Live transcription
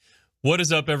What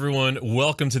is up, everyone?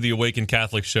 Welcome to the Awaken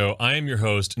Catholic Show. I am your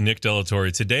host, Nick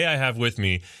Delatorre. Today I have with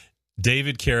me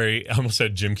David Carey. I almost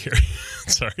said Jim Carrey.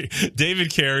 Sorry.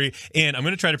 David Carey. And I'm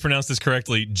going to try to pronounce this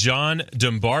correctly. John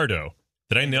Dumbardo.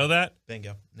 Did I know that?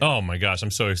 Bingo. Oh my gosh, I'm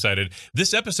so excited.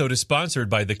 This episode is sponsored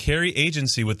by the Carey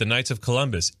Agency with the Knights of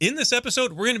Columbus. In this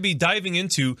episode, we're going to be diving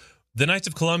into the Knights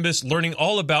of Columbus, learning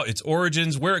all about its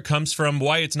origins, where it comes from,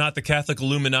 why it's not the Catholic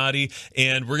Illuminati,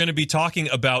 and we're going to be talking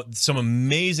about some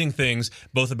amazing things,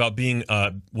 both about being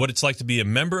what it's like to be a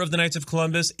member of the Knights of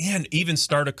Columbus and even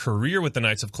start a career with the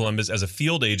Knights of Columbus as a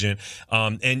field agent.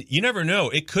 And you never know,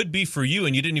 it could be for you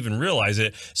and you didn't even realize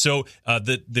it. So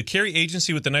the Carey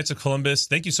Agency with the Knights of Columbus,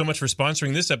 thank you so much for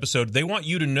sponsoring this episode. They want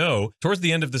you to know, towards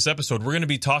the end of this episode, we're going to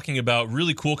be talking about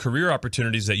really cool career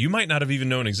opportunities that you might not have even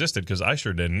known existed, because I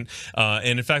sure didn't.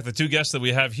 And in fact, the two guests that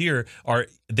we have here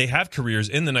they have careers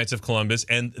in the Knights of Columbus,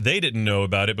 and they didn't know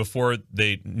about it before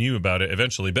they knew about it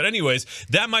eventually. But anyways,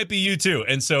 that might be you too.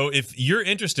 And so if you're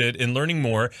interested in learning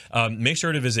more, make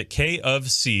sure to visit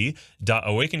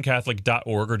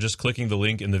kofc.awakencatholic.org or just clicking the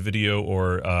link in the video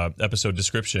or episode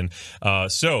description.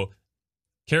 So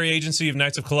Carey Agency of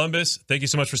Knights of Columbus, thank you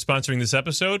so much for sponsoring this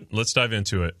episode. Let's dive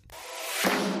into it.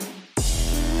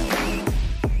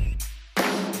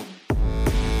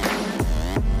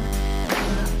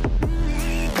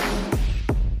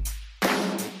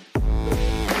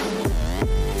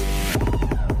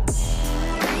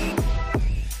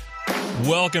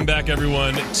 Welcome back,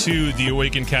 everyone, to the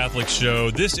Awaken Catholic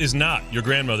Show. This is not your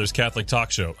grandmother's Catholic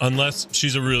talk show, unless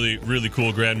she's a really, really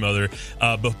cool grandmother.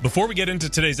 But before we get into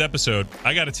today's episode,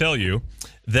 I got to tell you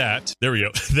that,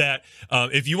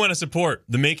 if you want to support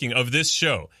the making of this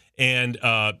show and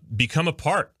become a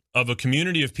part of a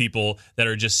community of people that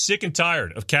are just sick and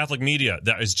tired of Catholic media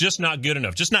that is just not good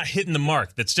enough, just not hitting the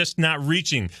mark, that's just not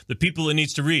reaching the people it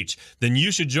needs to reach, then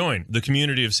you should join the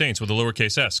community of saints with a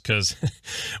lowercase s, because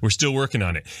we're still working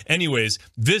on it. Anyways,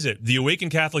 visit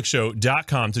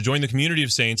theawakencatholicshow.com to join the community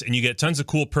of saints, and you get tons of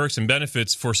cool perks and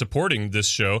benefits for supporting this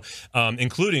show,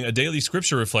 including a daily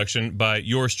scripture reflection by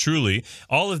yours truly.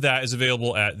 All of that is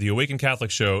available at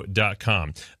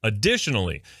theawakencatholicshow.com.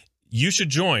 Additionally, you should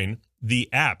join the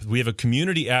app. We have a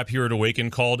community app here at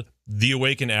Awaken called the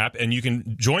Awaken app, and you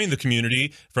can join the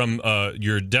community from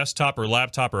your desktop or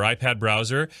laptop or iPad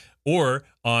browser, or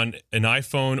on an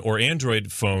iPhone or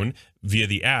Android phone via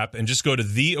the app, and just go to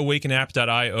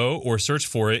theawakenapp.io or search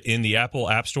for it in the Apple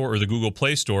App Store or the Google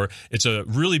Play Store. It's a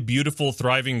really beautiful,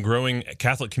 thriving, growing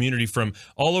Catholic community from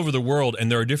all over the world,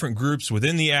 and there are different groups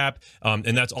within the app,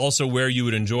 and that's also where you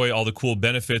would enjoy all the cool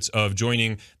benefits of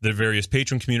joining the various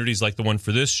patron communities like the one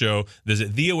for this show.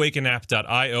 Visit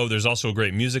theawakenapp.io. There's also a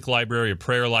great music library, a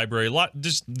prayer library,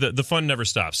 just the fun never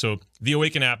stops. So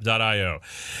theawakenapp.io.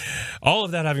 All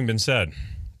of that having been said,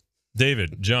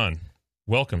 David, John,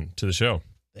 welcome to the show.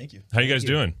 Thank you. How you guys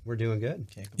doing? We're doing good.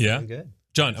 Yeah? Doing good.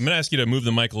 John, I'm going to ask you to move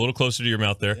the mic a little closer to your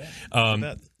mouth there.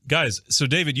 Yeah, guys, so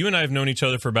David, you and I have known each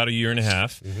other for about a year and a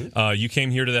half. Mm-hmm. You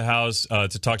came here to the house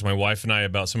to talk to my wife and I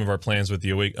about some of our plans with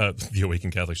the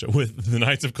Awaken Catholic Show, with the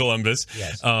Knights of Columbus.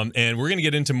 Yes. And we're going to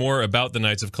get into more about the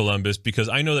Knights of Columbus, because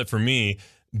I know that for me,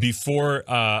 before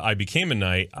I became a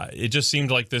knight, it just seemed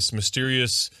like this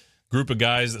mysterious group of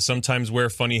guys that sometimes wear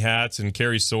funny hats and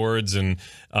carry swords, and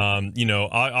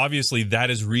obviously that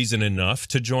is reason enough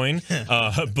to join.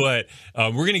 But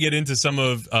we're going to get into some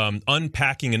of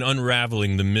unpacking and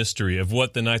unraveling the mystery of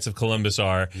what the Knights of Columbus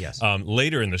are. Yes.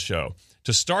 Later in the show.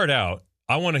 To start out,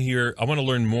 I want to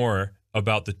learn more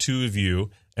about the two of you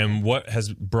and what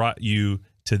has brought you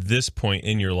to this point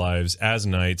in your lives as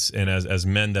knights and as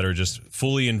men that are just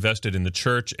fully invested in the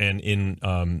church and in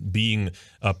being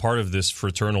a part of this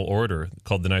fraternal order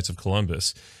called the Knights of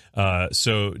Columbus.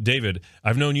 So, David,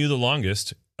 I've known you the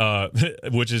longest,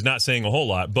 which is not saying a whole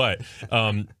lot, but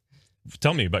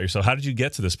tell me about yourself. How did you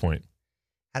get to this point?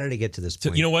 How did I get to this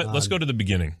point? You know what? Let's go to the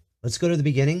beginning. Let's go to the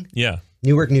beginning. Yeah.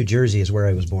 Newark, New Jersey is where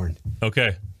I was born.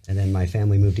 Okay. And then my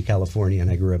family moved to California, and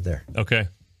I grew up there. Okay.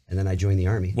 And then I joined the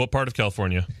Army. What part of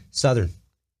California? Southern,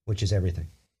 which is everything.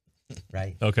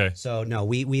 Right? Okay. So, no,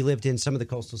 we lived in some of the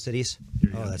coastal cities.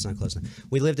 Oh, that's not close enough.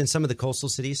 We lived in some of the coastal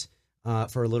cities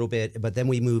for a little bit, but then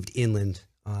we moved inland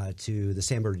to the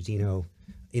San Bernardino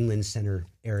Inland Center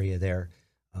area there.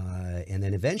 And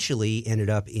then eventually ended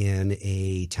up in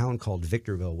a town called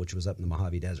Victorville, which was up in the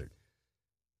Mojave Desert.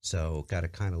 So got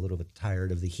a little bit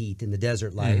tired of the heat in the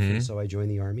desert life, and so I joined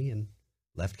the Army and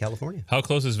left California. How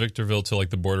close is Victorville to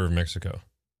the border of Mexico?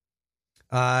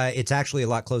 It's actually a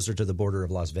lot closer to the border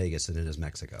of Las Vegas than it is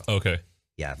Mexico. Okay.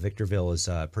 Yeah, Victorville is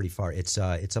pretty far. It's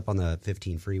up on the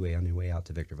 15 freeway on your way out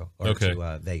to Victorville or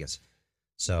to Vegas.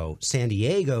 So San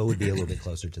Diego would be a little bit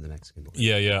closer to the Mexican border.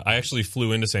 Yeah. I actually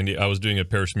flew into San Diego. I was doing a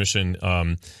parish mission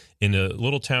in a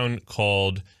little town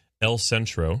called El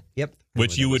Centro. Yep.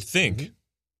 Which you would think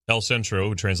El Centro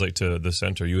would translate to the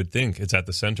center. You would think it's at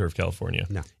the center of California.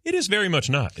 No. It is very much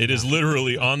not. It is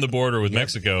literally on the border with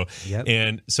Mexico. Yep.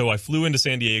 And so I flew into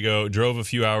San Diego, drove a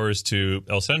few hours to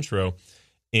El Centro,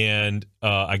 and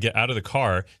I get out of the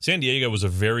car. San Diego was a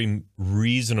very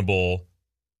reasonable,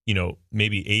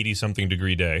 maybe 80-something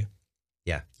degree day.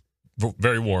 Yeah.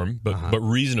 Very warm, but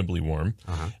reasonably warm.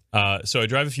 So I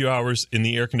drive a few hours in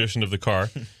the air condition of the car.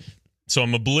 So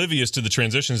I'm oblivious to the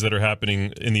transitions that are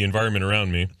happening in the environment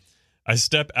around me. I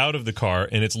step out of the car,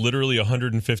 and it's literally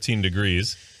 115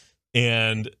 degrees.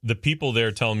 And the people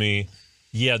there tell me,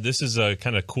 yeah, this is a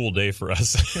kind of cool day for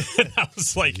us. And I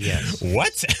was like,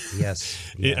 what?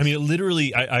 Yes. I mean,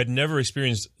 literally, I'd never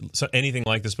experienced anything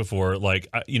like this before. Like,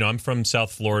 I'm from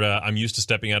South Florida. I'm used to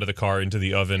stepping out of the car into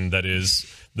the oven that is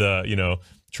the,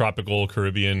 tropical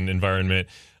Caribbean environment.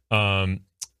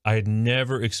 I had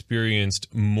never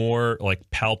experienced more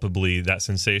palpably that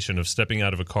sensation of stepping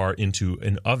out of a car into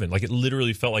an oven. Like it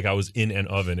literally felt like I was in an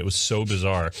oven. It was so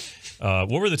bizarre. What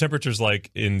were the temperatures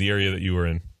like in the area that you were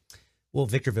in? Well,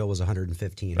 Victorville was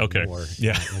 115 or more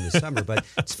in the summer. But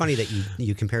it's funny that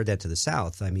you compared that to the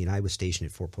South. I mean, I was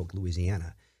stationed at Fort Polk,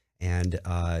 Louisiana. And,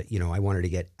 I wanted to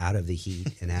get out of the heat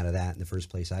and out of that. And the first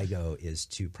place I go is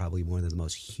to probably one of the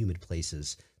most humid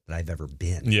places that I've ever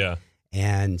been. Yeah.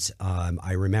 And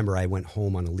I remember I went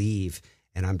home on a leave,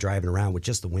 and I'm driving around with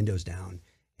just the windows down,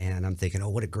 and I'm thinking, oh,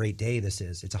 what a great day this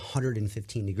is. It's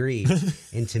 115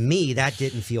 degrees. And to me, that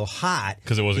didn't feel hot.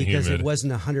 Because it wasn't humid. humid. It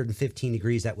wasn't 115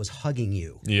 degrees that was hugging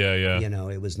you. Yeah.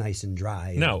 It was nice and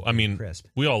dry. No, I mean, crisp.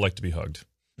 We all like to be hugged.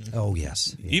 Oh,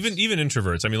 yes. Even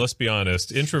introverts. I mean, let's be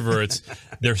honest. Introverts,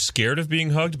 they're scared of being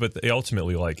hugged, but they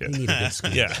ultimately like it. We need a good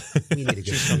squeeze. Yeah. We need a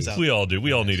good squeeze. We all do.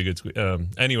 We all need a good squeeze.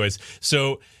 Anyways,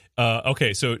 so...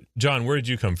 okay, so John, where did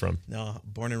you come from? No,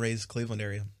 born and raised Cleveland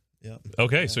area. Yeah.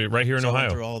 Okay, so you're right here in Ohio. I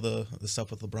went through all the stuff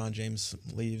with LeBron James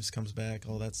leaves, comes back,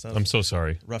 all that stuff. I'm so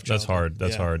sorry. Rough That's childhood. hard.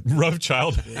 That's hard. Rough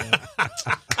child. Yeah.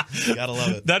 You gotta love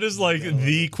it. That is like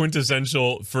the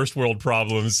quintessential first world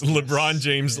problems. LeBron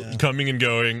James coming and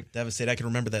going. Devastated. I can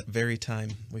remember that very time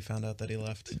we found out that he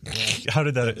left. Yeah. How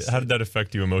did that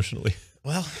affect you emotionally?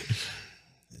 Well,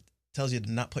 tells you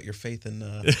to not put your faith in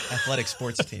athletic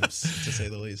sports teams, to say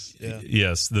the least. Yeah.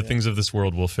 Yes, the things of this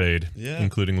world will fade,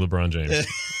 including LeBron James.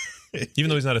 Even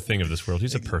though he's not a thing of this world,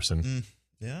 he's a person.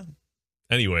 Yeah.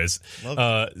 Anyways, You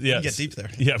get deep there.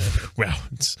 Yeah, wow,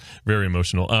 it's very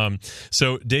emotional.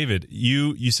 So, David,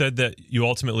 you said that you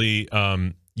ultimately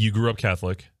you grew up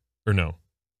Catholic, or no?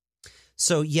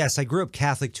 So, yes, I grew up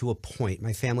Catholic to a point.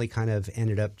 My family kind of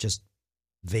ended up just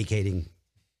vacating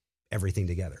everything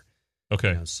together.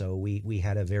 Okay. So we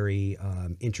had a very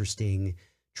interesting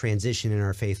transition in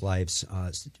our faith lives.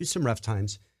 Through some rough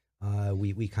times.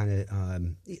 We kind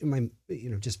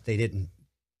of just they didn't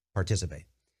participate,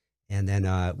 and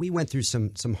then we went through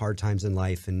some hard times in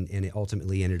life, and it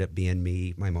ultimately ended up being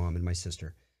me, my mom, and my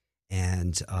sister,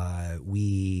 and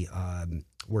we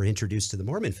were introduced to the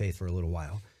Mormon faith for a little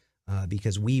while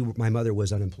because my mother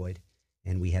was unemployed,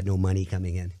 and we had no money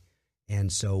coming in,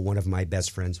 and so one of my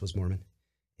best friends was Mormon.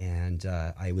 And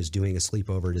I was doing a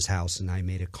sleepover at his house, and I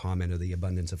made a comment of the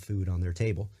abundance of food on their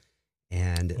table.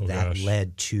 And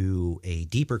led to a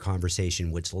deeper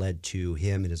conversation, which led to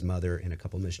him and his mother and a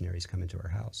couple missionaries coming to our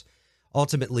house.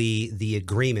 Ultimately, the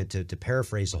agreement, to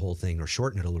paraphrase the whole thing or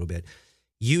shorten it a little bit,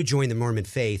 you join the Mormon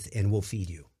faith and we'll feed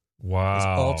you. Wow. Is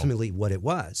ultimately what it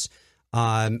was.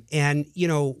 And,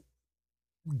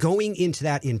 going into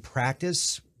that in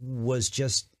practice was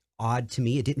just odd to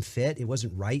me. It didn't fit. It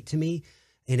wasn't right to me.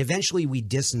 And eventually we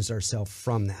distanced ourselves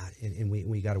from that, and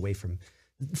we got away from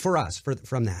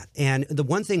that. And the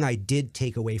one thing I did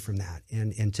take away from that,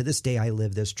 and to this day I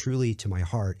live this truly to my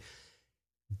heart,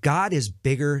 God is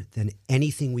bigger than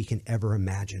anything we can ever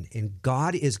imagine. And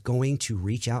God is going to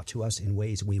reach out to us in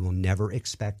ways we will never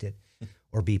expect it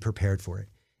or be prepared for it.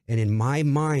 And in my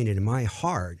mind and in my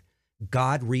heart,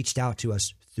 God reached out to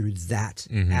us through that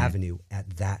avenue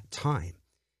at that time.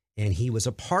 And he was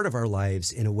a part of our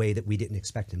lives in a way that we didn't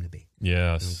expect him to be.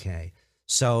 Yes. Okay.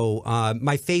 So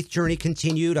my faith journey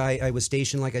continued. I was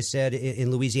stationed, like I said,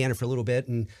 in Louisiana for a little bit.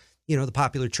 And, the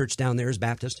popular church down there is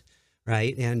Baptist,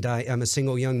 right? And I'm a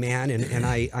single young man, and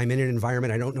I'm in an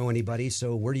environment I don't know anybody.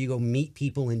 So where do you go meet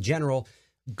people in general?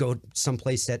 Go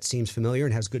someplace that seems familiar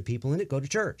and has good people in it. Go to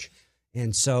church.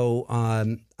 And so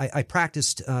I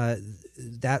practiced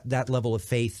that level of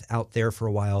faith out there for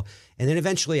a while. And then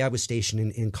eventually I was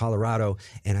stationed in Colorado,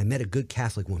 and I met a good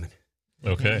Catholic woman.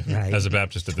 Okay. Right. As a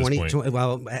Baptist at this point.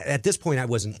 Well, at this point, I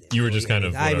wasn't. You were just kind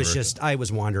of whatever. I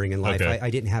was wandering in life. Okay. I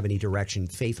didn't have any direction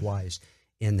faith-wise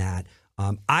in that.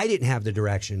 I didn't have the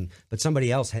direction, but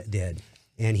somebody else did.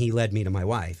 And he led me to my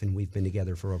wife, and we've been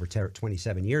together for over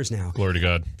 27 years now. Glory to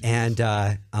God. And,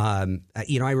 I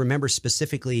remember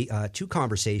specifically 2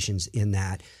 conversations in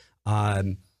that.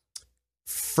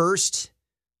 First,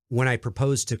 when I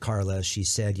proposed to Carla, she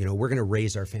said, we're going to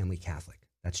raise our family Catholic.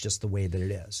 That's just the way that it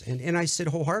is. And I said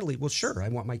wholeheartedly, well, sure, I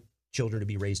want my children to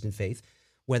be raised in faith.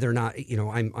 Whether or not,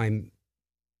 I'm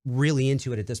really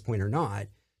into it at this point or not,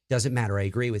 doesn't matter. I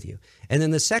agree with you. And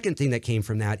then the second thing that came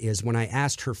from that is when I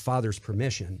asked her father's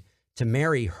permission to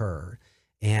marry her,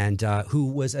 and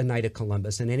who was a Knight of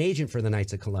Columbus and an agent for the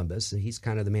Knights of Columbus. And he's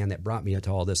kind of the man that brought me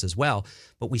to all this as well.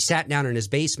 But we sat down in his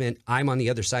basement. I'm on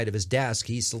the other side of his desk.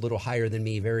 He's a little higher than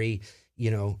me, very,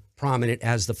 prominent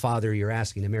as the father you're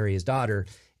asking to marry his daughter.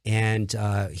 And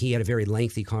he had a very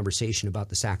lengthy conversation about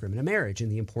the sacrament of marriage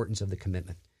and the importance of the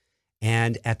commitment.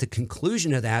 And at the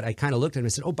conclusion of that, I kind of looked at him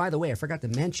and said, oh, by the way, I forgot to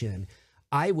mention,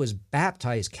 I was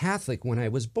baptized Catholic when I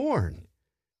was born.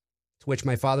 To which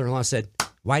my father-in-law said,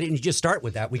 why didn't you just start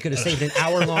with that? We could have saved an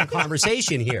hour-long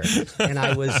conversation here. And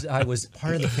I was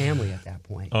part of the family at that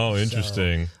point. Oh,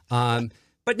 interesting. So,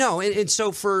 but no, and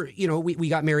so we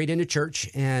got married in a church,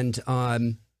 and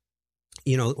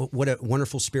what a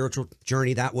wonderful spiritual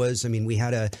journey that was. I mean, we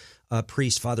had a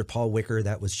priest, Father Paul Wicker,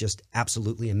 that was just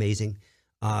absolutely amazing.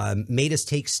 Made us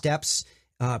take steps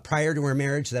prior to our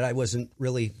marriage that I wasn't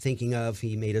really thinking of.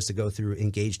 He made us to go through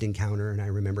engaged encounter, and I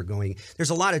remember going.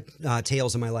 There's a lot of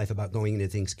tales in my life about going into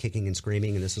things kicking and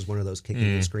screaming, and this is one of those kicking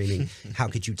and screaming. How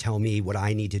could you tell me what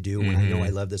I need to do when I know I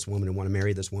love this woman and want to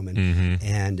marry this woman?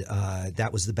 And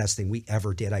that was the best thing we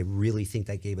ever did. I really think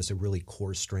that gave us a really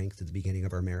core strength at the beginning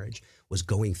of our marriage, was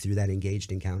going through that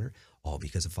engaged encounter, all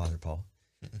because of Father Paul.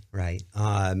 Right.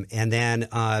 And then,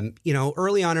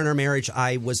 early on in our marriage,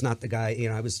 I was not the guy,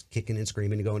 I was kicking and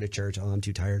screaming and going to church. Oh, I'm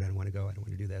too tired. I don't want to go. I don't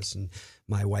want to do this. And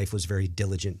my wife was very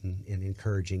diligent in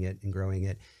encouraging it and growing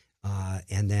it.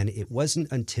 And then it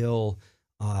wasn't until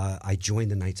I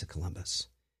joined the Knights of Columbus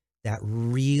that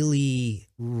really,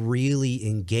 really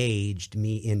engaged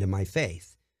me into my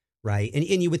faith. Right. And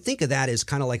you would think of that as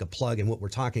kind of like a plug in what we're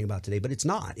talking about today, but it's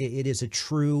not. It is a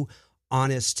true,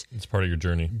 honest, it's part of your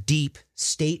journey, deep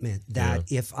statement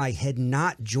that if I had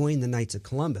not joined the Knights of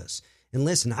Columbus, and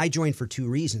listen, I joined for 2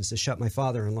 reasons: to shut my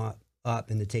father-in-law up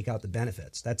and to take out the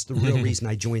benefits. That's the real reason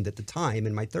I joined at the time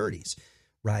in my 30s,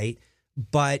 right?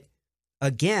 But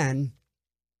again,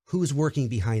 who's working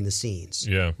behind the scenes?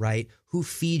 Yeah. Right? Who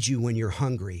feeds you when you're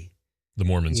hungry? The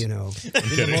Mormons.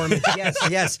 The Mormons,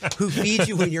 yes. Who feeds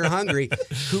you when you're hungry?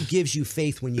 Who gives you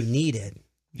faith when you need it?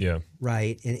 Yeah.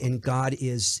 Right. And God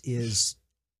is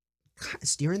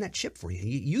steering that ship for you.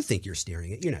 You think you're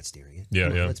steering it. You're not steering it. Yeah.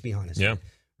 Let's be honest. Yeah.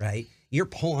 Right. You're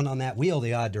pulling on that wheel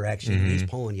the odd direction. And he's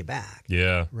pulling you back.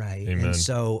 Yeah. Right. Amen. And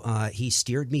so he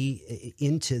steered me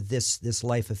into this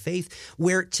life of faith,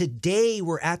 where today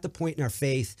we're at the point in our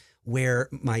faith where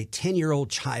my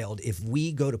 10-year-old child, if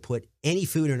we go to put any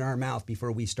food in our mouth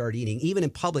before we start eating, even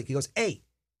in public, he goes, hey.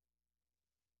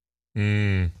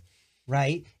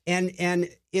 Right. And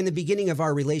in the beginning of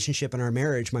our relationship and our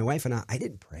marriage, my wife and I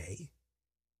didn't pray.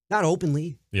 Not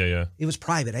openly. Yeah. It was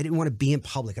private. I didn't want to be in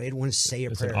public. I didn't want to say a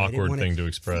prayer. It's an awkward thing to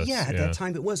express. Yeah, at that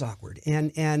time it was awkward.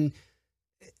 And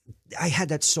I had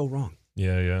that so wrong.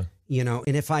 Yeah.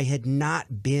 And if I had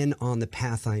not been on the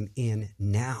path I'm in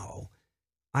now,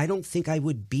 I don't think I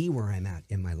would be where I'm at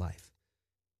in my life.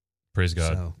 Praise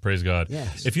God. So, praise God.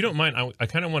 Yes. If you don't mind, I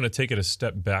kind of want to take it a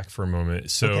step back for a moment.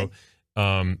 So,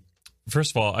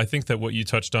 first of all, I think that what you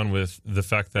touched on with the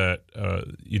fact that,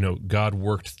 God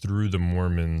worked through the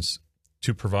Mormons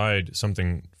to provide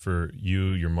something for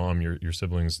you, your mom, your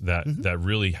siblings, that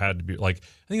really had to be, like,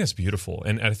 I think that's beautiful.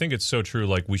 And I think it's so true.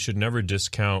 Like, we should never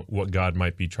discount what God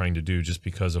might be trying to do just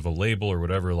because of a label or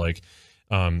whatever.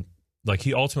 Like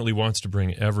he ultimately wants to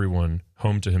bring everyone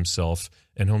home to himself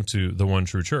and home to the one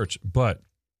true church. But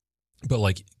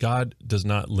like, God does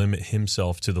not limit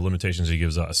himself to the limitations he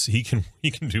gives us. He can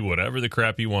do whatever the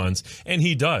crap he wants, and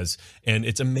he does. And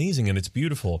it's amazing and it's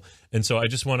beautiful. And so I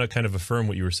just want to kind of affirm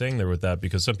what you were saying there with that,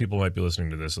 because some people might be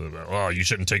listening to this and they're like, oh, you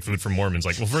shouldn't take food from Mormons.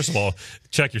 Like, well, first of all,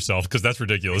 check yourself, because that's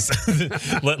ridiculous.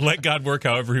 let God work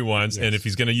however he wants. Yes. And if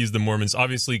he's going to use the Mormons,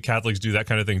 obviously Catholics do that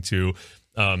kind of thing too.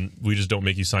 We just don't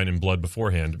make you sign in blood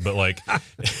beforehand. But like,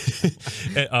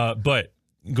 but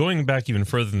going back even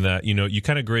further than that, you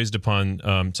kind of grazed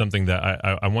upon something that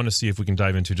I want to see if we can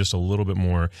dive into just a little bit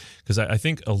more, because I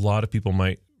think a lot of people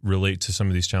might relate to some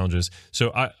of these challenges.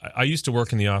 So I used to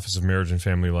work in the Office of Marriage and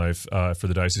Family Life for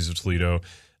the Diocese of Toledo.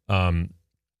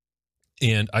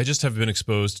 And I just have been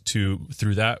exposed to,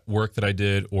 through that work that I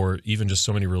did, or even just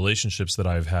so many relationships that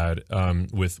I've had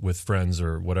with friends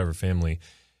or whatever, family,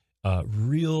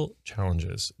 real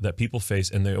challenges that people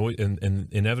face, and they always, and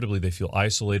inevitably they feel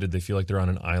isolated. They feel like they're on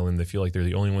an island. They feel like they're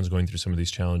the only ones going through some of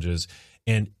these challenges.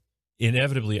 And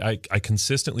inevitably, I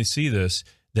consistently see this,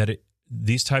 that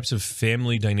these types of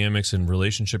family dynamics and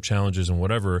relationship challenges and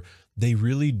whatever, they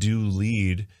really do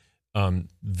lead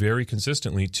very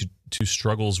consistently to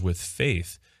struggles with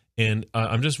faith. And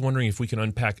I'm just wondering if we can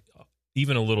unpack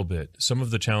even a little bit some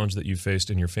of the challenge that you faced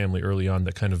in your family early on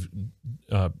that kind of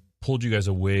pulled you guys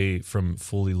away from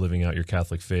fully living out your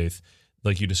Catholic faith.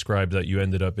 Like you described, that you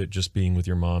ended up it just being with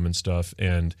your mom and stuff,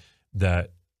 and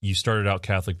that you started out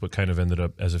Catholic but kind of ended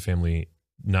up as a family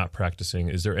not practicing.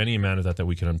 Is there any amount of that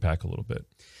we can unpack a little bit?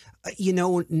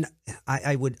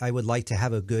 I would like to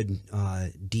have a good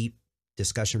deep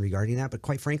discussion regarding that, but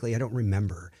quite frankly, I don't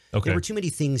remember. Okay. There were too many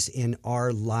things in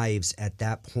our lives at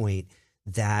that point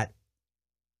that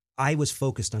I was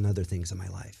focused on other things in my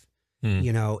life,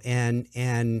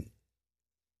 and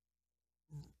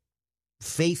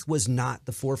faith was not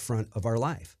the forefront of our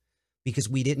life, because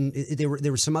we didn't. There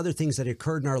were some other things that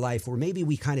occurred in our life where maybe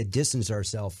we kind of distanced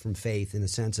ourselves from faith in the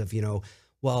sense of,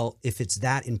 well, if it's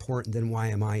that important, then why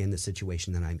am I in the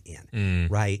situation that I'm in,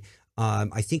 right?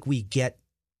 I think we get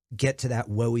to that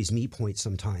woe is me point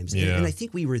sometimes. Yeah. And I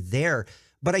think we were there.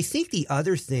 But I think the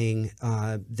other thing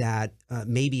that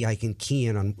maybe I can key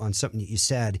in on something that you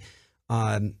said,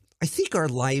 I think our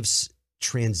lives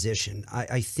transition.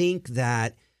 I think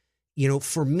that,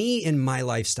 for me in my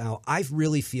lifestyle, I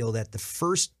really feel that the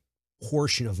first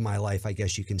portion of my life, I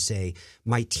guess you can say,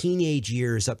 my teenage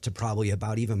years up to probably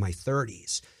about even my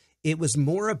 30s, it was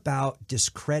more about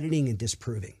discrediting and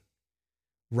disproving,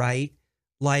 right?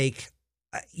 Like,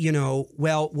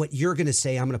 well, what you're going to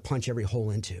say, I'm going to punch every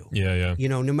hole into. Yeah.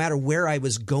 No matter where I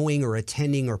was going or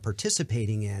attending or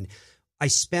participating in, I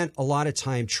spent a lot of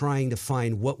time trying to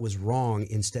find what was wrong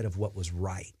instead of what was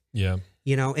right. Yeah.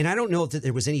 And I don't know that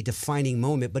there was any defining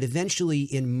moment, but eventually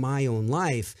in my own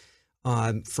life,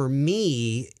 for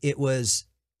me, it was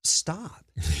stop.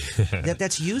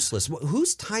 That's useless.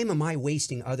 Whose time am I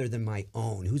wasting other than my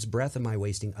own? Whose breath am I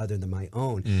wasting other than my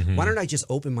own? Mm-hmm. Why don't I just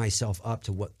open myself up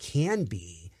to what can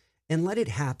be and let it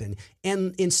happen?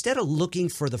 And instead of looking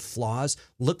for the flaws,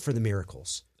 look for the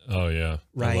miracles. Oh, yeah.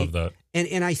 Right? I love that.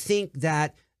 And I think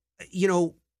that,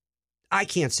 I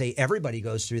can't say everybody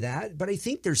goes through that, but I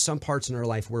think there's some parts in our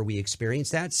life where we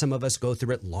experience that. Some of us go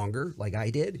through it longer, like I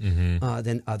did,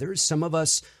 than others. Some of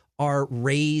us are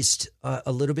raised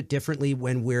a little bit differently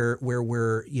when we're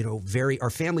our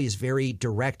family is very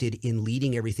directed in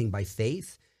leading everything by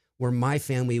faith, where my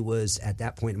family was at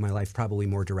that point in my life probably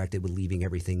more directed with leaving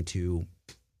everything to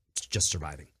just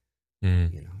surviving.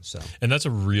 So. And that's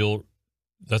a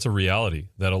reality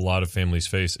that a lot of families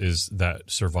face, is that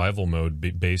survival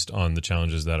mode based on the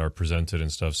challenges that are presented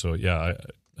and stuff. So yeah,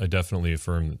 I definitely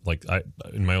affirm, like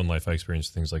in my own life, I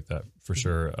experienced things like that for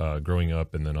sure, growing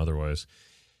up and then otherwise.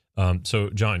 So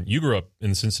John, you grew up in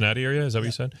the Cincinnati area. Is that what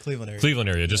you said? Cleveland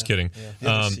area. Just kidding.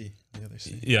 Yeah. The other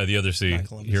C. Yeah, the other C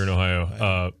here in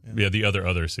Ohio. The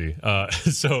other C.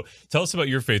 So tell us about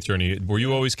your faith journey. Were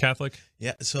you always Catholic?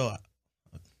 Yeah. So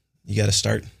you got to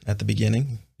start at the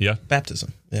beginning. Yeah.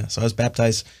 Baptism. Yeah. So I was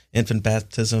baptized, infant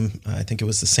baptism. I think it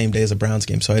was the same day as a Browns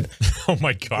game. So I had oh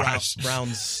my gosh,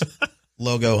 Browns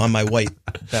logo on my white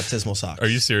baptismal socks. Are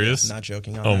you serious? Yeah, not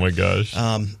joking. Oh my gosh.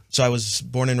 So I was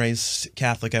born and raised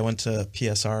Catholic. I went to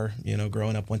PSR,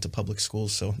 growing up, went to public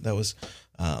schools. So that was,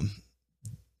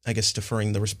 I guess,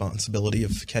 deferring the responsibility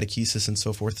of catechesis and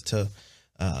so forth to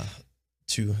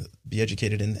be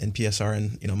educated in PSR,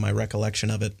 and, my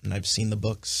recollection of it. And I've seen the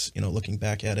books, looking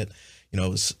back at it, it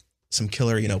was some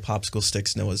killer, popsicle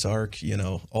sticks, Noah's Ark,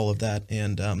 all of that.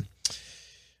 And,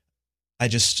 I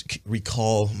just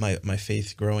recall my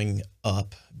faith growing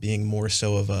up being more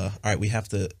so of all right, we have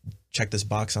to check this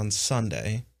box on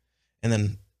Sunday, and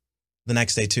then the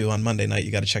next day too, on Monday night,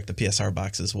 you got to check the PSR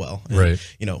box as well. And,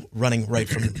 right. Running right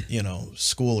from,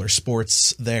 school or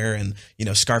sports there, and,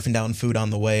 scarfing down food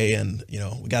on the way. And,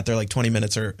 we got there like 20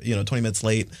 minutes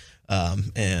late.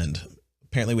 And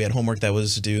apparently we had homework that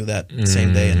was due that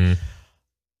same day. And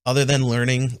other than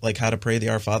learning like how to pray the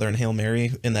Our Father and Hail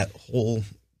Mary in that whole,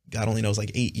 God only knows,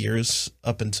 like 8 years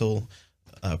up until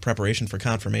preparation for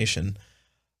confirmation,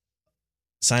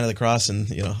 sign of the cross and,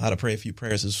 how to pray a few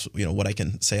prayers is, what I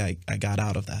can say I got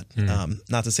out of that.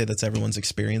 Not to say that's everyone's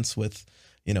experience with,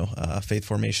 faith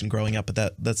formation growing up,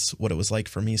 but that's what it was like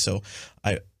for me. So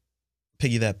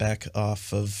piggy that back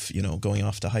off of, going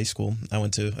off to high school. I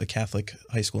went to a Catholic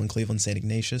high school in Cleveland, St.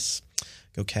 Ignatius.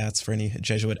 Go Cats for any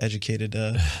Jesuit educated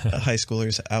high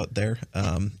schoolers out there.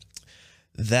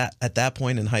 That at that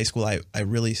point in high school, I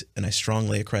really and I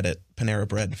strongly accredit Panera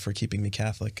Bread for keeping me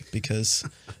Catholic, because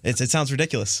it sounds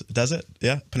ridiculous, does it?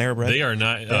 Yeah, Panera Bread. They are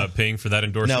not paying for that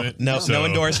endorsement. No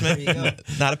endorsement,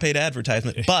 not a paid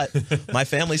advertisement. But my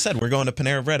family said we're going to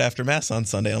Panera Bread after Mass on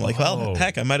Sunday. I'm like, well,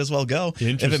 heck, I might as well go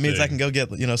if it means I can go get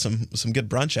some good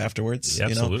brunch afterwards.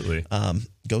 Absolutely.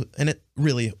 Go, and it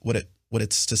really what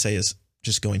it's to say is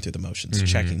just going through the motions,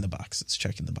 checking the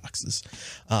boxes.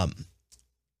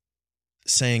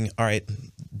 Saying, all right,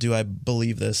 do I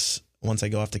believe this? Once I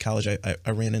go off to college,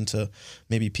 I ran into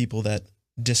maybe people that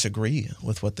disagree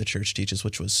with what the church teaches,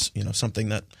 which was, something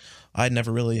that I'd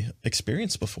never really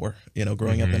experienced before,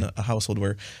 growing up in a household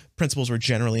where principles were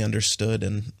generally understood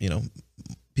and,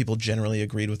 people generally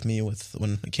agreed with me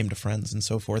when it came to friends and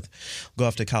so forth. Go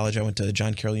off to college. I went to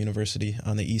John Carroll University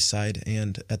on the east side.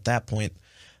 And at that point,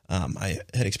 I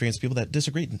had experienced people that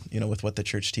disagreed, with what the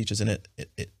church teaches. And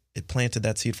it planted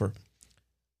that seed for,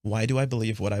 why do I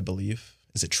believe what I believe?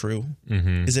 Is it true?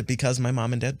 Is it because my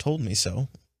mom and dad told me so?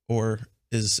 Or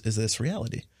is this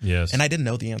reality? Yes. And I didn't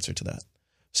know the answer to that.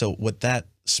 So what that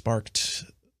sparked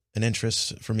an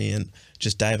interest for me in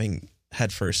just diving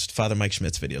headfirst, Father Mike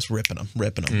Schmidt's videos, ripping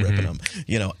them.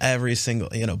 Every single,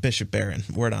 Bishop Barron,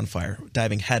 Word on Fire,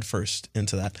 diving headfirst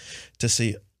into that to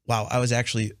see, wow, I was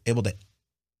actually able to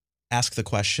ask the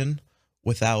question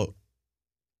without,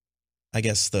 I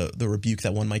guess, the rebuke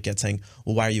that one might get saying,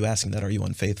 well, why are you asking that? Are you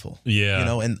unfaithful?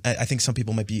 Yeah. And I think some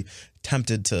people might be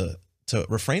tempted to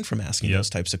refrain from asking those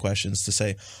types of questions, to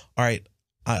say, all right,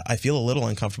 I feel a little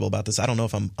uncomfortable about this. I don't know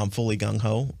if I'm fully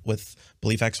gung-ho with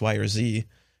belief X, Y, or Z.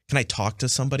 Can I talk to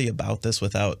somebody about this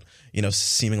without,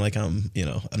 seeming like I'm,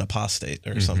 an apostate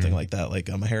or something like that, like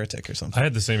I'm a heretic or something? I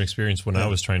had the same experience when I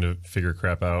was trying to figure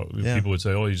crap out. Yeah. People would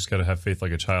say, oh, you just got to have faith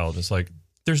like a child. It's like,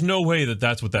 there's no way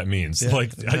that's what that means. Yeah,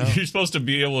 you're supposed to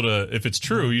be able to, if it's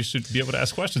true, you should be able to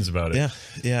ask questions about it.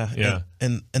 Yeah.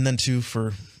 And then too,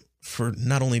 for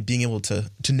not only being able to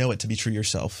know it to be true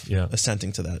yourself,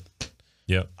 assenting to that.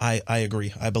 Yeah. I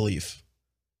agree. I believe.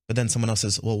 But then someone else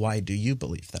says, well, why do you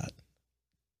believe that?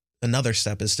 Another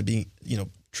step is to be,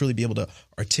 truly be able to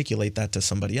articulate that to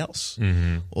somebody else.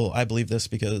 Well, I believe this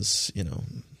because,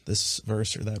 this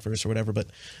verse or that verse or whatever, but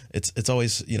it's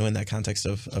always, in that context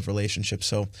of relationships.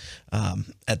 So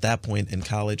at that point in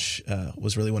college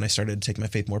was really when I started to take my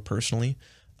faith more personally,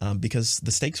 because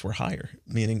the stakes were higher,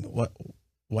 meaning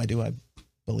why do I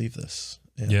believe this?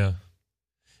 Yeah.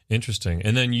 Interesting.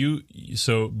 And then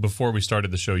so before we started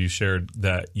the show, you shared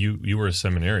that you were a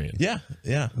seminarian. Yeah.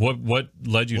 What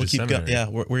led you to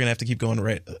seminary? We're going to have to keep going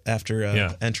right after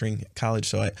entering college.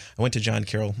 So I went to John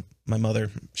Carroll. My mother,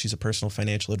 she's a personal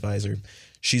financial advisor.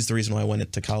 She's the reason why I went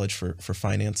into college for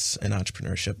finance and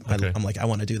entrepreneurship. Okay. I'm like, I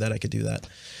want to do that. I could do that.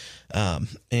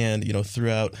 And,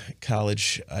 throughout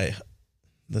college,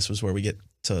 this was where we get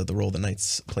to the role the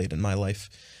Knights played in my life.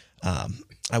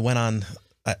 I went on...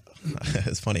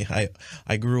 it's funny.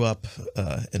 I grew up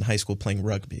in high school playing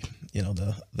rugby.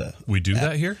 We do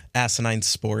that here? Asinine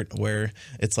sport where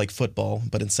it's like football,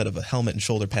 but instead of a helmet and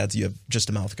shoulder pads, you have just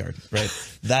a mouth guard, right?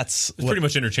 It's pretty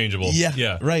much interchangeable.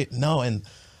 Yeah. Right. No, and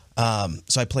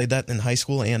so I played that in high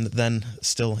school and then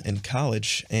still in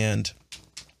college, and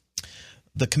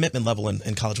the commitment level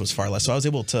in college was far less. So I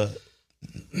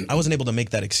wasn't able to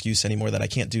make that excuse anymore that I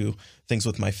can't do things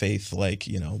with my faith, like,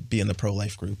 be in the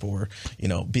pro-life group or,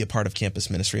 be a part of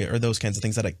campus ministry or those kinds of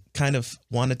things that I kind of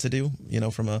wanted to do,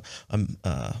 from a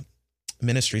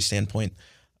ministry standpoint.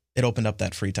 It opened up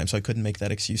that free time, so I couldn't make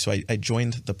that excuse. So I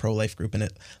joined the pro-life group, and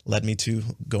it led me to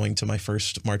going to my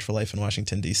first March for Life in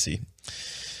Washington, D.C.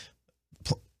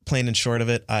 Plain and short of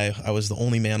it, I was the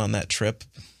only man on that trip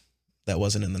that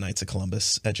wasn't in the Knights of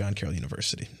Columbus at John Carroll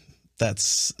University.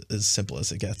 That's as simple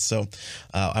as it gets. So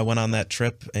I went on that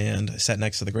trip and sat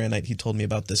next to the Grand Knight. He told me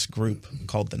about this group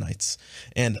called the Knights.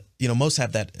 And, most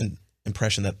have that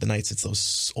impression that the Knights, it's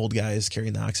those old guys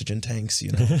carrying the oxygen tanks,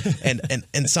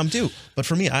 and some do. But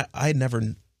for me, I never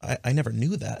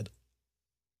knew that.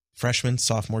 Freshman,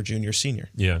 sophomore, junior, senior.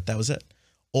 Yeah. That was it.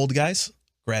 Old guys,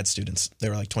 grad students. They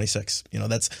were like 26.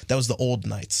 That was the old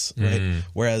Knights, right?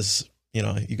 Whereas,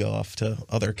 you go off to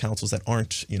other councils that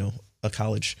aren't, a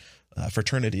college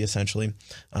fraternity, essentially.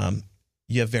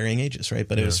 You have varying ages, right?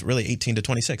 But it was really 18 to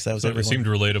 26. That was everyone. It seemed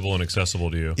relatable and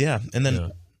accessible to you. Yeah. And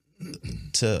then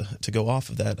to go off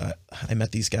of that, I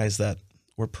met these guys that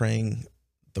were praying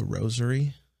the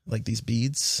rosary like these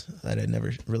beads that I'd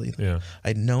never really,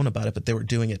 I'd known about it, but they were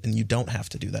doing it, and you don't have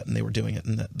to do that, and they were doing it,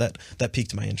 and that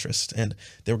piqued my interest. And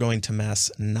they were going to mass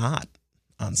not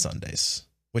on Sundays,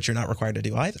 which you're not required to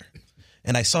do either.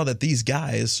 And I saw that these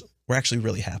guys were actually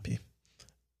really happy.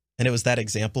 And it was that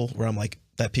example where I'm like,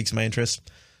 that piques my interest.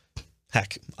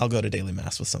 Heck, I'll go to daily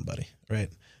mass with somebody, right?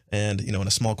 And, in a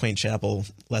small, quaint chapel,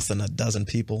 less than a dozen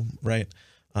people, right?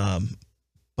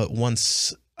 But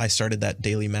once I started that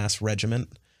daily mass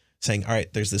regiment, saying, all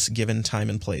right, there's this given time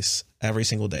and place every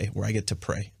single day where I get to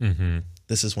pray. Mm-hmm.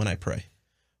 This is when I pray.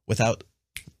 Without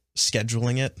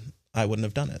scheduling it, I wouldn't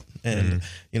have done it. And,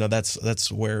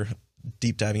 that's where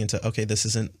deep diving into, okay, this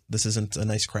isn't a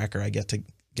nice cracker I get to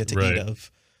eat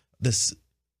of. This,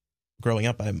 growing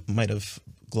up, I might have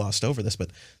glossed over this,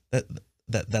 but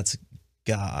that's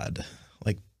God.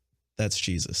 Like, that's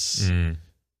Jesus.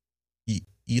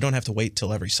 You don't have to wait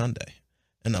till every Sunday.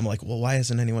 And I'm like, well, why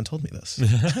hasn't anyone told me this?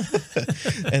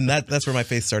 And that's where my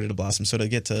faith started to blossom. So to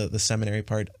get to the seminary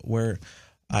part, where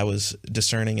I was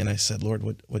discerning, and I said, Lord,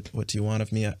 what do you want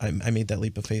of me? I made that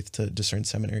leap of faith to discern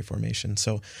seminary formation.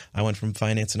 So I went from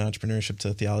finance and entrepreneurship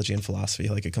to theology and philosophy,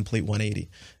 like a complete 180.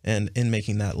 And in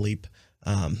making that leap,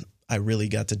 I really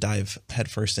got to dive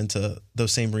headfirst into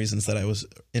those same reasons that I was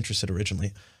interested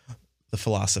originally. The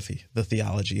philosophy, the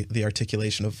theology, the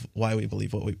articulation of why we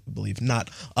believe what we believe, not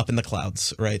up in the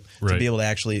clouds, right? To be able to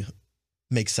actually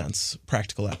make sense,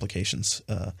 practical applications.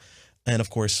 And of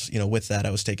course, with that, I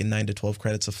was taking 9 to 12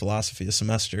 credits of philosophy a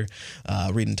semester,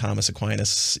 reading Thomas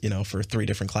Aquinas, for 3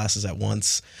 different classes at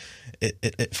once.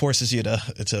 It forces you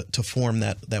to form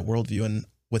that worldview. And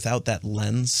without that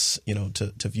lens,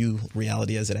 to view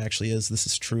reality as it actually is, this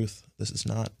is truth, this is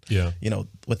not. Yeah.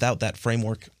 Without that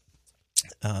framework,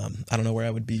 I don't know where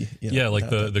I would be. Like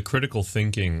the critical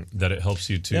thinking that it helps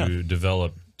you to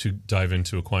develop to dive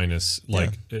into Aquinas,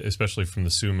 especially from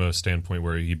the Summa standpoint,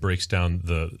 where he breaks down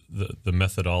the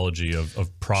methodology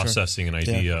of processing an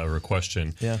idea or a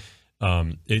question. Yeah,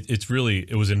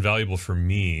 it was invaluable for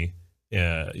me.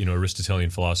 Aristotelian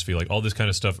philosophy, like all this kind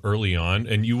of stuff early on,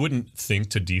 and you wouldn't think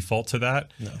to default to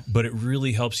that, but it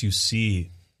really helps you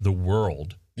see the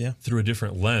world through a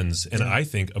different lens, and I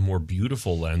think a more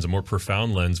beautiful lens, a more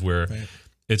profound lens, where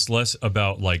it's less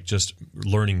about like just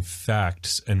learning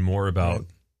facts and more about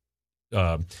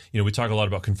we talk a lot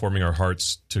about conforming our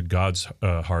hearts to God's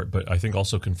heart, but I think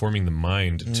also conforming the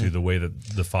mind to the way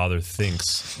that the Father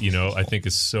thinks, I think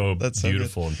is so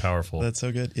beautiful and powerful. That's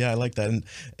so good. Yeah, I like that. And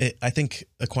I think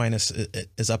Aquinas,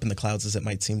 as up in the clouds as it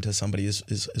might seem to somebody,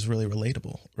 is really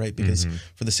relatable, right? Because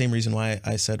for the same reason why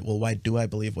I said, well, why do I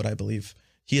believe what I believe?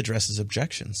 He addresses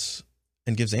objections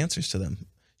and gives answers to them.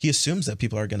 He assumes that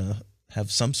people are going to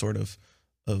have some sort of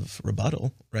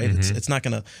rebuttal, right? It's not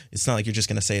like you're just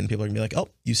gonna say it and people are gonna be like, oh,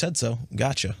 you said so,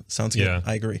 gotcha, sounds good,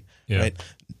 I agree, right?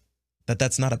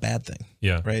 That's not a bad thing,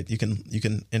 right? You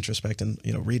can introspect and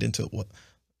read into it. What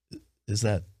is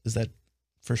that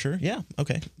for sure? Yeah,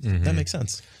 okay, that makes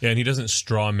sense. And he doesn't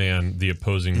straw man the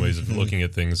opposing ways of looking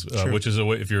at things, which is a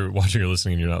way, if you're watching or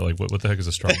listening and you're not like, what the heck is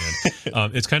a straw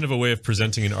man? It's kind of a way of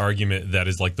presenting an argument that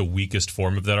is like the weakest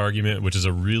form of that argument, which is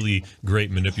a really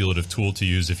great manipulative tool to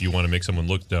use if you want to make someone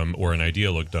look dumb or an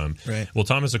idea look dumb. Right. Well,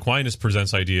 Thomas Aquinas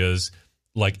presents ideas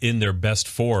like in their best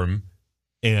form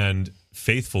and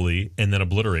faithfully, and then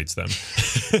obliterates them.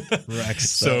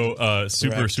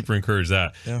 Super encourage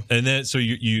that. Yeah. And then so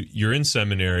you're in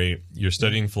seminary, you're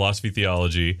studying philosophy,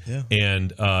 theology,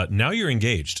 and now you're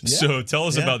engaged. So tell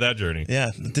us about that journey. Yeah,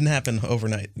 it didn't happen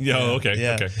overnight.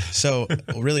 Okay. So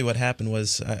really what happened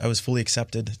was I was fully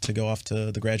accepted to go off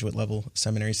to the graduate level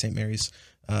seminary, St. Mary's,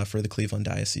 for the Cleveland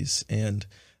Diocese, and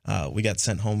we got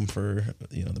sent home for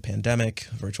the pandemic,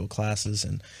 virtual classes,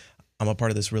 and I'm a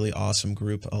part of this really awesome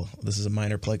group. Oh, this is a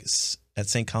minor plug. At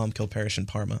St. Columkill Parish in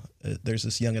Parma, there's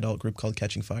this young adult group called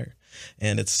Catching Fire.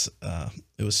 And it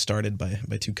was started by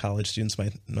 2 college students,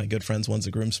 my good friends. One's a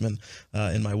groomsman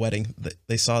in my wedding.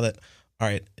 They saw that, all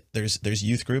right, there's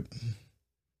youth group,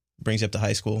 brings you up to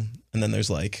high school, and then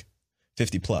there's like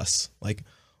 50 plus. Like,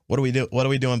 what do we do? What are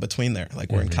we doing between there?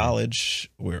 Like, we're in college.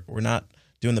 We're not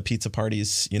doing the pizza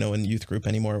parties, in youth group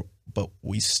anymore, but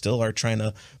we still are trying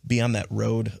to be on that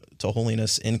road to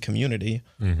holiness in community.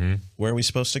 Where are we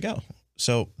supposed to go?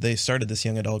 So they started this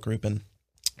young adult group, and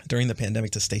during the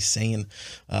pandemic, to stay sane,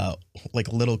 like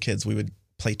little kids, we would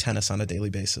play tennis on a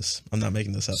daily basis. I'm not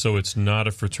making this up. So it's not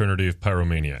a fraternity of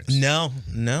pyromaniacs. No.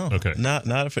 Okay. Not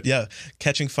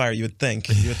Catching Fire. You would think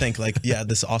like,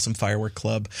 this awesome firework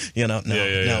club.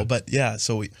 No. But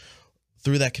so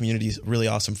through that community, really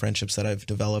awesome friendships that I've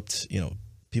developed.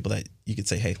 People that you could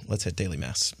say, hey, let's hit daily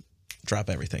mass. drop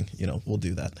everything. We'll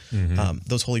do that.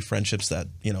 Those holy friendships that,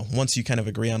 once you kind of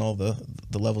agree on all the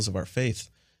levels of our faith,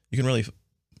 you can really,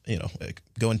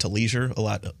 go into leisure a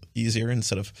lot easier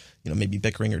instead of, maybe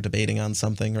bickering or debating on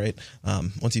something, right?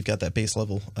 Once you've got that base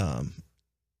level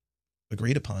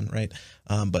agreed upon, right?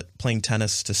 But playing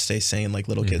tennis to stay sane like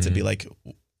little kids, it'd be like,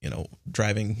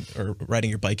 driving or riding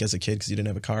your bike as a kid because you didn't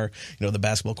have a car, the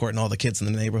basketball court and all the kids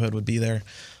in the neighborhood would be there.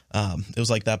 It was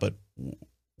like that, but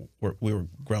we were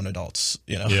grown adults,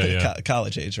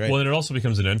 college age, right? Well, and it also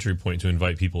becomes an entry point to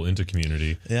invite people into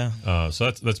community. Yeah.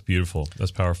 So that's beautiful.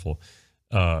 That's powerful.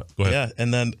 Go ahead. Yeah.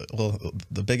 And then,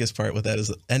 the biggest part with that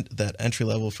is that entry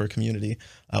level for community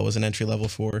was an entry level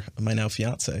for my now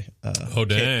fiance. Oh,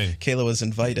 dang. Kayla was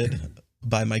invited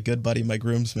by my good buddy, my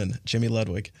groomsman, Jimmy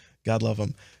Ludwig, God love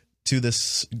him, to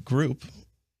this group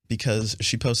because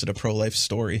she posted a pro-life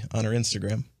story on her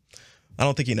Instagram. I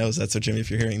don't think he knows that. So Jimmy,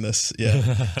 if you're hearing this, yeah,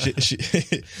 she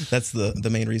that's the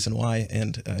main reason why.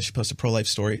 And she posted a pro-life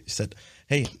story. She said,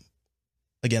 hey,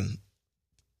 again,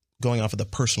 going off of the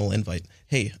personal invite,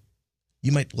 hey,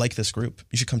 you might like this group.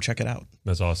 You should come check it out.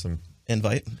 That's awesome.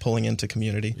 Invite, pulling into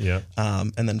community. Yeah.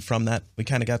 And then from that, we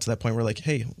kind of got to that point where like,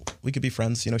 hey, we could be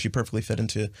friends. She perfectly fit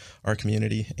into our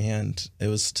community. And it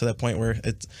was to that point where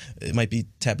it might be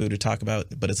taboo to talk about,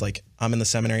 but it's like, I'm in the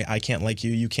seminary. I can't like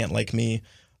you. You can't like me.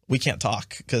 We can't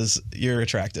talk because you're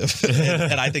attractive.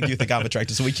 and I think you think I'm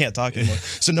attractive. So we can't talk anymore.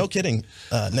 So no kidding,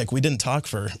 Nick, we didn't talk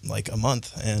for like a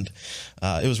month. And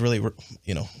it was really,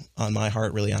 on my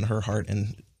heart, really on her heart.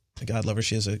 And God love her.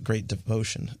 She has a great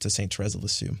devotion to St. Therese of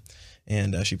Lisieux.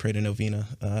 And she prayed a novena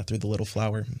through the Little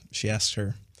Flower. She asked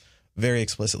her very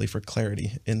explicitly for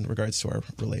clarity in regards to our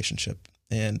relationship.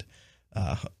 And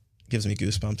gives me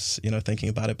goosebumps, thinking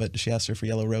about it. But she asked her for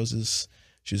yellow roses.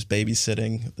 She was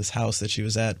babysitting. This house that she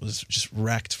was at was just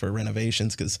wrecked for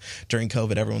renovations because during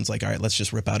COVID, everyone's like, all right, let's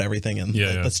just rip out everything and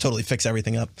let's totally fix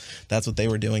everything up. That's what they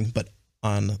were doing. But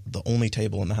on the only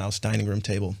table in the house, dining room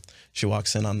table, she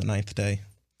walks in on the 9th day.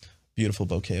 Beautiful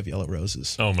bouquet of yellow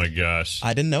roses. Oh my gosh.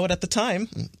 I didn't know it at the time,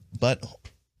 but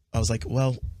I was like,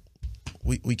 well,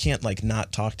 we can't like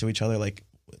not talk to each other. Like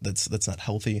that's not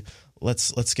healthy.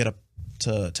 Let's get up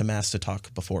to mass to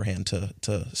talk beforehand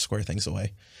to square things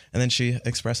away. And then she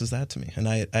expresses that to me and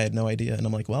I had no idea. And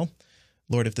I'm like, well,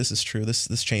 Lord, if this is true,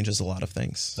 this changes a lot of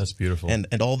things. That's beautiful. And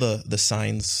all the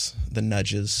signs, the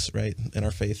nudges, right, in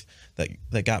our faith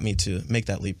that got me to make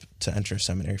that leap to enter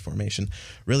seminary formation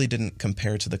really didn't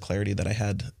compare to the clarity that I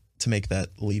had to make that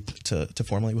leap to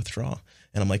formally withdraw.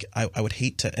 And I'm like, I would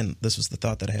hate to, and this was the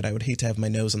thought that I had, I would hate to have my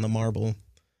nose in the marble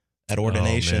at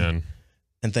ordination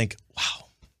and think, wow,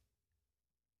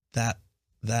 that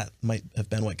might have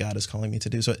been what God is calling me to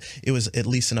do. So it was at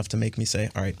least enough to make me say,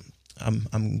 all right,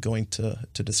 I'm going to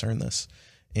discern this.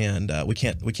 And we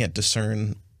can't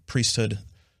discern priesthood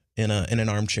in an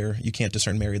armchair. You can't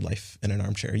discern married life in an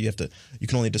armchair. You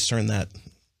can only discern that,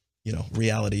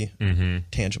 reality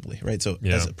tangibly, right? So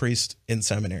as a priest in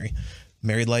seminary,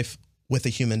 married life with a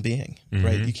human being,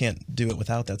 right? You can't do it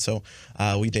without that. So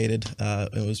we dated.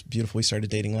 It was beautiful. We started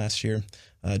dating last year,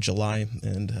 July,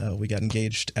 and we got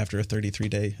engaged after a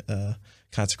 33-day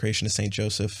consecration to St.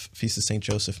 Joseph, Feast of St.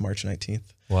 Joseph, March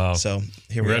 19th. Wow. So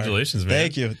here Congratulations, we are. man.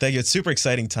 Thank you. It's super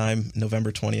exciting time.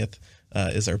 November 20th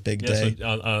is our big day.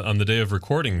 So on the day of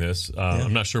recording this,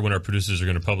 I'm not sure when our producers are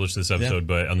going to publish this episode,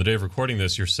 but on the day of recording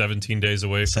this, you're 17 days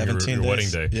away from your wedding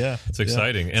day. Yeah. It's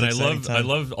exciting. Yeah. It's I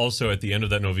love also at the end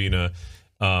of that novena,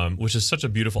 which is such a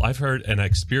beautiful, I've heard and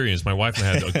experienced, my wife and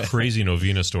I had a crazy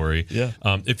novena story. Yeah.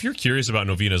 If you're curious about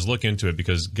novenas, look into it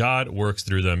because God works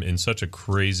through them in such a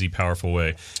crazy, powerful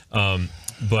way.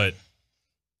 But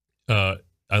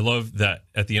I love that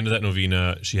at the end of that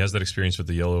novena, she has that experience with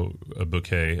the yellow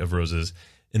bouquet of roses.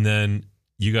 And then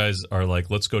you guys are like,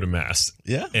 let's go to mass.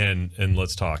 Yeah. And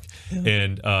let's talk. Yeah.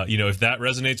 And, if that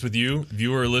resonates with you,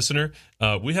 viewer or listener,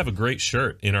 we have a great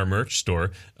shirt in our merch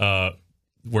store,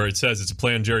 where it says, it's a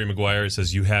play on Jerry Maguire. It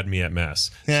says, you had me at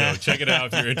mass. So check it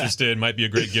out if you're interested. Might be a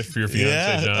great gift for your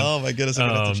fiance, John. Oh my goodness. I'm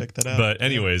going to have to check that out. But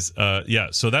anyways,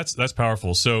 so that's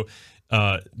powerful. So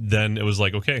then it was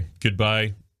like, okay,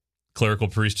 goodbye clerical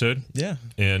priesthood. Yeah.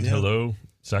 And hello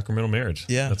sacramental marriage.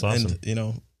 Yeah. That's awesome.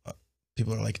 And,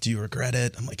 people are like, do you regret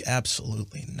it? I'm like,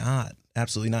 absolutely not.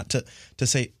 Absolutely not.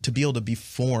 To be able to be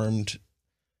formed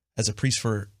as a priest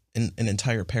for an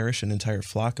entire parish, an entire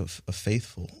flock of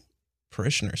faithful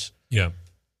parishioners. Yeah.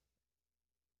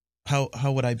 How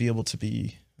would I be able to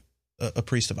be a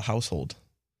priest of a household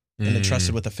and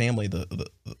entrusted with a family, the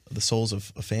souls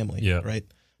of a family, right?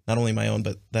 Not only my own,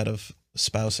 but that of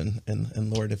spouse and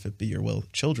Lord, if it be your will,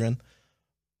 children.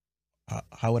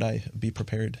 how would I be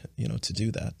prepared, to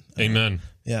do that? Amen.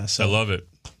 Yeah. So I love it.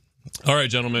 All right,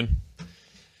 gentlemen.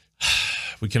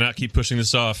 We cannot keep pushing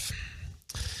this off.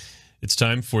 It's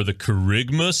time for the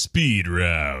Kerygma Speed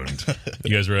Round.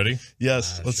 You guys ready?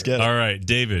 Yes, let's get it. All right,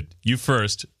 David, you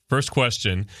first. First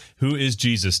question, who is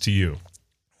Jesus to you?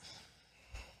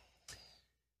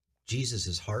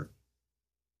 Jesus' heart.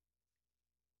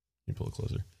 You pull it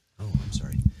closer. Oh, I'm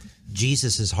sorry.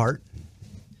 Jesus' heart.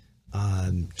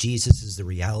 Jesus is the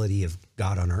reality of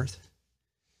God on earth.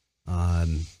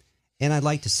 And I'd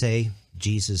like to say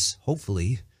Jesus,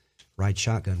 hopefully, ride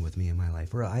shotgun with me in my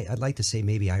life. Or I'd like to say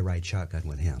maybe I ride shotgun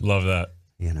with him. Love that.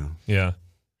 Yeah.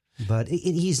 But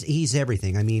he's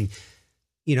everything. I mean,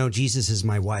 Jesus is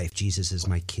my wife. Jesus is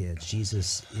my kids.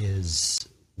 Jesus is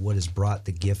what has brought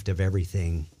the gift of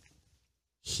everything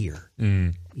here,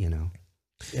 And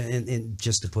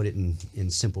just to put it in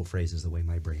simple phrases, the way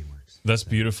my brain works. That's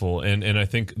beautiful. And I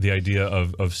think the idea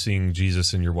of seeing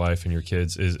Jesus in your wife and your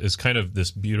kids is kind of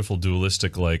this beautiful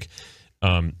dualistic, like,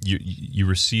 you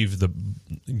receive the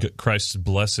Christ's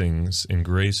blessings and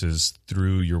graces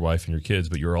through your wife and your kids,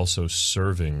 but you're also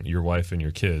serving your wife and your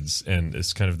kids, and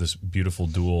it's kind of this beautiful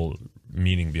dual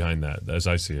meaning behind that, as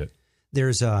I see it.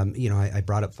 There's, I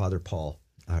brought up Father Paul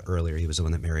earlier. He was the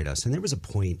one that married us, and there was a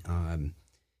point,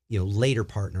 later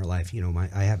part in our life.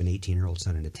 I have an 18-year-old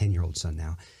son and a 10-year-old son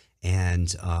now,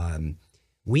 and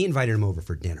we invited him over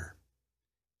for dinner.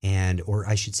 Or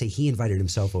I should say, he invited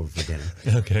himself over for dinner.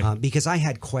 Okay. Because I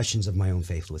had questions of my own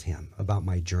faith with him about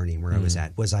my journey and where I was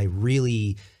at. Was I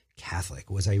really Catholic?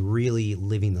 Was I really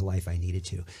living the life I needed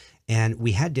to? And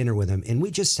we had dinner with him, and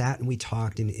we just sat and we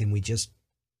talked and we just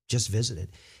visited.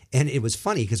 And it was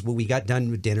funny because when we got done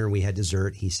with dinner and we had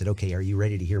dessert, he said, "Okay, are you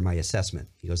ready to hear my assessment?"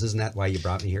 He goes, "Isn't that why you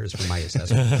brought me here, is for my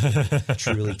assessment?"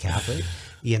 Truly Catholic,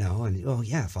 And, "Oh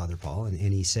yeah, Father Paul." And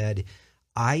he said,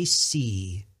 "I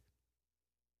see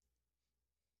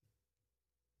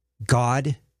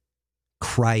God,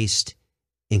 Christ,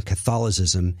 and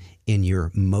Catholicism in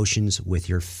your motions with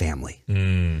your family.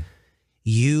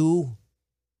 You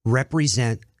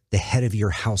represent the head of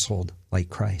your household like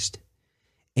Christ.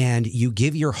 And you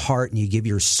give your heart and you give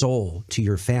your soul to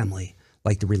your family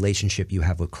like the relationship you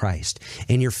have with Christ.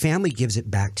 And your family gives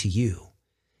it back to you."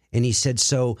 And he said,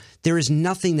 so there is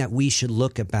nothing that we should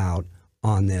look about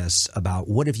on this, about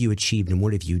what have you achieved and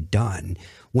what have you done,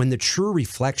 when the true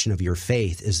reflection of your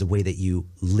faith is the way that you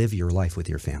live your life with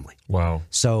your family. Wow.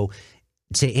 So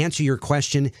to answer your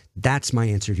question, that's my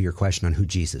answer to your question on who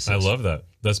Jesus is. I love that.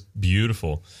 That's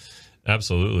beautiful.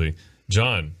 Absolutely.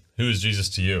 John, who is Jesus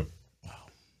to you? Wow.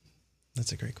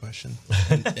 That's a great question.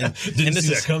 Didn't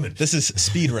see that coming. This is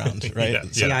speed round, right? Yeah.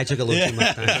 So, I took a little too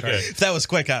much time. Okay. If that was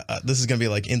quick, this is going to be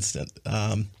like instant.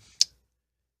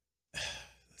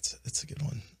 It's a good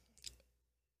one.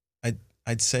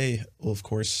 I'd say, well, of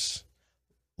course,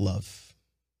 love,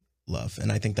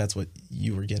 and I think that's what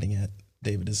you were getting at,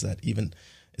 David. Is that even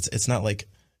it's not like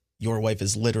your wife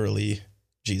is literally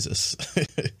Jesus,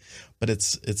 but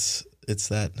it's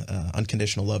that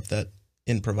unconditional love that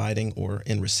in providing or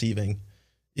in receiving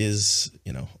is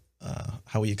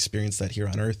how we experience that here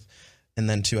on earth. And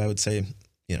then too, I would say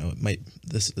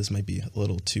this might be a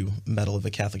little too metal of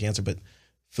a Catholic answer, but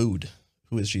food.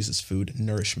 Who is Jesus' food?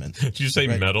 Nourishment. Did you say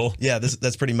right? metal? Yeah,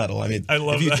 that's pretty metal. I mean, I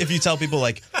love that. If you tell people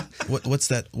like, what's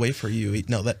that wafer you eat?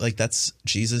 No, that's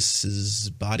Jesus's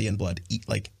body and blood.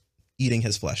 Eating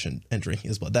his flesh and drinking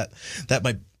his blood. That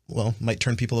might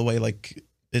turn people away, like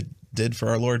it did for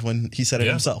our Lord when he said it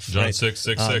himself. John right?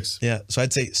 6:6. Yeah, so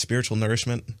I'd say spiritual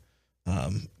nourishment,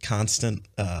 constant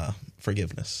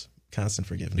forgiveness. Constant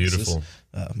forgiveness. Beautiful.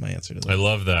 Is, my answer to that. I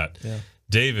love that. Yeah.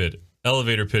 David,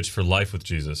 elevator pitch for life with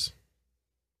Jesus.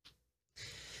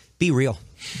 Be real.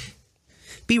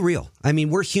 Be real. I mean,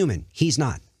 we're human. He's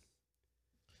not.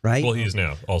 Right? Well, he is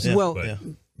now also. Well, but, yeah.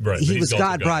 right. He but was he's also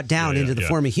God brought down into the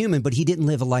form of human, but he didn't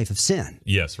live a life of sin.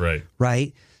 Yes, right.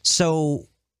 Right? So,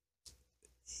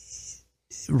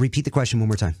 repeat the question one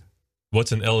more time.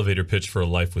 What's an elevator pitch for a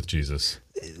life with Jesus?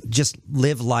 Just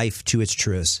live life to its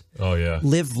truest. Oh, yeah.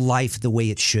 Live life the way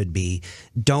it should be.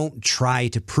 Don't try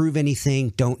to prove anything.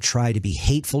 Don't try to be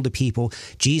hateful to people.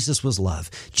 Jesus was love.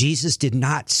 Jesus did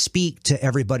not speak to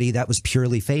everybody that was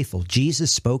purely faithful.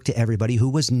 Jesus spoke to everybody who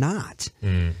was not.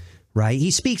 Right?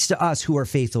 He speaks to us who are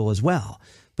faithful as well.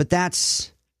 But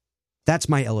that's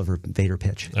my elevator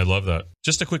pitch. I love that.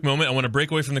 Just a quick moment. I want to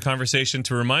break away from the conversation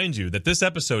to remind you that this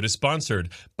episode is sponsored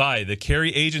by the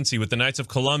Carey Agency with the Knights of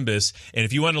Columbus. And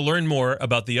if you want to learn more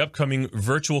about the upcoming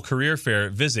virtual career fair,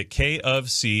 visit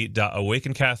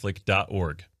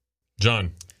kofc.awakencatholic.org.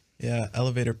 John. Yeah,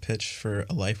 elevator pitch for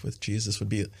a life with Jesus would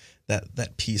be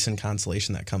that peace and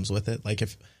consolation that comes with it. Like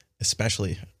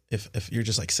especially if you're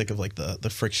just like sick of like the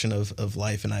friction of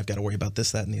life and I've got to worry about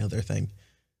this, that, and the other thing.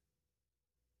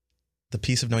 The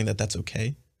peace of knowing that that's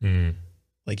okay. Mm.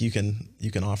 Like you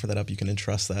can offer that up. You can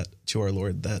entrust that to our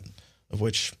Lord, that of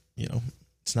which,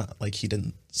 it's not like he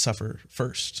didn't suffer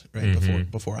first, right?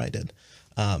 Mm-hmm. Before I did.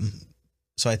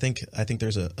 So I think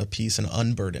there's a peace and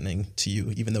unburdening to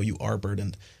you, even though you are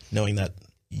burdened, knowing that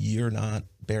you're not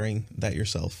bearing that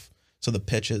yourself. So the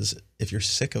pitch is, if you're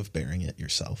sick of bearing it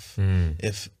yourself,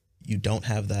 if you don't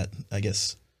have that, I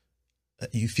guess,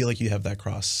 you feel like you have that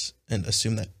cross and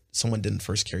assume that someone didn't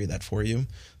first carry that for you,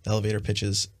 the elevator pitch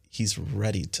is he's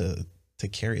ready to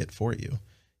carry it for you.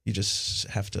 You just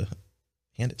have to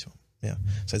hand it to him. Yeah.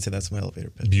 So I'd say that's my elevator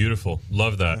pitch. Beautiful.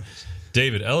 Love that. Yeah.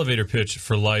 David, elevator pitch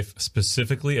for life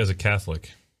specifically as a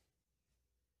Catholic.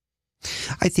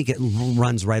 I think it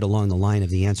runs right along the line of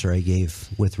the answer I gave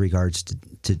with regards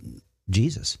to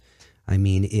Jesus. I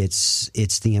mean, it's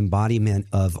the embodiment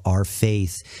of our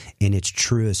faith in its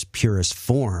truest, purest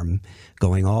form,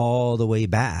 going all the way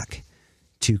back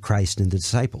to Christ and the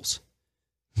disciples.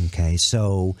 Okay,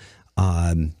 so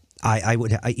I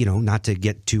would, not to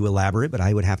get too elaborate, but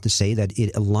I would have to say that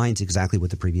it aligns exactly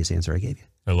with the previous answer I gave you.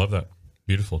 I love that.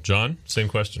 Beautiful. John, same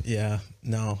question. Yeah,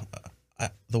 no,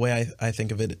 the way I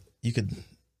think of it, you could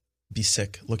be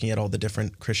sick looking at all the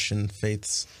different Christian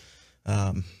faiths,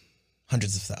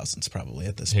 hundreds of thousands probably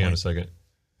at this point. Hang on a second.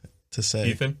 To say,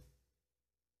 Ethan?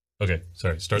 Okay,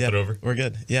 sorry. Start that over. We're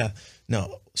good. Yeah.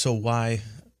 No, so why...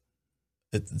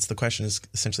 It's the question is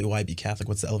essentially why be Catholic?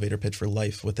 What's the elevator pitch for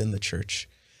life within the church?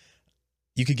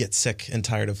 You could get sick and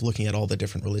tired of looking at all the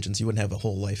different religions. You wouldn't have a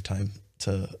whole lifetime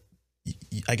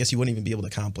I guess you wouldn't even be able to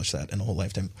accomplish that in a whole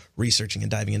lifetime, researching and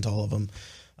diving into all of them.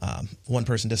 One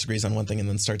person disagrees on one thing and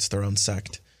then starts their own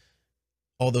sect.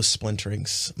 All those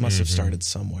splinterings must have started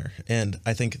somewhere. And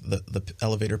I think the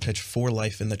elevator pitch for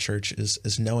life in the church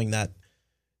is knowing that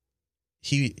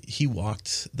he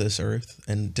walked this earth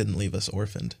and didn't leave us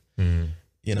orphaned. I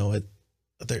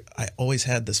always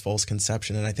had this false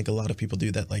conception, and I think a lot of people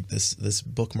do that. Like this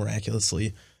book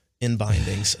miraculously in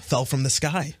bindings fell from the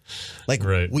sky. Like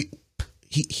right.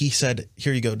 He said,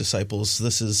 "Here you go, disciples.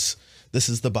 This is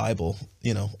the Bible.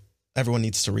 Everyone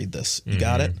needs to read this. You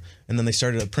got it." And then they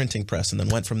started a printing press, and then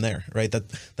went from there. Right?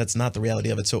 That's not the reality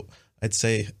of it. So I'd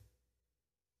say,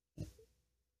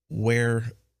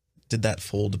 where did that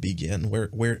fold begin?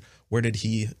 Where did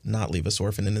he not leave us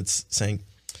orphaned? And it's saying,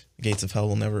 the gates of hell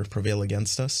will never prevail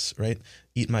against us, right?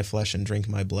 Eat my flesh and drink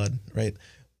my blood, right?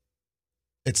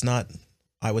 It's not,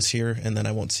 I was here and then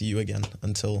I won't see you again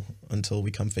until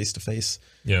we come face to face.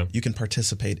 Yeah. You can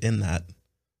participate in that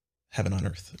heaven on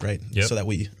earth, right? Yep. So that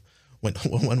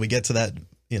when we get to that,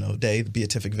 day, the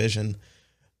beatific vision,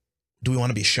 do we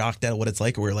want to be shocked at what it's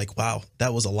like? Or we're like, wow,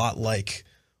 that was a lot like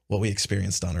what we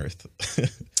experienced on earth.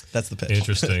 That's the pitch.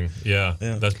 Interesting. Yeah.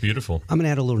 That's beautiful. I'm going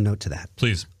to add a little note to that.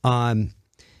 Please.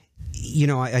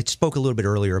 I spoke a little bit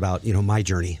earlier about, my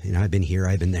journey. I've been here,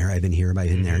 I've been there, I've been here, I've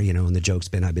been there, and the joke's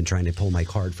been I've been trying to pull my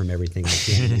card from everything I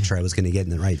can to make sure I was going to get in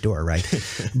the right door, right?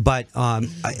 But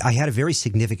I had a very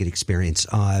significant experience.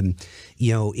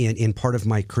 In part of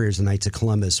my career as the Knights of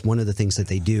Columbus, one of the things that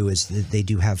they do is that they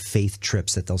do have faith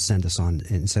trips that they'll send us on,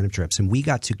 incentive trips. And we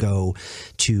got to go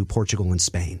to Portugal and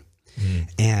Spain.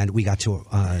 And we got to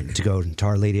go to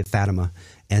Our Lady of Fatima.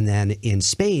 And then in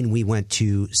Spain,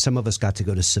 some of us got to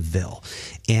go to Seville.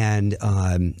 And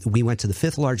we went to the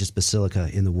 5th largest basilica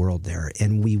in the world there.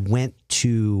 And we went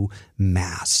to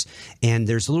Mass. And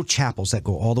there's little chapels that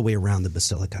go all the way around the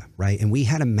basilica, right? And we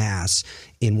had a Mass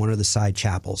in one of the side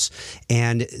chapels.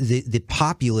 And the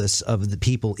populace of the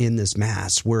people in this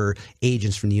Mass were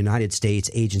agents from the United States,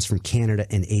 agents from Canada,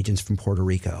 and agents from Puerto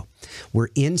Rico. We're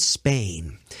in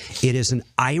Spain. It is an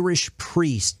Irish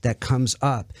priest that comes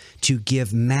up to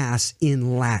give Mass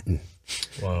in Latin.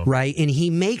 Wow. Right? And he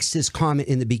makes this comment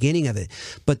in the beginning of it.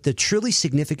 But the truly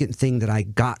significant thing that I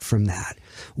got from that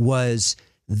was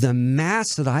the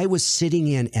Mass that I was sitting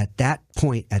in at that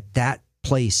point, at that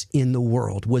place in the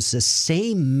world, was the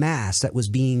same Mass that was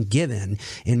being given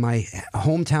in my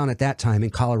hometown at that time in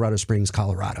Colorado Springs,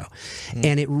 Colorado.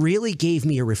 And it really gave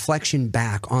me a reflection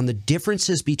back on the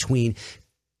differences between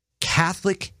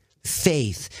Catholic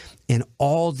faith and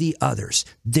all the others.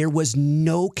 There was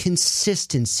no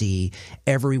consistency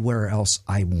everywhere else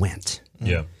I went.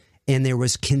 Yeah. And there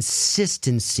was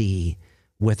consistency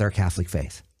with our Catholic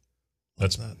faith.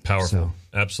 That's powerful. So.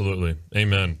 Absolutely.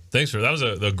 Amen. Thanks that was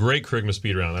a great Charisma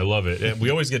speed round. I love it. And we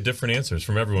always get different answers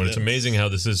from everyone. It's amazing how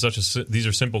this is these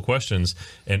are simple questions,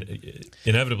 and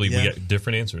inevitably we get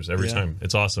different answers every time.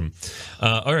 It's awesome.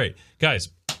 All right, guys,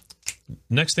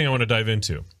 next thing I want to dive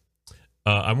into,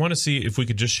 I want to see if we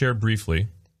could just share briefly,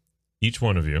 each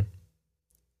one of you,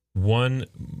 one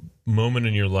moment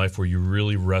in your life where you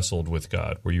really wrestled with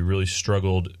God, where you really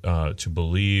struggled to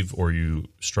believe, or you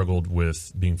struggled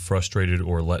with being frustrated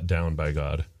or let down by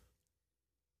God.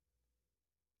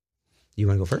 You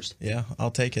want to go first? Yeah,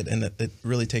 I'll take it. And it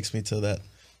really takes me to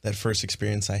that first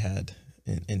experience I had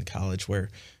in college where,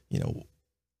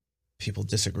 people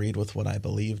disagreed with what I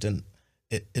believed. And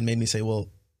it made me say, well,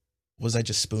 was I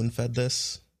just spoon-fed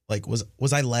this? Like,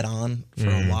 was I led on for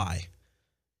a lie?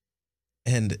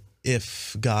 And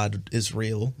if God is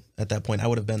real at that point, it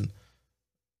would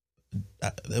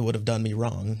have done me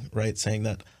wrong, right? Saying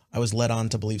that I was led on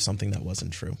to believe something that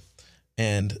wasn't true.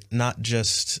 And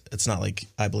it's not like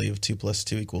I believe 2 +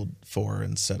 2 = 4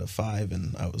 instead of 5,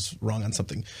 and I was wrong on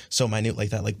something so minute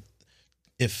like that. Like,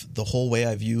 if the whole way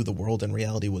I view the world and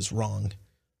reality was wrong,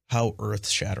 how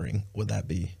earth-shattering would that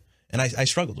be? And I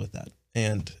struggled with that.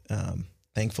 And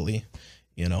thankfully,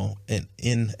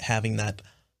 in having that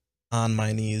on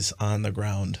my knees on the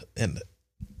ground, and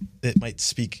it might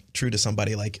speak true to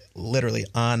somebody, like literally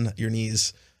on your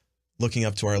knees, looking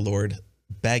up to our Lord,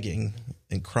 begging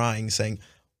and crying, saying,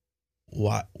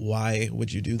 why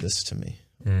would you do this to me?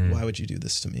 Why would you do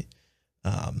this to me?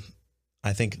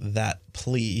 I think that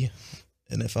plea,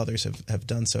 and if others have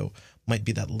done so, might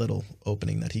be that little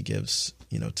opening that he gives,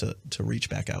 to reach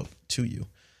back out to you,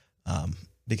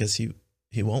 because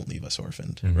he won't leave us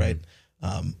orphaned, right?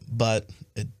 But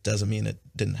it doesn't mean it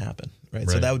didn't happen, right?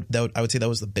 So I would say that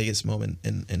was the biggest moment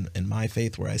in my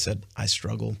faith where I said, I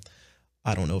struggle.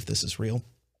 I don't know if this is real.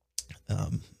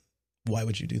 Why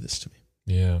would you do this to me?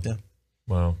 Yeah.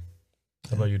 Wow.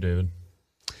 How about you, David?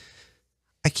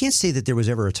 I can't say that there was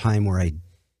ever a time where I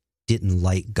didn't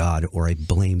like God or I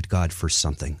blamed God for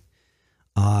something.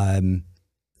 I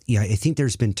think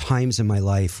there's been times in my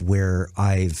life where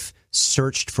I've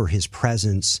searched for his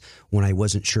presence when I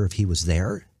wasn't sure if he was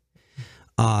there.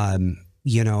 And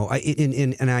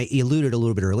I alluded a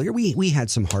little bit earlier, we had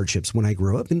some hardships when I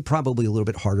grew up, and probably a little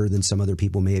bit harder than some other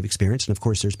people may have experienced. And of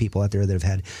course, there's people out there that have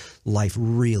had life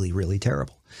really, really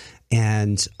terrible.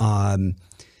 And,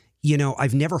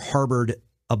 I've never harbored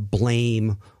a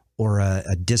blame or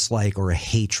a dislike or a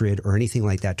hatred or anything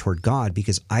like that toward God,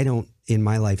 because I don't, in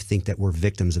my life, think that we're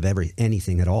victims of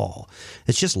anything at all.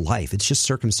 It's just life. It's just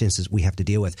circumstances we have to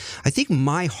deal with. I think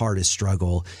my hardest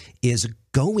struggle is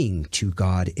going to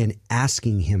God and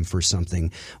asking him for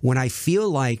something when I feel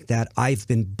like that I've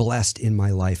been blessed in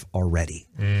my life already.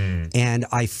 And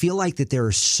I feel like that there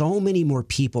are so many more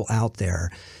people out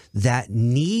there that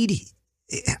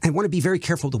I want to be very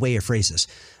careful the way I phrase this.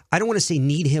 I don't want to say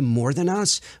need him more than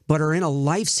us, but are in a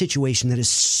life situation that is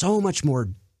so much more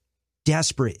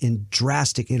desperate and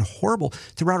drastic and horrible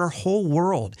throughout our whole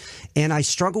world. And I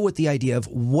struggle with the idea of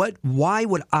why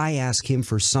would I ask him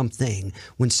for something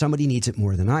when somebody needs it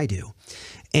more than I do?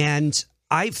 And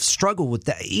I've struggled with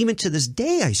that. Even to this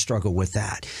day, I struggle with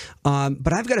that.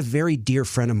 But I've got a very dear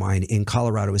friend of mine in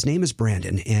Colorado. His name is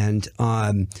Brandon. And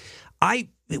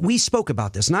we spoke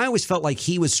about this, and I always felt like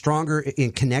he was stronger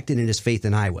and connected in his faith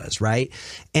than I was, right?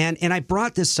 And I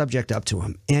brought this subject up to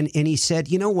him, and he said,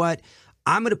 you know what?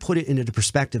 I'm going to put it into the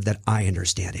perspective that I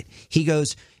understand it. He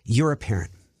goes, you're a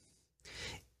parent.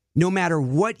 No matter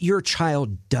what your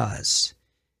child does,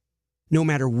 no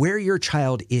matter where your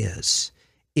child is,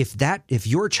 if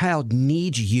your child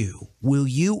needs you, will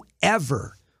you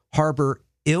ever harbor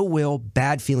ill will,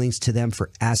 bad feelings to them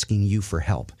for asking you for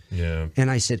help? Yeah. And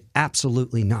I said,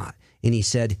 absolutely not. And he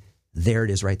said, there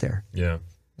it is right there. Yeah.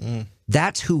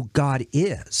 That's who God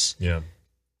is. Yeah.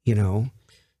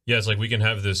 Yeah, it's like we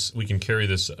can carry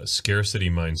this scarcity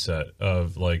mindset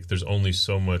of like, there's only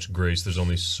so much grace, there's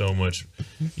only so much,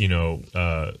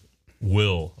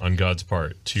 will on God's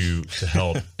part to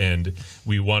help, and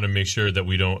we want to make sure that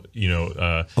we don't,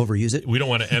 overuse it. We don't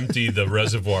want to empty the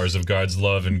reservoirs of God's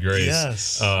love and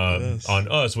grace on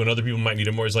us when other people might need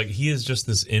it more. It's like he is just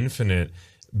this infinite,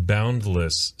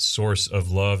 boundless source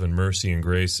of love and mercy and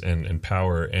grace and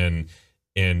power, and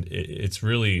it's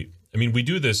really. I mean, we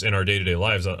do this in our day-to-day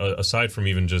lives, aside from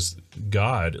even just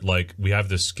God. Like, we have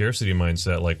this scarcity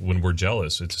mindset, like when we're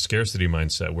jealous, it's a scarcity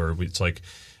mindset where it's like,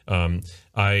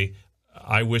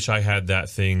 I wish I had that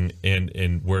thing,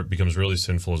 and where it becomes really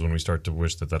sinful is when we start to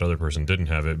wish that other person didn't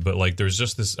have it. But like, there's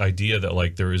just this idea that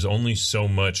like there is only so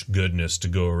much goodness to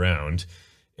go around,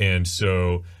 and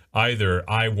so either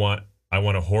I want I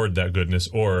want to hoard that goodness,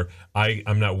 or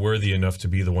I'm not worthy enough to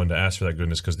be the one to ask for that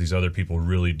goodness because these other people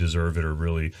really deserve it, or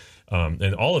really,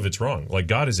 and all of it's wrong. Like,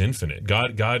 God is infinite.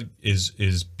 God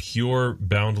is pure,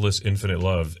 boundless, infinite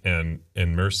love and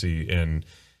mercy. And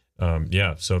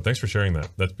so thanks for sharing that.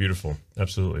 That's beautiful.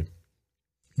 Absolutely.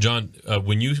 John,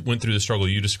 when you went through the struggle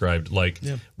you described, like,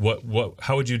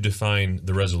 how would you define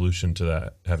the resolution to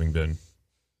that having been?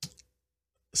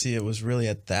 See, it was really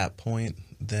at that point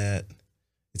that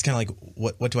it's kind of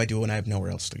like, what do I do when I have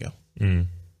nowhere else to go?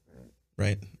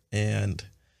 Right? And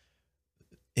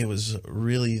it was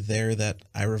really there that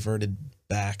I reverted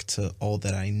back to all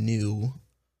that I knew,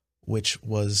 which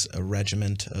was a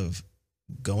regiment of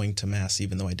going to Mass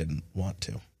even though I didn't want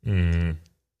to.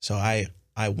 So I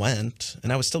went,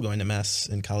 and I was still going to Mass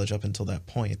in college up until that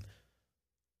point.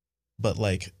 But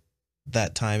like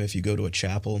that time, if you go to a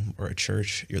chapel or a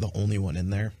church, you're the only one in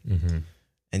there,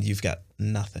 and you've got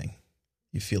nothing.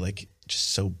 You feel like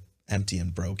just so empty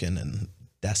and broken and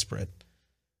desperate.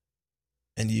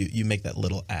 And you make that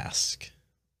little ask,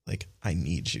 like, I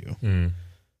need you.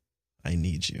 I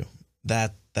need you.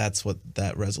 That's what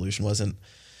that resolution was. And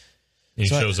he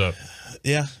shows up.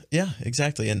 Yeah,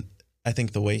 exactly. And I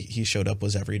think the way he showed up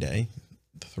was every day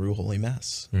through Holy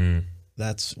Mass.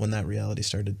 That's when that reality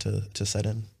started to set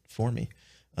in for me.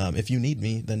 If you need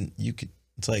me, then you could.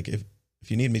 It's like if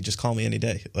you need me, just call me any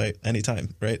day, like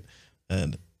anytime, right?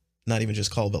 And not even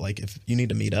just call, but like if you need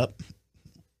to meet up,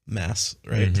 Mass,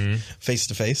 right, face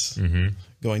to face,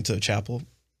 going to a chapel,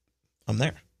 I'm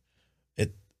there.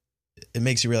 It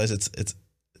makes you realize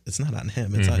it's not on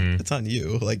him. It's on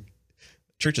you. Like,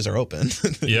 churches are open.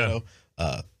 You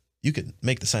know? You could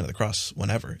make the sign of the cross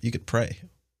whenever. You could pray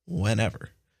whenever.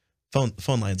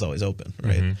 Phone line's always open,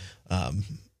 right?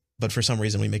 But for some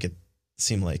reason, we make it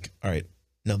seem like, all right,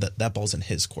 no, that ball's in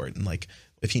his court, and like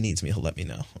if he needs me, he'll let me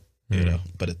know, you know.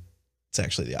 But it's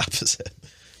actually the opposite.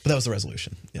 But that was the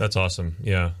resolution. Yeah. That's awesome.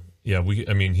 Yeah.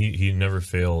 He never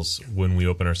fails when we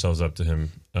open ourselves up to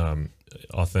him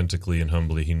authentically and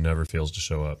humbly. He never fails to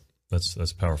show up.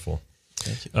 That's powerful.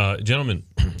 Thank you. Gentlemen,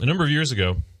 a number of years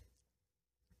ago,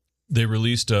 they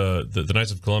released the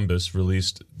Knights of Columbus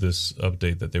released this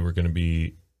update that they were going to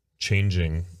be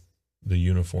changing the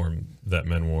uniform that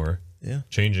men wore. Yeah.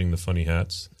 Changing the funny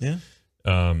hats. Yeah.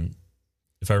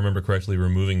 If I remember correctly,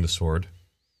 removing the sword.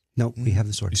 No, we have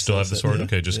the sword. You still have the sword? Yeah.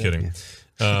 Okay, just kidding.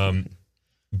 Yeah.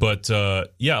 But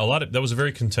that was a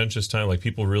very contentious time. Like,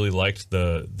 people really liked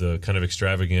the kind of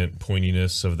extravagant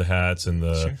pointiness of the hats and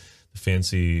the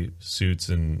fancy suits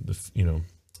and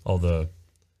all the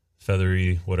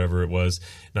feathery whatever it was.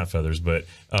 Not feathers, but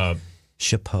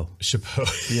chapeau.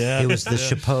 Yeah, it was the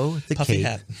chapeau, the puffy cape,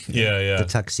 hat. Yeah, the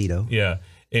tuxedo. Yeah,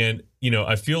 and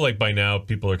I feel like by now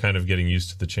people are kind of getting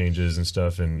used to the changes and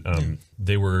stuff, and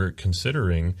they were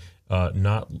considering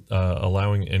not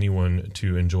allowing anyone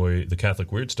to enjoy the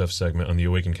Catholic Weird Stuff segment on the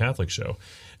Awaken Catholic show.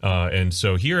 And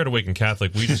so here at Awaken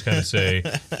Catholic, we just kind of say,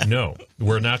 no,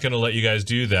 we're not going to let you guys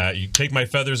do that. You take my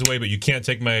feathers away, but you can't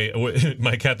take my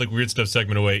Catholic Weird Stuff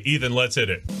segment away. Ethan, let's hit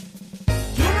it.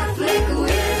 Catholic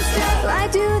Weird Stuff. Why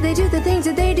do they do the things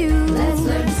that they do? Let's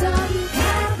learn some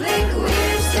Catholic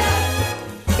Weird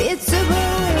Stuff. It's a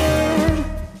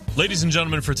weird. Ladies and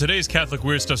gentlemen, for today's Catholic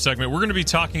Weird Stuff segment, we're going to be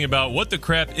talking about what the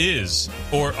crap is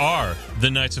or are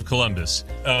the Knights of Columbus.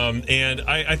 And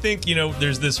I think,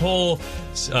 there's this whole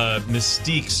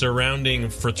mystique surrounding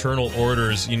fraternal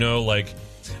orders, like,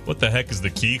 what the heck is the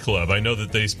Key Club? I know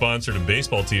that they sponsored a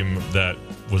baseball team that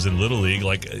was in Little League.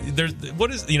 Like,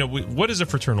 what is a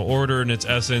fraternal order in its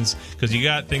essence? Because you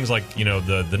got things like,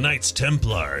 the Knights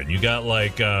Templar, and you got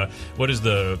like, what is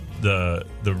the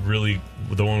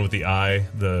one with the eye,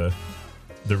 the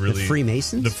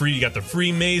Freemasons? You got the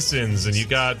Freemasons, and you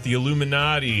got the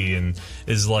Illuminati, and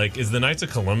is the Knights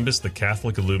of Columbus the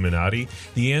Catholic Illuminati?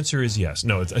 The answer is yes.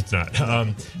 No, it's not.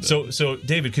 So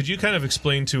David, could you kind of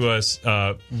explain to us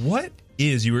what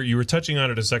is, you were touching on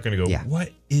it a second ago,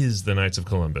 what is the Knights of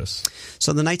Columbus?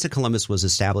 So the Knights of Columbus was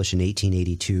established in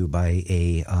 1882 by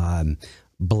a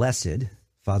blessed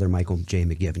Father Michael J.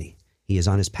 McGivney. He is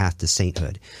on his path to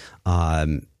sainthood.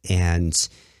 And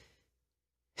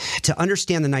to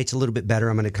understand the Knights a little bit better,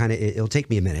 I'm going to it'll take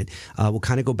me a minute. We'll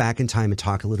kind of go back in time and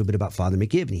talk a little bit about Father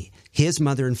McGivney. His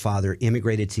mother and father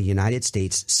immigrated to the United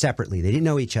States separately. They didn't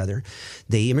know each other.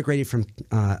 They immigrated from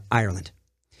Ireland.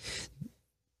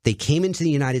 They came into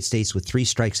the United States with 3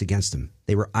 strikes against them.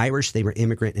 They were Irish, they were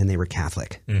immigrant, and they were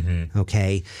Catholic. Mm-hmm.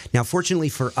 Okay. Now, fortunately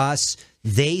for us,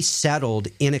 they settled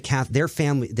in their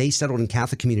family. They settled in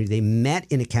Catholic community. They met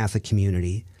in a Catholic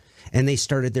community, and they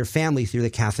started their family through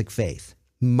the Catholic faith.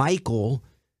 Michael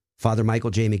Father Michael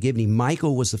J. McGivney.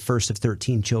 Michael was the first of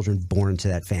 13 children born to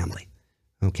that family.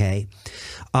 Okay.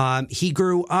 He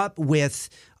grew up with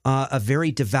a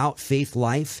very devout faith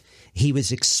life. He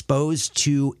was exposed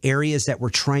to areas that were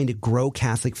trying to grow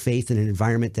Catholic faith in an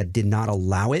environment that did not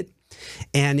allow it.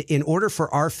 And in order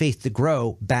for our faith to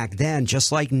grow back then,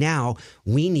 just like now,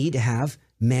 we need to have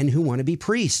men who want to be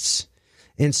priests.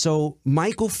 And so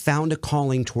Michael found a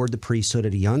calling toward the priesthood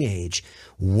at a young age,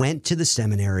 went to the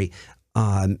seminary,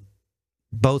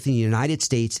 both in the United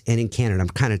States and in Canada. I'm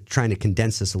kind of trying to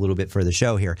condense this a little bit for the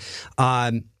show here.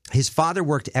 His father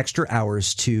worked extra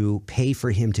hours to pay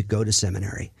for him to go to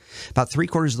seminary. About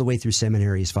 3/4 of the way through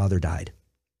seminary, his father died.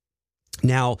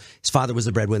 Now, his father was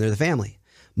the breadwinner of the family.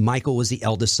 Michael was the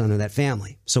eldest son of that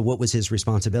family. So what was his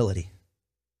responsibility?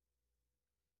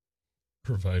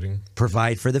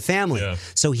 Provide for the family. Yeah.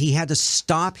 So he had to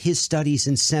stop his studies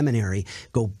in seminary,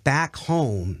 go back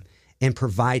home, and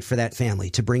provide for that family,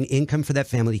 to bring income for that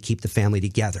family, to keep the family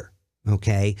together.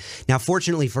 Okay. Now,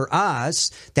 fortunately for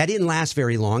us, that didn't last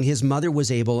very long. His mother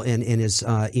was able, and his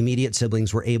immediate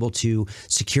siblings were able to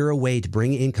secure a way to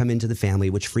bring income into the family,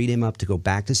 which freed him up to go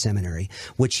back to seminary,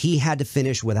 which he had to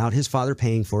finish without his father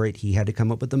paying for it. He had to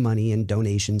come up with the money and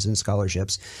donations and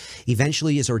scholarships.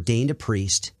 Eventually is ordained a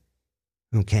priest,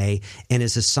 okay, and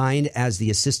is assigned as the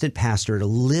assistant pastor at a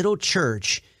little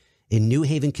church in New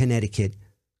Haven, Connecticut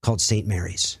called St.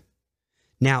 Mary's.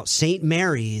 Now, St.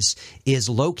 Mary's is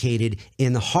located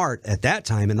in the heart, at that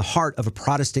time, in the heart of a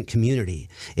Protestant community.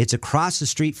 It's across the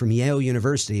street from Yale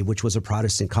University, which was a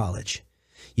Protestant college.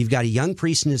 You've got a young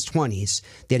priest in his 20s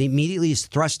that immediately is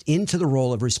thrust into the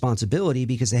role of responsibility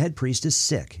because the head priest is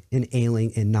sick and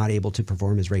ailing and not able to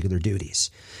perform his regular duties.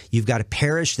 You've got a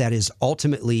parish that is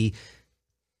ultimately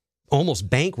almost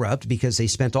bankrupt because they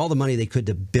spent all the money they could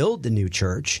to build the new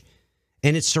church,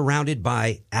 and it's surrounded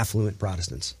by affluent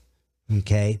Protestants.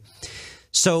 Okay.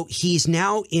 So he's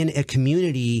now in a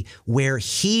community where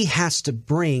he has to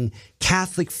bring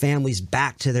Catholic families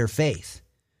back to their faith,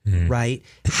 right?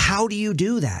 How do you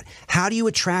do that? How do you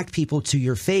attract people to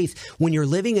your faith when you're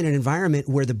living in an environment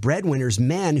where the breadwinners,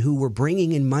 men who were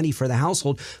bringing in money for the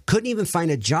household, couldn't even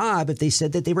find a job if they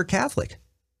said that they were Catholic?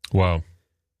 Wow.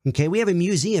 Okay. We have a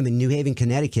museum in New Haven,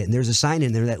 Connecticut, and there's a sign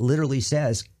in there that literally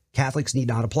says Catholics need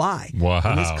not apply. Wow.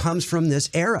 And this comes from this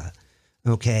era.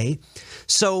 Okay.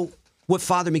 So what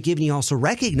Father McGivney also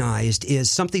recognized is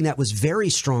something that was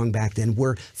very strong back then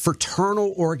were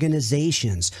fraternal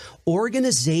organizations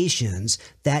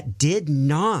that did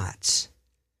not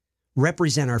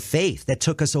represent our faith, that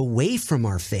took us away from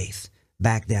our faith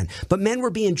back then. But men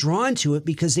were being drawn to it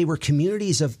because they were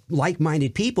communities of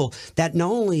like-minded people that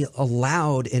not only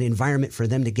allowed an environment for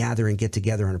them to gather and get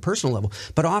together on a personal level,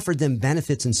 but offered them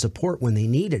benefits and support when they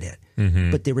needed it.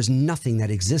 But there was nothing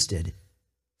that existed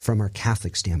from our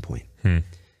Catholic standpoint.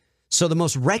 So the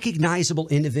most recognizable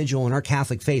individual in our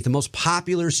Catholic faith, the most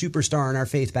popular superstar in our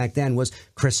faith back then was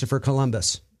Christopher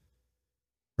Columbus,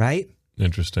 right?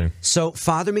 Interesting. So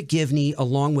Father McGivney,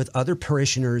 along with other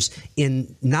parishioners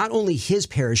in not only his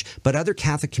parish, but other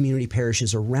Catholic community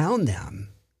parishes around them,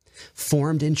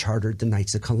 formed and chartered the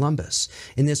Knights of Columbus.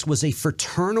 And this was a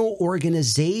fraternal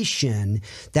organization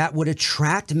that would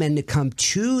attract men to come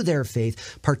to their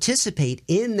faith, participate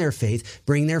in their faith,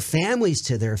 bring their families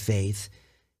to their faith,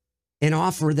 and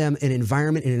offer them an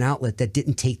environment and an outlet that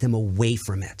didn't take them away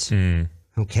from it.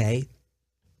 Okay?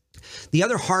 The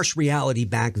other harsh reality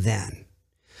back then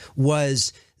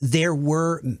was there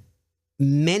were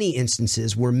many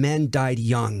instances where men died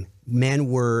young. Men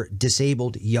were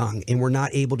disabled young and were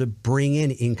not able to bring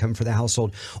in income for the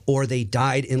household, or they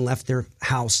died and left their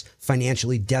house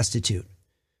financially destitute.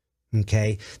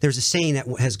 Okay. There's a saying that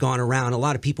has gone around. A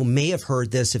lot of people may have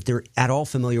heard this if they're at all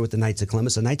familiar with the Knights of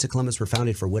Columbus. The Knights of Columbus were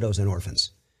founded for widows and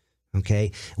orphans.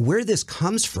 Okay. Where this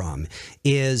comes from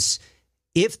is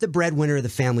if the breadwinner of the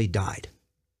family died,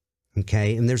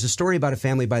 okay, and there's a story about a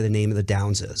family by the name of the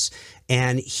Downses,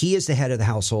 and he is the head of the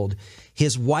household.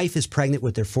 His wife is pregnant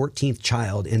with their 14th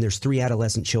child, and there's 3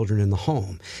 adolescent children in the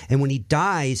home. And when he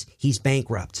dies, he's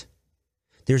bankrupt.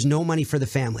 There's no money for the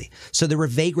family. So there were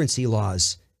vagrancy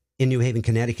laws in New Haven,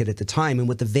 Connecticut at the time. And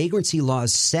what the vagrancy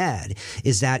laws said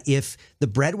is that if the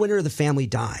breadwinner of the family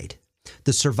died,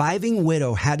 the surviving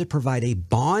widow had to provide a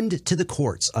bond to the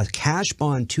courts, a cash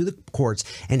bond to the courts,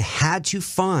 and had to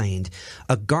find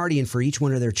a guardian for each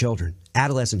one of their children,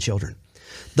 adolescent children.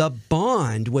 The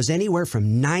bond was anywhere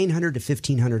from $900 to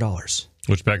 $1,500.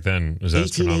 Which back then was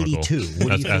astronomical. 1882.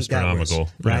 That's astronomical.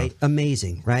 Right? Yeah.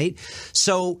 Amazing, right?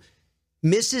 So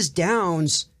Mrs.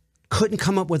 Downs couldn't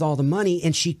come up with all the money,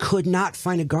 and she could not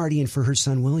find a guardian for her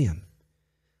son, William.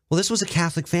 Well, this was a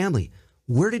Catholic family.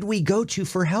 Where did we go to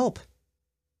for help?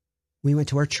 We went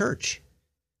to our church.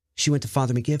 She went to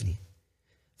Father McGivney.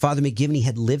 Father McGivney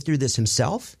had lived through this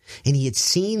himself, and he had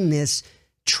seen this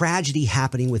tragedy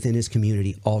happening within his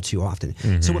community all too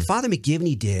often. So what Father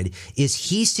McGivney did is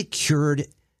he secured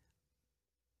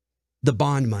the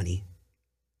bond money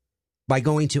by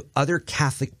going to other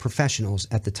Catholic professionals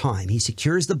at the time. He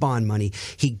secures the bond money.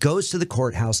 He goes to the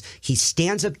courthouse. He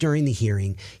stands up during the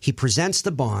hearing. He presents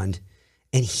the bond,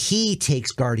 and he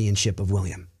takes guardianship of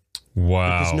William.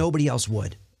 Wow. Because nobody else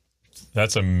would.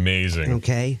 That's amazing.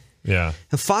 Okay? Yeah.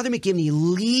 And Father McGivney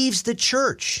leaves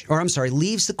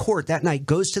the court that night,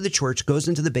 goes to the church, goes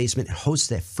into the basement, and hosts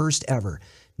their first ever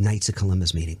Knights of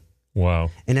Columbus meeting. Wow.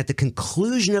 And at the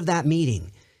conclusion of that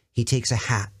meeting, he takes a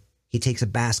hat, he takes a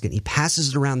basket, and he passes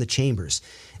it around the chambers.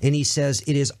 And he says,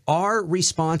 it is our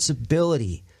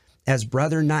responsibility as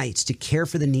brother knights to care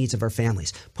for the needs of our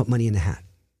families. Put money in the hat.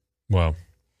 Wow.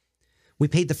 We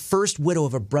paid the first widow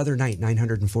of a brother knight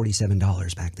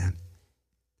 $947 back then.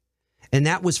 And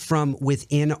that was from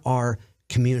within our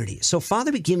community. So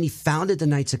Father McGivney founded the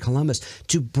Knights of Columbus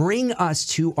to bring us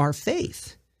to our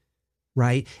faith,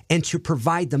 right? And to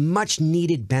provide the much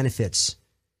needed benefits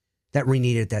that we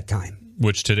needed at that time.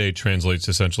 Which today translates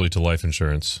essentially to life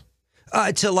insurance.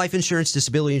 To life insurance,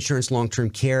 disability insurance,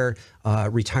 long-term care,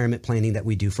 retirement planning that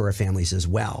we do for our families as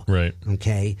well. Right.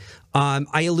 Okay.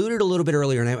 I alluded a little bit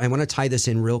earlier, and I want to tie this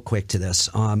in real quick to this,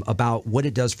 about what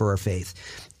it does for our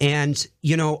faith. And,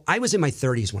 you know, I was in my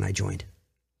 30s when I joined.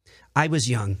 I was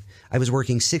young. I was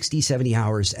working 60, 70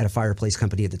 hours at a fireplace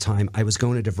company at the time. I was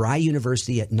going to DeVry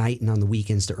University at night and on the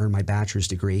weekends to earn my bachelor's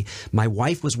degree. My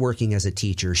wife was working as a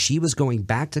teacher. She was going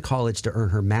back to college to earn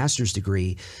her master's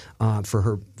degree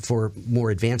for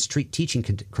more advanced teaching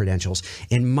credentials.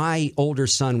 And my older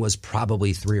son was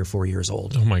probably 3 or 4 years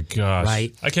old. Oh, my gosh.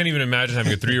 Right? I can't even imagine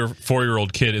having a 3 or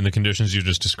 4-year-old kid in the conditions you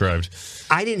just described.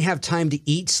 I didn't have time to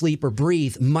eat, sleep, or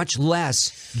breathe, much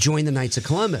less join the Knights of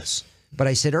Columbus. But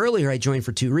I said earlier I joined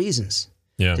for 2 reasons.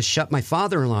 Yeah. To shut my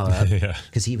father-in-law up Yeah.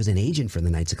 because he was an agent for the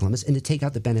Knights of Columbus, and to take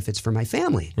out the benefits for my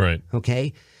family. Right.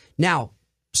 Okay. Now,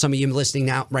 some of you listening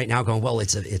right now going, well,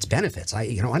 it's benefits.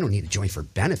 I don't need to join for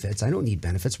benefits. I don't need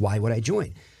benefits. Why would I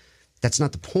join? That's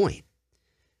not the point.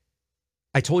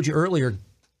 I told you earlier,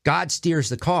 God steers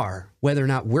the car, whether or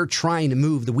not we're trying to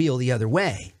move the wheel the other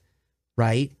way.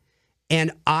 Right.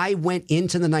 And I went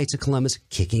into the Knights of Columbus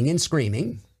kicking and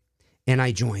screaming. And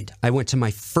I joined. I went to my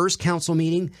first council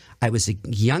meeting. I was the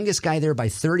youngest guy there by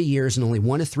 30 years and only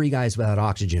one of 3 guys without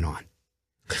oxygen on.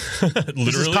 Literally?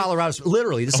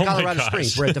 This is Colorado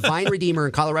Springs. We're at Divine Redeemer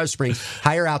in Colorado Springs,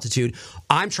 higher altitude.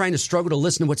 I'm trying to struggle to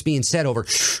listen to what's being said over.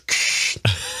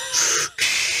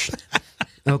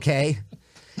 Okay?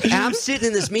 And I'm sitting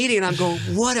in this meeting and I'm going,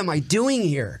 what am I doing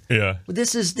here? Yeah.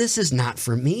 This is not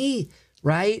for me,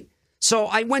 right? So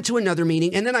I went to another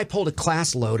meeting, and then I pulled a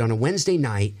class load on a Wednesday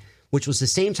night, which was the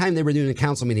same time they were doing the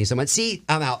council meetings. I went, see,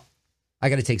 I'm out. I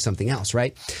got to take something else,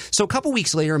 right? So a couple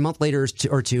weeks later, a month later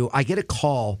or two, I get a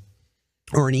call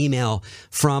or an email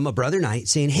from a brother knight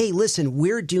saying, hey, listen,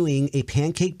 we're doing a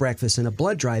pancake breakfast and a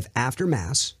blood drive after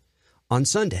Mass on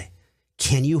Sunday.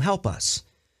 Can you help us?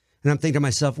 And I'm thinking to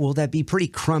myself, well, that'd be pretty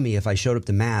crummy if I showed up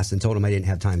to Mass and told him I didn't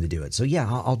have time to do it. So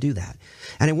yeah, I'll do that.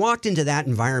 And I walked into that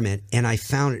environment and I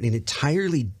found an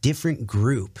entirely different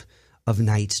group of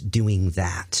knights doing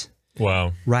that.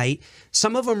 Wow. Right?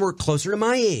 Some of them were closer to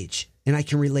my age, and I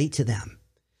can relate to them.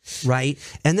 Right?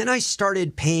 And then I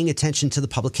started paying attention to the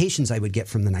publications I would get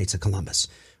from the Knights of Columbus.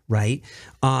 Right?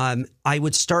 I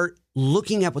would start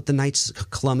looking at what the Knights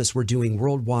of Columbus were doing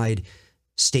worldwide,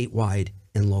 statewide,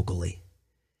 and locally.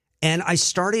 And I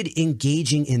started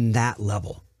engaging in that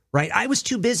level. Right? I was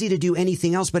too busy to do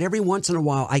anything else, but every once in a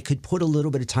while I could put a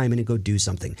little bit of time in and go do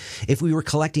something. If we were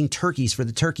collecting turkeys for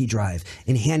the turkey drive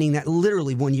and handing that,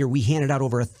 literally one year we handed out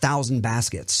over 1,000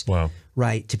 baskets. Wow.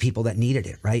 Right, to people that needed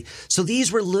it, right? So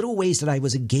these were little ways that I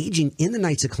was engaging in the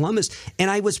Knights of Columbus, and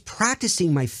I was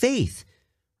practicing my faith,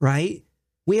 right?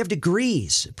 We have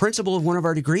degrees. Principle of one of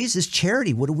our degrees is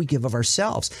charity. What do we give of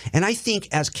ourselves? And I think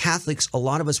as Catholics, a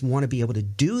lot of us want to be able to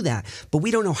do that, but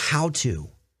we don't know how to.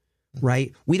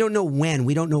 Right? We don't know when.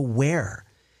 We don't know where.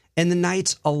 And the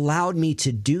Knights allowed me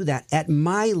to do that at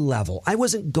my level. I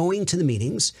wasn't going to the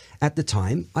meetings at the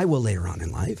time. I will later on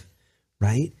in life.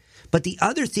 Right? But the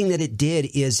other thing that it did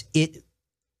is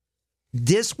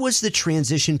this was the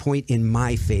transition point in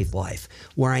my faith life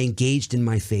where I engaged in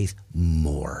my faith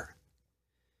more.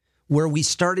 Where we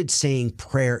started saying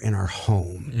prayer in our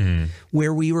home.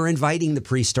 Where we were inviting the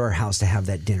priest to our house to have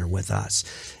that dinner with us.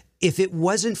 If it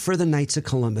wasn't for the Knights of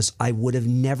Columbus, I would have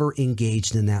never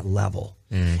engaged in that level.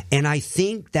 And I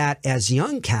think that as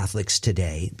young Catholics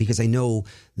today, because I know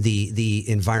the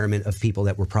environment of people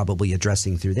that we're probably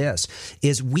addressing through this,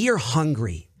 is we are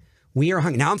hungry. We are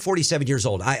hungry. Now I'm 47 years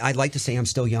old. I'd like to say I'm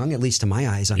still young, at least to my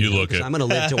eyes. I'm you look it. I'm going to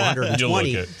live to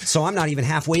 120, so I'm not even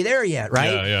halfway there yet,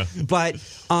 right? Yeah. But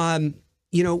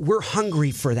we're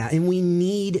hungry for that, and we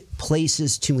need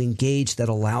places to engage that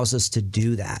allows us to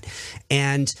do that.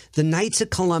 And the Knights of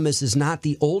Columbus is not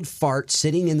the old fart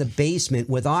sitting in the basement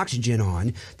with oxygen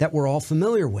on that we're all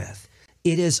familiar with.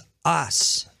 It is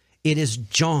us. It is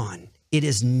John. It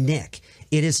is Nick.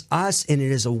 It is us, and it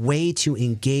is a way to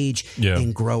engage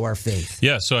and grow our faith.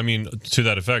 Yeah, so I mean, to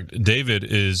that effect, David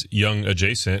is young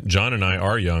adjacent. John and I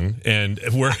are young, and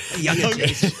we're young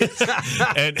adjacent.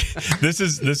 And this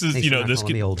is this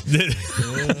could me old.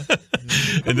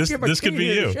 And this could be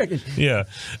you. Yeah.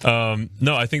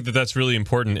 No, I think that's really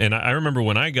important. And I remember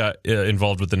when I got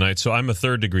involved with the Knights. So I'm a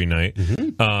 3rd degree Knight.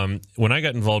 When I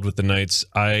got involved with the Knights,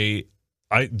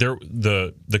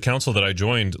 the council that I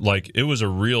joined, like, it was a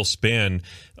real span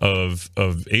of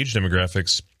age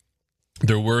demographics.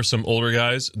 There were some older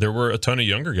guys. There were a ton of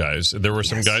younger guys. There were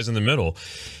some guys in the middle.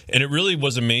 And it really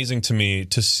was amazing to me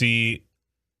to see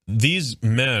these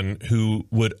men who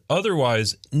would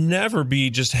otherwise never be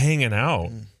just hanging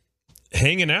out.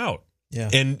 Yeah.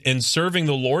 And serving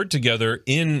the Lord together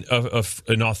in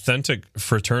an authentic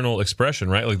fraternal expression,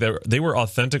 right? Like they were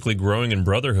authentically growing in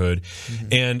brotherhood,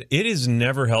 and it is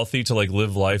never healthy to like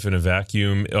live life in a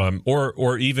vacuum,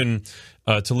 or even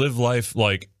to live life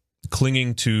like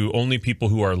clinging to only people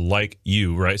who are like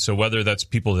you, right? So whether that's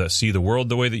people that see the world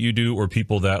the way that you do, or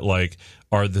people that like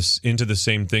are into the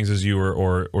same things as you,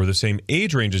 or the same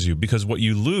age range as you, because what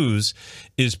you lose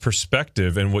is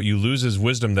perspective, and what you lose is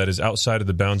wisdom that is outside of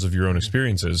the bounds of your own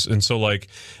experiences. And so like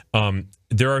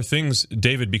there are things,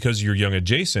 David, because you're young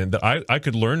adjacent, that I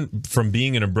could learn from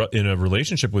being in a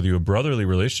relationship with you, a brotherly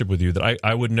relationship with you, that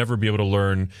I would never be able to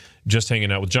learn just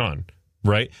hanging out with John.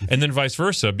 Right. And then vice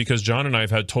versa, because John and I have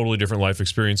had totally different life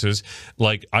experiences.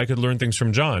 Like, I could learn things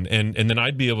from John, and then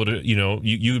I'd be able to,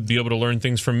 you'd be able to learn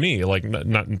things from me. Like,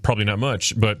 probably not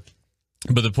much, but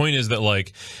the point is that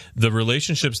like the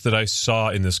relationships that I saw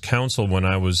in this council when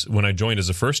I joined as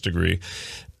a 1st degree,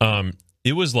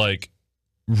 it was like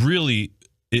really,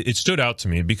 it stood out to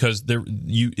me, because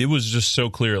it was just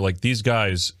so clear. Like, these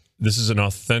guys, this is an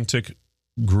authentic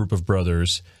group of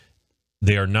brothers.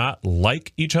 They are not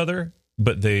like each other,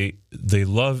 but they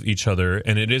love each other,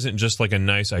 and it isn't just like a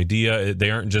nice idea. They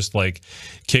aren't just like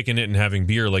kicking it and having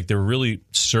beer. Like, they're really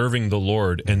serving the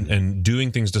Lord and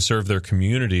doing things to serve their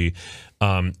community,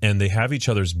 and they have each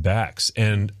other's backs.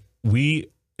 And we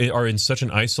are in such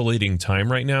an isolating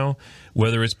time right now,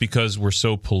 whether it's because we're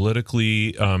so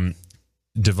politically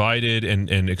divided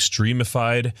and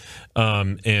extremified,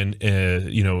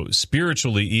 and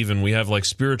spiritually, even we have like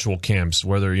spiritual camps,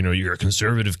 whether you're a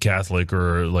conservative Catholic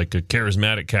or like a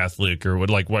charismatic Catholic, or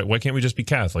why can't we just be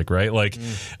Catholic, right? Like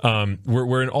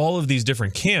we're in all of these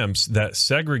different camps that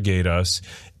segregate us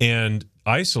and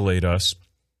isolate us.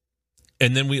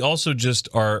 And then we also just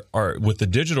are with the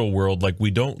digital world, like,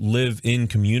 we don't live in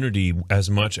community as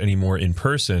much anymore in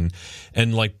person,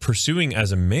 and like pursuing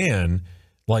as a man,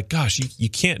 like, gosh, you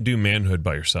can't do manhood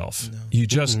by yourself. No. You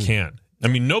just can't. I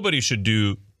mean, nobody should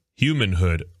do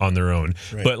humanhood on their own.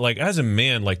 Right. But like, as a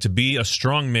man, like, to be a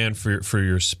strong man for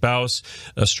your spouse,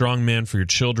 a strong man for your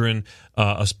children,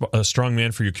 a strong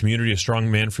man for your community, a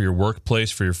strong man for your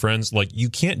workplace, for your friends, like, you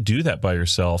can't do that by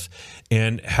yourself.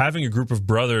 And having a group of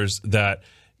brothers that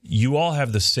you all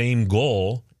have the same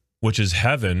goal, which is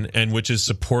heaven, and which is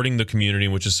supporting the community,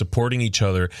 which is supporting each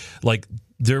other, like,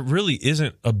 there really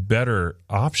isn't a better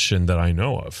option that I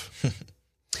know of.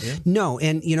 Yeah. No,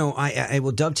 and I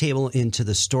will dovetail into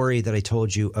the story that I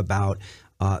told you about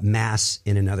Mass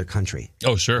in another country.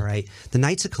 Oh, sure. All right. The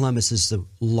Knights of Columbus is the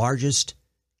largest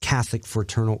Catholic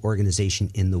fraternal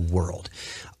organization in the world.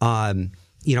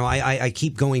 I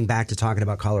keep going back to talking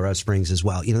about Colorado Springs as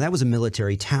well. That was a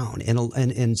military town, and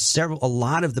a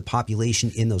lot of the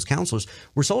population in those councils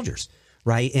were soldiers.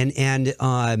 Right. And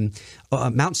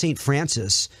Mount St.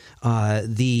 Francis,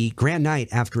 the Grand Knight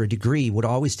after a degree, would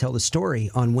always tell the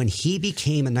story on when he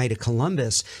became a Knight of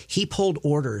Columbus. He pulled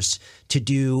orders to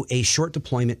do a short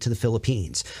deployment to the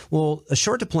Philippines. Well, a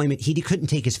short deployment, he couldn't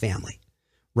take his family.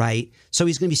 Right. So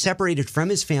he's going to be separated from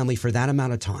his family for that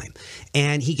amount of time.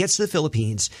 And he gets to the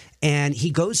Philippines and he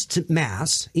goes to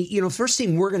Mass. First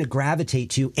thing we're going to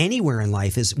gravitate to anywhere in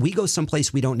life is we go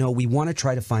someplace we don't know. We want to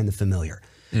try to find the familiar.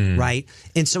 Right.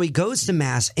 And so he goes to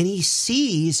Mass and he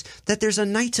sees that there's a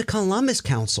Knights of Columbus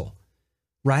council.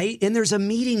 right? And there's a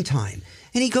meeting time.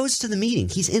 And he goes to the meeting.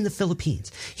 He's in the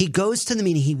Philippines. He goes to the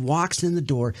meeting. He walks in the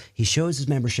door. He shows his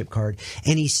membership card.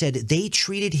 And he said they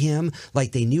treated him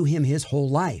like they knew him his whole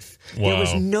life. Wow. There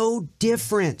was no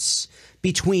difference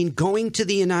between going to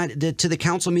the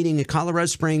council meeting in Colorado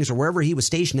Springs or wherever he was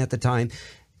stationed at the time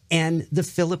and the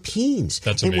Philippines.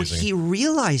 That's and amazing. what he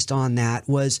realized on that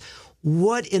was,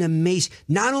 what an amazing,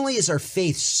 not only is our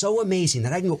faith so amazing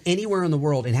that I can go anywhere in the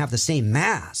world and have the same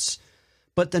mass,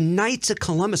 but the Knights of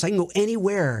Columbus, I can go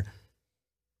anywhere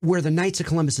where the Knights of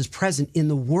Columbus is present in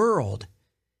the world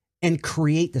and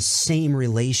create the same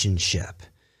relationship,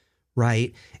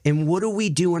 right? And what do we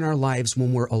do in our lives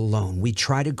when we're alone? We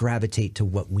try to gravitate to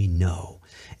what we know.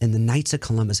 And the Knights of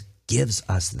Columbus gives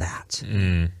us that.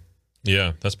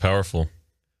 Yeah, that's powerful.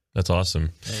 That's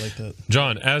awesome. I like that.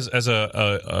 John, as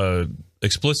a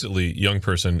explicitly young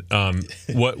person,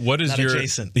 what is Not your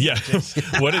adjacent. Yeah?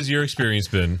 What has your experience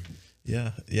been?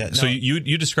 Yeah. No, So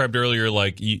you described earlier,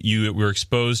 like you were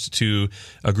exposed to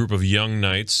a group of young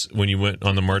knights when you went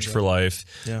on the March for Life,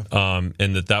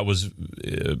 and that was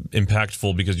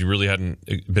impactful because you really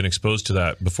hadn't been exposed to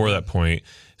that before that point.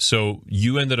 So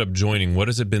you ended up joining. What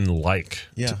has it been like?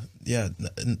 Yeah.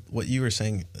 And what you were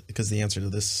saying, because the answer to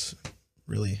this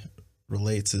really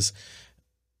relates, is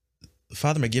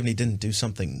Father McGivney didn't do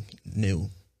something new.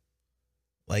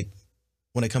 Like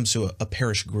when it comes to a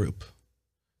parish group,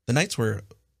 the Knights were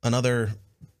another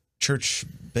church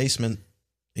basement,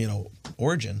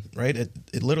 origin, right?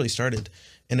 It literally started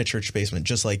in a church basement,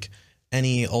 just like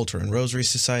any altar and rosary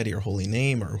society or holy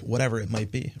name or whatever it might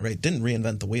be, right? Didn't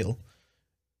reinvent the wheel.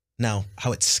 Now,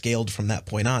 how it scaled from that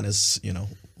point on is,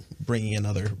 bringing in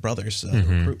other brothers,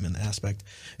 recruitment aspect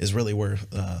is really where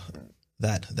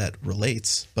that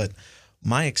relates. But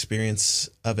my experience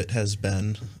of it has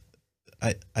been,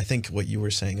 I think what you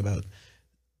were saying about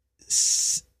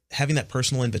having that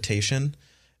personal invitation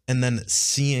and then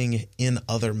seeing in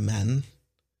other men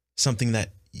something that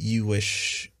you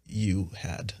wish you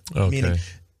had. Okay. Meaning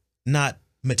not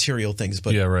material things,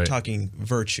 but talking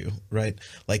virtue, right?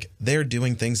 Like they're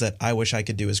doing things that I wish I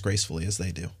could do as gracefully as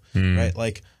they do, right?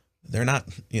 Like they're not,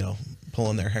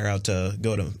 pulling their hair out to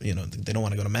go to, they don't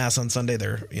want to go to mass on Sunday.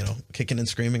 They're, kicking and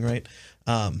screaming, right?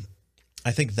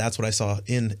 I think that's what I saw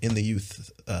in the youth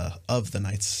of the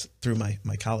Knights through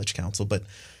my college council. But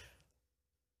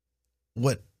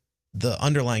what the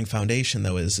underlying foundation,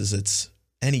 though, is it's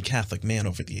any Catholic man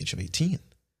over the age of 18,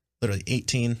 literally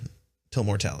 18 till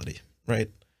mortality, right?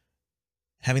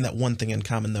 Having that one thing in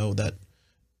common, though, that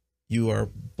you are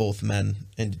both men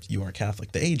and you are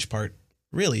Catholic. The age part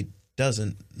really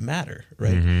doesn't matter,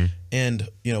 right? Mm-hmm. And,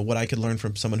 what I could learn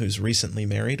from someone who's recently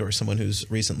married or someone who's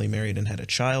recently married and had a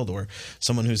child or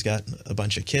someone who's got a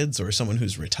bunch of kids or someone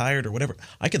who's retired or whatever,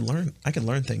 I can learn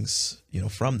things,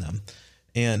 from them.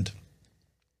 And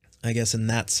I guess in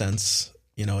that sense,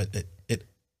 it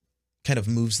kind of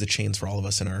moves the chains for all of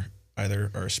us in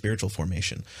either our spiritual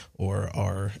formation or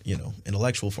our,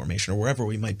 intellectual formation or wherever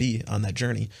we might be on that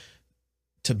journey,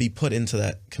 to be put into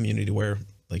that community where,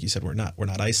 like you said, we're not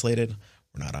isolated,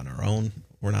 we're not on our own,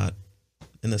 we're not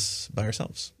in this by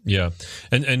ourselves. Yeah.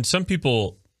 And some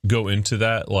people go into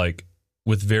that like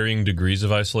with varying degrees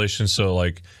of isolation. So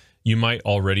like you might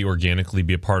already organically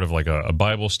be a part of like a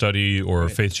Bible study or a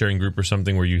faith sharing group or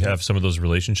something where you have some of those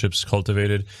relationships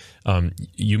cultivated.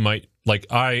 You might, like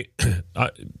I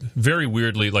very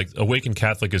weirdly, like Awaken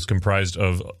Catholic is comprised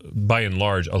of, by and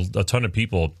large, a ton of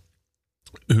people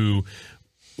who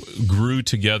grew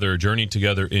together, journeyed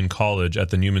together in college at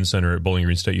the Newman Center at Bowling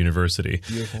Green State University.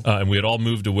 And we had all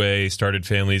moved away, started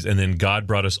families, and then God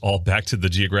brought us all back to the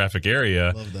geographic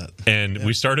area. Love that. And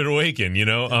we started Awaken,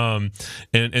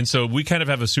 and so we kind of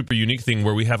have a super unique thing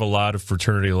where we have a lot of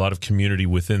fraternity, a lot of community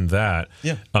within that.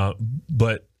 Yeah.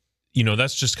 But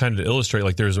that's just kind of to illustrate,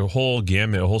 like there's a whole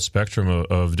gamut, a whole spectrum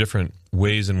of different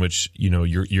ways in which,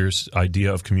 your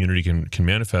idea of community can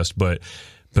manifest. But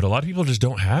a lot of people just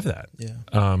don't have that. Yeah.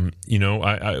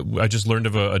 I just learned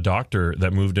of a doctor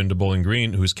that moved into Bowling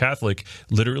Green who's Catholic,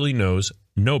 literally knows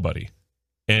nobody.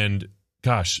 And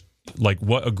gosh, like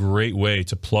what a great way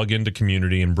to plug into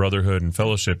community and brotherhood and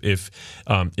fellowship if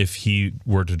he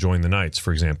were to join the Knights,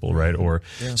 for example, right? Or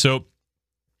so,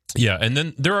 yeah. And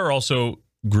then there are also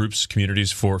groups,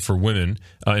 communities for women.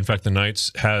 In fact, the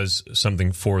Knights has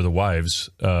something for the wives.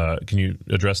 Can you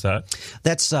address that?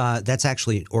 That's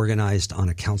actually organized on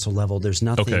a council level. There's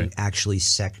nothing actually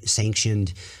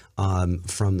sanctioned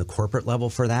from the corporate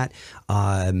level for that.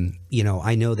 I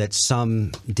know that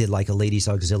some did like a ladies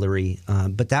auxiliary,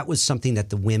 but that was something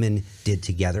that the women did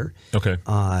together. Okay.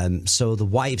 So the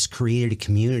wives created a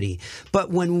community. But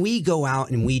when we go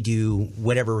out and we do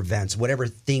whatever events, whatever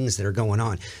things that are going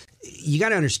on, you got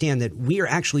to understand that we are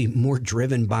actually more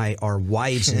driven by our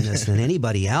wives in this than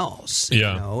anybody else.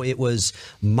 Yeah. It was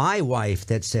my wife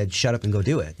that said, "Shut up and go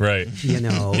do it." Right.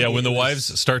 Yeah. When the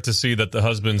wives start to see that the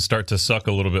husbands start to suck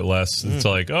a little bit less, it's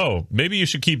like, oh, maybe you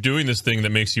should keep doing this thing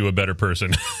that makes you a better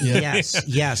person.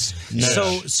 Yes.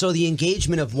 So the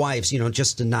engagement of wives,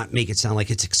 just to not make it sound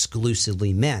like it's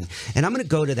exclusively men. And I'm going to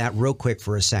go to that real quick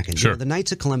for a second. Sure. The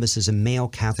Knights of Columbus is a male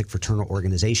Catholic fraternal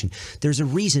organization. There's a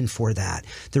reason for that.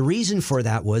 The reason for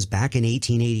that was back in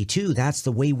 1882. That's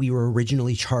the way we were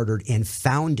originally chartered and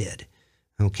founded.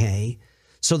 Okay.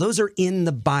 So those are in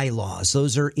the bylaws.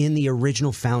 Those are in the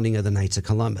original founding of the Knights of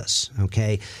Columbus.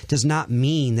 Okay. Does not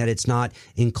mean that it's not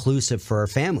inclusive for our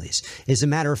families. As a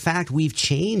matter of fact, we've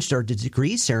changed our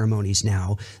degree ceremonies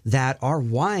now that our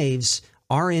wives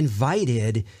are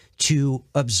invited to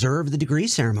observe the degree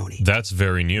ceremony. That's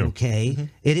very new. Okay. Mm-hmm.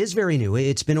 It is very new.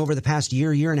 It's been over the past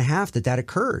year and a half that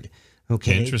occurred.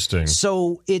 Okay. Interesting.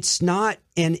 So it's not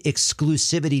an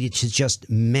exclusivity to just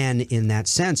men in that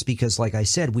sense, because like I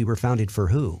said, we were founded for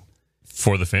who?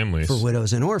 For the families. For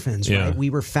widows and orphans, right? We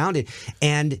were founded.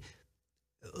 And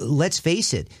let's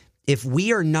face it, if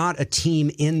we are not a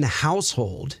team in the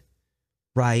household,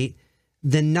 right,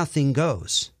 then nothing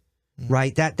goes,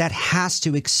 right? That has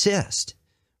to exist,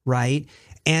 right?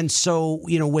 And so,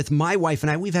 with my wife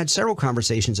and I, we've had several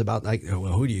conversations about like,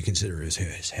 well, who do you consider as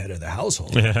head of the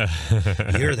household?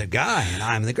 You're the guy and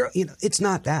I'm the girl. It's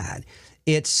not that.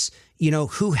 It's,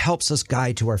 who helps us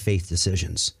guide to our faith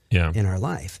decisions in our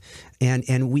life.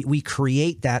 And we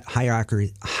create that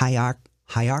hierarchy.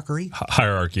 Hierarchy.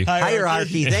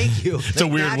 Thank you. It's a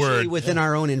weird word within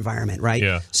our own environment, right?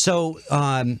 Yeah. So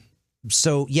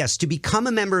yes, to become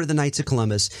a member of the Knights of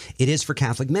Columbus, it is for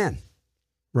Catholic men.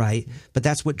 Right. But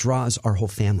that's what draws our whole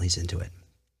families into it.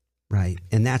 Right.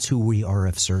 And that's who we are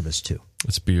of service to.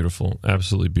 It's beautiful.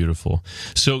 Absolutely beautiful.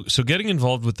 So getting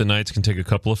involved with the Knights can take a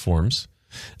couple of forms.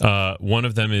 One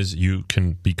of them is you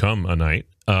can become a Knight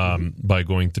by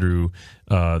going through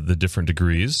the different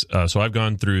degrees. So I've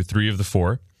gone through 3 of the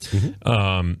 4.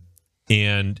 Mm-hmm.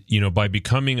 And, by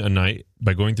becoming a Knight,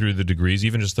 by going through the degrees,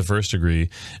 even just the first degree,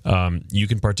 you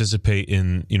can participate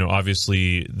in,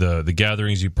 obviously the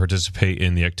gatherings, you participate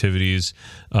in the activities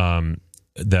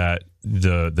that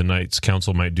the Knights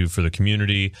Council might do for the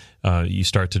community. You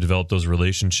start to develop those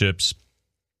relationships.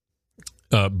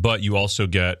 But you also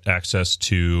get access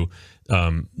to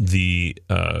the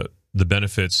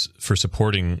benefits for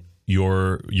supporting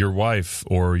your wife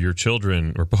or your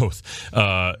children or both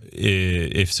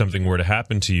if something were to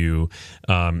happen to you,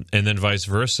 and then vice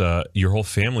versa, your whole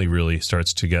family really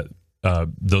starts to get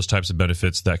those types of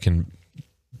benefits that can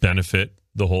benefit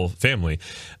the whole family.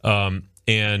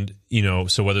 And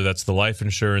so whether that's the life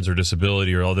insurance or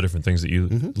disability or all the different things that you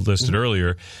listed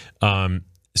earlier,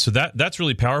 so that's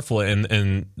really powerful,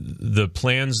 and the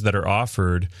plans that are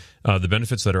offered, the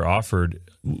benefits that are offered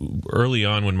early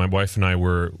on when my wife and I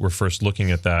were first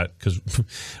looking at that, because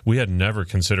we had never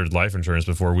considered life insurance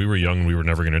before. We were young and we were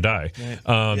never going to die,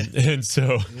 and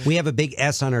so we have a big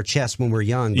S on our chest when we're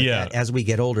young. But that, as we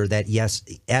get older, that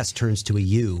S turns to a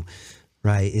U.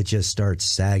 Right, it just starts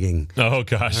sagging. Oh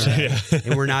gosh, right?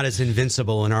 And we're not as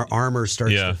invincible, and our armor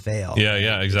starts to fail.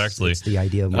 Yeah, exactly. It's the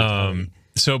idea of mortality.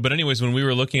 So, but anyways, when we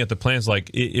were looking at the plans,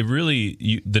 like it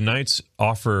really, the Knights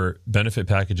offer benefit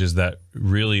packages that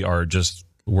really are just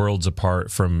worlds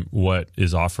apart from what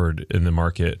is offered in the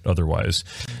market otherwise.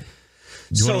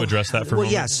 Do you want to address that for a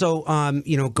moment? Yeah. So,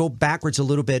 go backwards a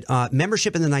little bit.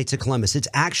 Membership in the Knights of Columbus, it's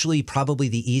actually probably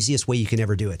the easiest way you can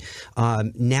ever do it.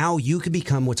 Now you can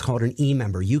become what's called an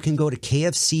e-member. You can go to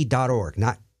kfc.org,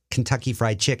 not Kentucky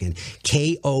Fried Chicken,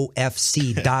 KOFC.org/join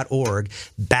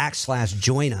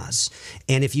us.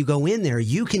 And if you go in there,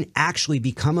 you can actually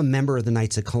become a member of the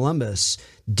Knights of Columbus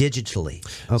digitally.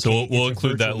 Okay? So we'll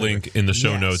include that link in the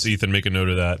show notes. Ethan, make a note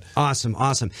of that.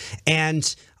 Awesome.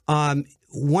 And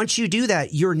once you do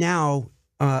that, you're now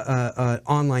an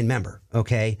online member,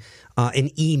 okay? An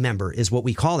e-member is what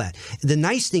we call that. The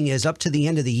nice thing is, up to the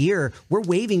end of the year, we're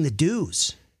waiving the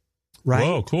dues. right?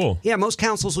 Whoa, cool. Yeah, most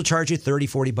councils will charge you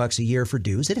 $30-$40 a year for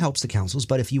dues. It helps the councils,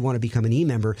 but if you want to become an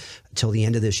e-member till the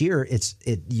end of this year,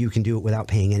 you can do it without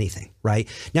paying anything, right?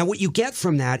 Now, what you get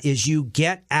from that is you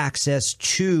get access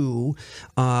to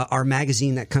our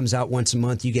magazine that comes out once a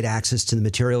month. You get access to the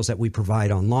materials that we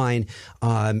provide online.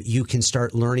 You can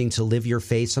start learning to live your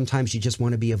faith. Sometimes you just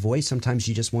want to be a voice. Sometimes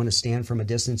you just want to stand from a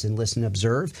distance and listen and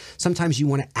observe. Sometimes you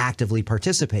want to actively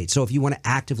participate. So if you want to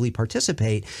actively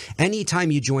participate,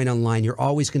 anytime you join online, you're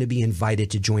always going to be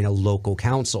invited to join a local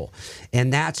council.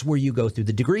 And that's where you go through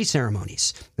the degree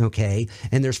ceremonies, okay?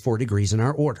 And there's 4 degrees in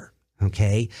our order,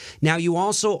 okay? Now, you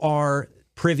also are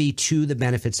privy to the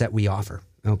benefits that we offer,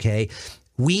 okay?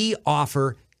 We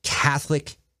offer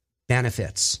Catholic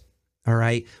benefits, all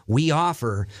right? We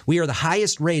are the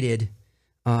highest rated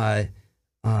Catholic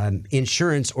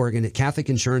insurance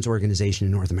organization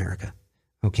in North America,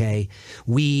 okay?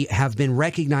 We have been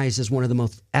recognized as one of the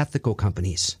most ethical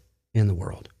companies in the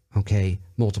world, okay,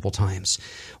 multiple times.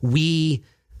 We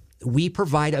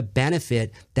provide a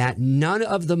benefit that none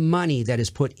of the money that is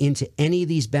put into any of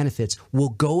these benefits will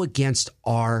go against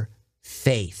our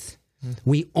faith.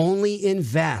 We only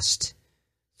invest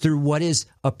through what is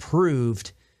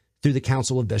approved through the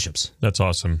Council of Bishops. That's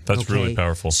awesome. That's really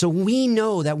powerful. So we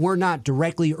know that we're not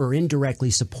directly or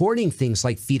indirectly supporting things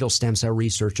like fetal stem cell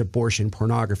research, abortion,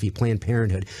 pornography, Planned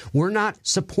Parenthood. We're not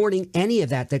supporting any of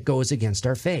that goes against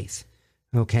our faith,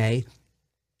 okay?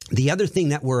 The other thing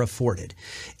that we're afforded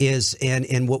is,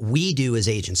 and what we do as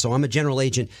agents, so I'm a general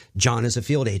agent, John is a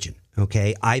field agent,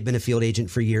 okay? I've been a field agent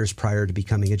for years prior to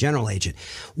becoming a general agent.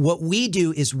 What we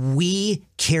do is we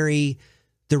carry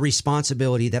the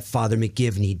responsibility that Father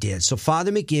McGivney did. So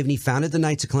Father McGivney founded the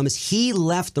Knights of Columbus. He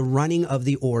left the running of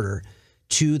the order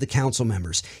to the council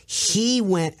members. He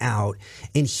went out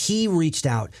and he reached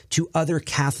out to other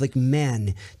Catholic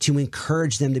men to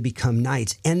encourage them to become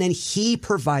knights. And then he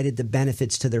provided the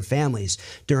benefits to their families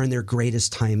during their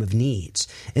greatest time of needs.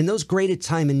 And those greatest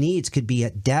time of needs could be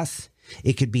at death.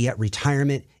 It could be at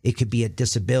retirement. It could be at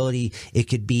disability. It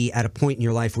could be at a point in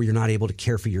your life where you're not able to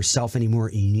care for yourself anymore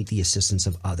and you need the assistance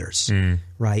of others,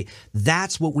 right?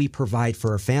 That's what we provide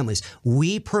for our families.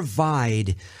 We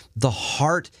provide the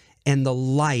heart and the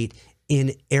light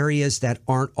in areas that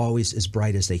aren't always as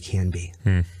bright as they can be,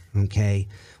 okay?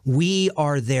 We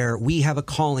are there. We have a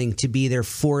calling to be there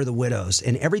for the widows.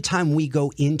 And every time we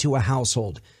go into a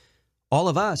household, all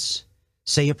of us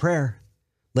say a prayer.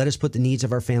 Let us put the needs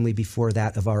of our family before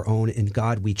that of our own. And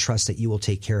God, we trust that you will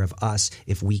take care of us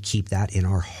if we keep that in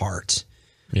our heart.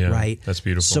 Yeah, right? That's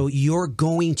beautiful. So you're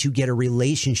going to get a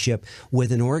relationship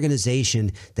with an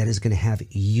organization that is going to have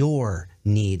your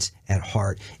needs at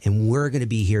heart. And we're going to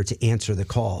be here to answer the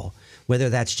call, whether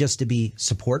that's just to be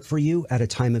support for you at a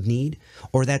time of need,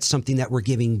 or that's something that we're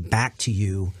giving back to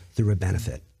you through a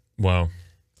benefit. Wow.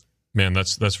 Man,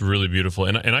 that's really beautiful.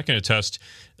 And I can attest,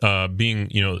 being,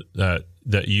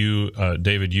 that you,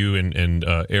 David, you and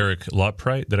Eric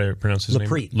Laprite, did I pronounce his name?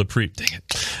 Laprite, dang it.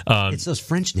 It's those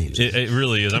French names. It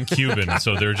really is. I'm Cuban,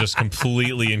 so they're just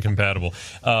completely incompatible.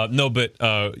 David,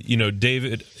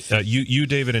 you,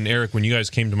 David, and Eric, when you guys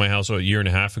came to my house a year and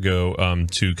a half ago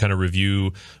to kind of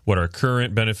review what our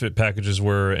current benefit packages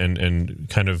were and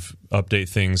kind of update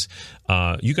things,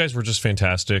 you guys were just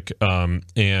fantastic.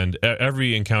 And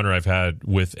every encounter I've had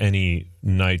with any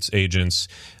Knights agents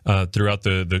throughout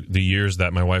the years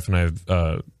that my wife and I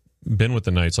have been with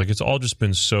the Knights, like, it's all just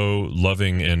been so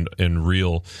loving and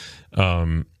real.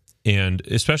 And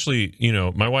especially,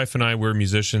 my wife and I, we're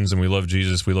musicians and we love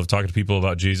Jesus. We love talking to people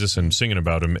about Jesus and singing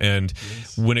about him. And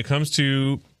when it comes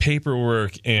to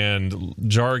paperwork and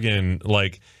jargon,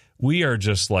 like, we are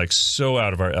just like so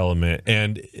out of our element.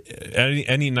 And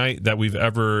any night that we've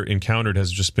ever encountered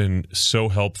has just been so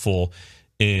helpful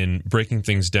in breaking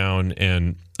things down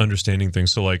and understanding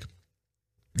things. So, like,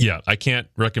 yeah, I can't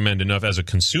recommend enough as a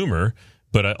consumer,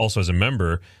 but also as a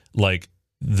member, like,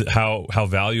 how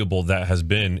valuable that has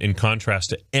been in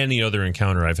contrast to any other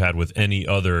encounter I've had with any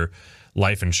other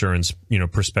life insurance,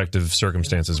 perspective,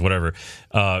 circumstances, whatever.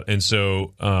 And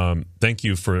so thank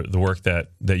you for the work that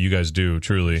you guys do,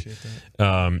 truly.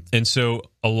 And so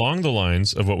along the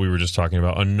lines of what we were just talking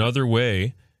about, another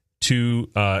way to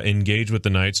engage with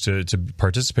the Knights, to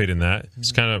participate in that,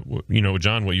 it's kind of,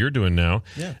 John, what you're doing now,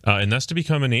 and that's to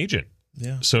become an agent.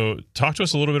 Yeah. So talk to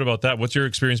us a little bit about that. What's your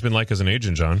experience been like as an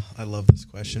agent, John? I love this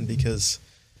question because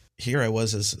here I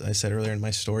was, as I said earlier in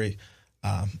my story,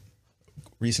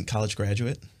 recent college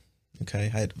graduate.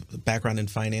 Okay. I had a background in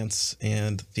finance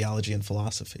and theology and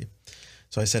philosophy.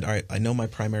 So I said, all right, I know my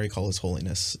primary call is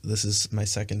holiness. This is my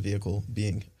second vehicle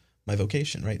being my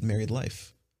vocation, right? Married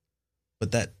life.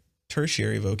 But that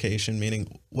tertiary vocation,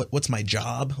 meaning what's my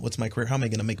job? What's my career? How am I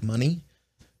going to make money?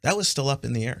 That was still up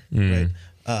in the air, right?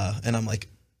 And I'm like,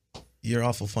 you're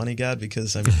awful funny, God,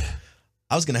 because I mean,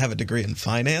 I was going to have a degree in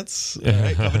finance,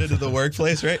 right? Coming into the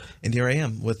workplace, right? And here I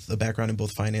am with a background in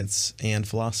both finance and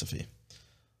philosophy.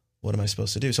 What am I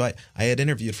supposed to do? So I had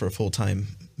interviewed for a full-time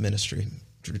ministry,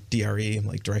 DRE,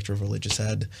 like director of religious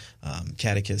ed,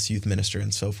 catechist, youth minister,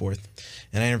 and so forth.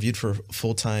 And I interviewed for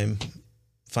full-time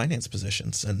finance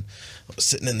positions. And I was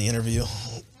sitting in the interview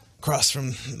across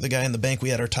from the guy in the bank. We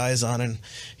had our ties on, and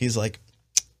he's like,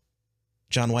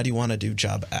 John, why do you want to do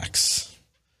job X?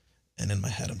 And in my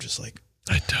head, I'm just like,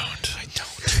 I don't.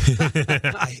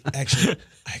 I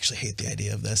actually hate the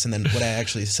idea of this. And then what I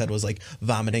actually said was like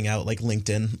vomiting out like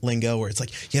LinkedIn lingo, where it's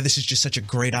like, yeah, this is just such a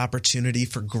great opportunity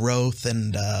for growth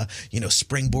and,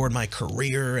 springboard my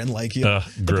career, and like, the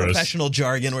professional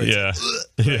jargon where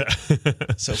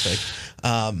it's so fake.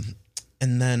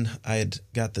 And then I had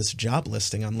got this job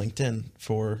listing on LinkedIn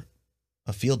for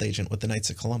a field agent with the Knights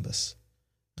of Columbus.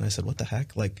 And I said, what the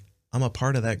heck? Like, I'm a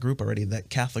part of that group already, that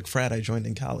Catholic frat I joined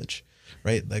in college,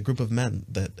 right? That group of men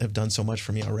that have done so much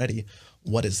for me already.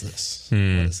 What is this? What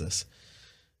is this?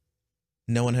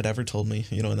 No one had ever told me,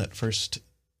 in that first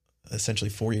essentially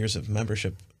 4 years of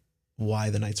membership, why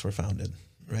the Knights were founded,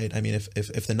 right? I mean,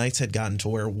 if the Knights had gotten to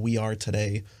where we are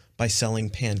today by selling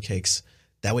pancakes,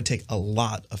 that would take a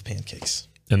lot of pancakes.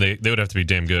 And they would have to be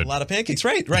damn good. A lot of pancakes,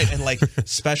 right. And like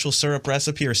special syrup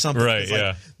recipe or something. Right,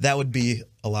 yeah. That would be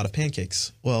a lot of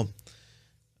pancakes. Well,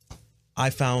 I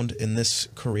found in this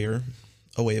career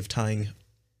a way of tying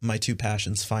my two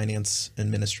passions, finance and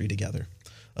ministry, together,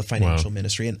 a financial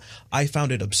ministry. And I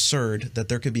found it absurd that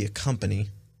there could be a company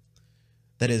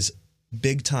that is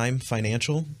big time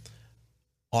financial,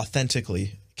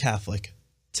 authentically Catholic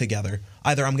together.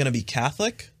 Either I'm going to be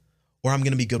Catholic or I'm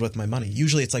going to be good with my money.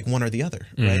 Usually it's like one or the other,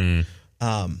 right?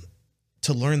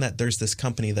 To learn that there's this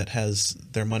company that has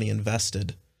their money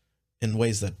invested in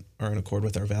ways that are in accord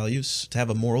with our values, to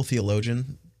have a moral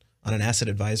theologian on an asset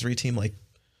advisory team, like,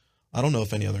 I don't know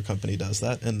if any other company does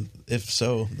that. And if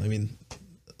so, I mean,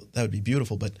 that would be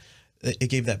beautiful, but it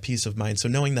gave that peace of mind. So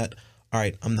knowing that, all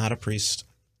right, I'm not a priest,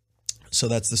 so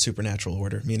that's the supernatural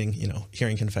order, meaning,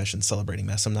 hearing confession, celebrating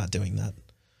mass. I'm not doing that.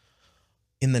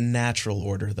 In the natural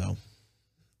order, though,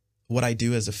 what I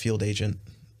do as a field agent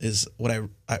is what I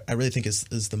really think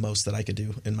is the most that I could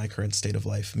do in my current state of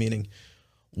life, meaning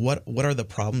what are the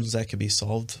problems that could be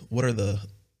solved? What are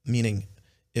meaning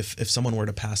if someone were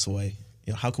to pass away,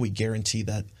 how can we guarantee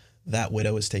that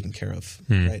widow is taken care of,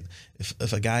 right?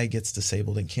 If a guy gets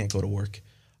disabled and can't go to work,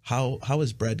 how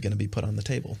is bread going to be put on the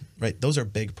table, right? Those are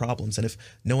big problems. And if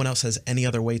no one else has any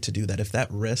other way to do that, if that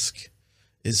risk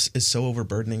is so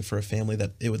overburdening for a family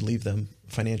that it would leave them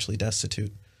financially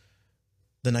destitute,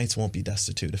 the Knights won't be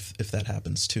destitute if that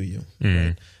happens to you,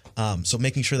 right? So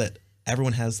making sure that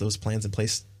everyone has those plans in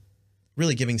place,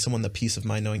 really giving someone the peace of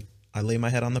mind knowing I lay my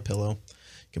head on the pillow,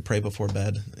 can pray before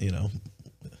bed,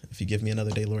 if you give me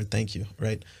another day, Lord, thank you,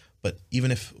 right? But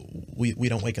even if we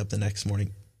don't wake up the next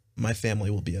morning, my family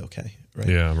will be okay, right?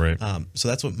 Yeah, right. So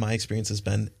that's what my experience has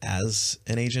been as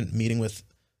an agent, meeting with,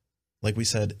 like we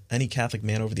said, any Catholic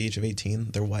man over the age of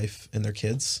 18, their wife and their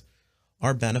kids.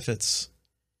 Our benefits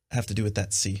have to do with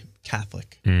that C,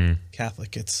 Catholic.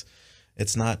 Catholic.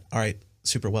 It's not, all right,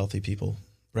 super wealthy people,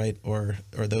 right? Or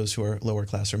those who are lower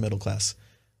class or middle class.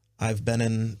 I've been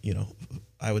in,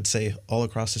 I would say all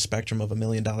across the spectrum of $1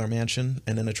 million mansion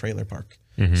and in a trailer park,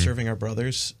 serving our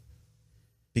brothers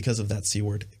because of that C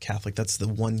word, Catholic. That's the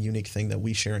one unique thing that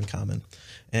we share in common.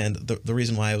 And the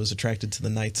reason why I was attracted to the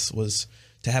Knights was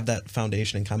to have that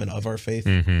foundation in common of our faith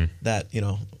that,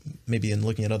 maybe in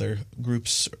looking at other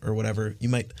groups or whatever, you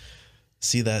might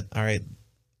see that, all right,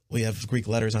 we have Greek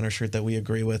letters on our shirt that we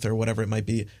agree with or whatever it might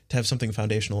be, to have something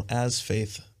foundational as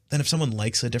faith. Then if someone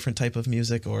likes a different type of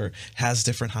music or has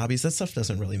different hobbies, that stuff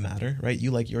doesn't really matter, right?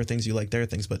 You like your things, you like their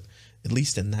things, but at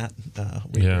least in that,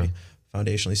 we agree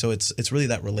foundationally. So it's really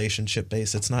that relationship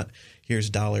base. It's not here's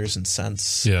dollars and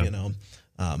cents,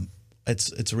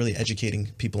 It's really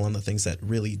educating people on the things that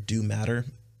really do matter.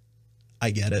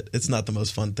 I get it. It's not the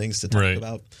most fun things to talk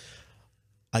about.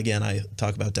 Again, I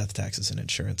talk about death, taxes, and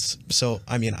insurance. So,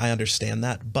 I mean, I understand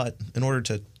that. But in order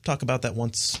to talk about that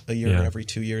once a year or every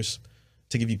 2 years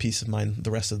to give you peace of mind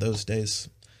the rest of those days,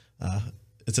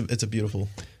 it's a beautiful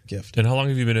gift. And how long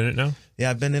have you been in it now? Yeah,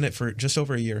 I've been in it for just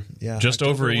over a year. Yeah, just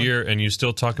over a year, and you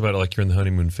still talk about it like you're in the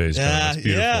honeymoon phase. Yeah, that's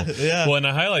beautiful. Yeah. Well, and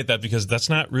I highlight that because that's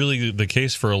not really the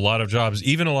case for a lot of jobs,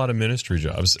 even a lot of ministry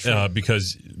jobs,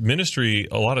 because ministry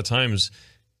a lot of times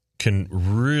can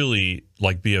really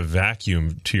like be a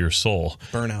vacuum to your soul.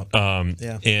 Burnout.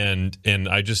 Yeah. And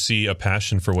I just see a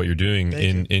passion for what you're doing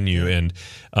in you. Yeah.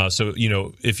 And so,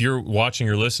 if you're watching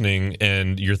or listening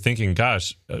and you're thinking,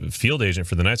 gosh, field agent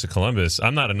for the Knights of Columbus,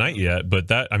 I'm not a knight yet,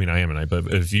 but I am a knight,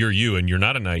 but if you're you and you're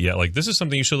not a knight yet, like this is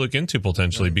something you should look into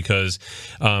potentially, because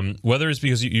whether it's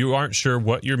because you aren't sure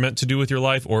what you're meant to do with your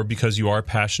life, or because you are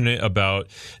passionate about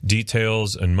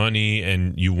details and money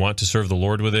and you want to serve the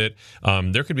Lord with it,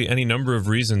 there could be any number of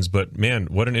reasons, but man,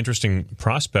 what an interesting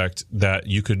prospect that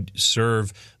you could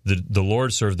serve the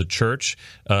Lord, serve the church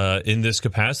in this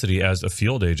capacity as a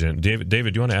field agent. David, do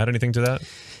you want to add anything to that?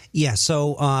 Yeah,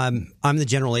 so I'm the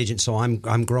general agent, so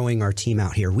I'm growing our team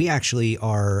out here. We actually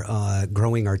are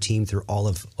growing our team through all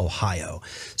of Ohio.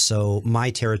 So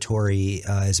my territory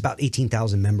is about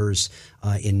 18,000 members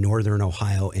in northern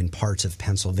Ohio and parts of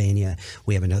Pennsylvania.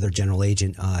 We have another general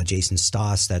agent, Jason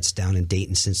Stoss, that's down in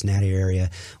Dayton, Cincinnati area.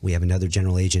 We have another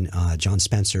general agent, John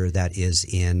Spencer, that is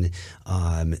in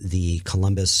the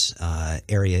Columbus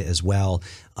area as well,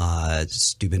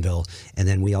 Steubenville. And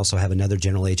then we also have another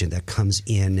general agent that comes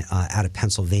in out of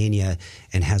Pennsylvania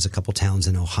and has a couple towns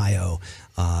in Ohio.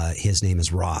 His name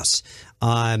is Ross.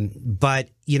 But,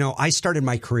 I started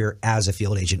my career as a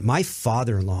field agent. My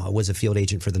father-in-law was a field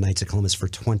agent for the Knights of Columbus for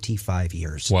 25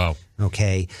 years. Wow.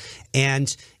 Okay.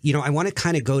 And, I want to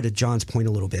kind of go to John's point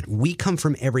a little bit. We come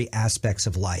from every aspects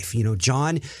of life.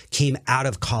 John came out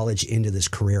of college into this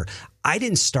career. I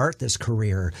didn't start this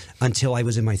career until I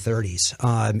was in my 30s.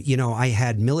 I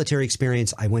had military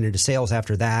experience. I went into sales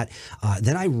after that.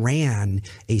 Then I ran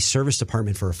a service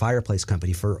department for a fireplace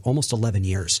company for almost 11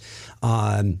 years.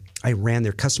 I ran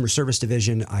their customer service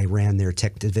division. I ran their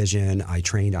tech division. I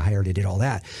trained, I hired, I did all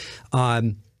that.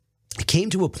 I came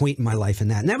to a point in my life in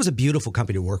that, and that was a beautiful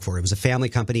company to work for. It was a family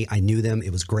company. I knew them.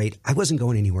 It was great. I wasn't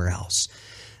going anywhere else.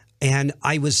 And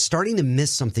I was starting to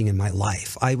miss something in my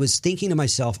life. I was thinking to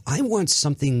myself, I want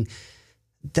something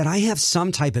that I have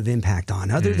some type of impact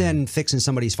on, other than fixing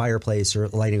somebody's fireplace or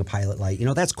lighting a pilot light.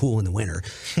 That's cool in the winter.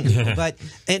 But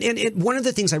and one of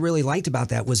the things I really liked about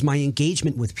that was my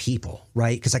engagement with people,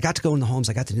 right? Because I got to go in the homes,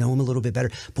 I got to know them a little bit better.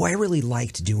 Boy, I really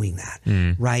liked doing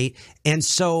that, right? And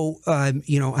so,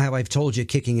 I've told you,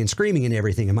 kicking and screaming and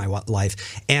everything in my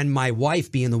life, and my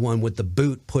wife being the one with the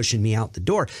boot pushing me out the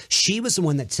door, she was the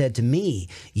one that said to me,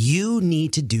 you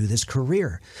need to do this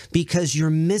career because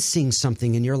you're missing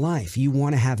something in your life. You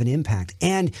want to have an impact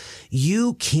and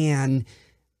you can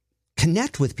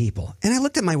connect with people. And I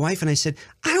looked at my wife and I said,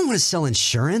 I don't want to sell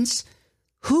insurance.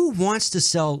 Who wants to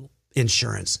sell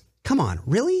insurance? Come on,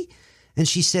 really? And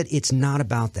she said, it's not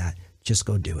about that. Just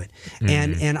go do it.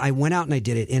 And I went out and I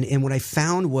did it. And what I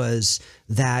found was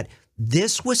that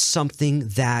this was something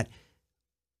that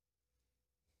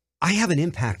I have an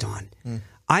impact on.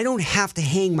 I don't have to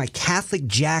hang my Catholic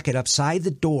jacket upside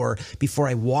the door before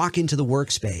I walk into the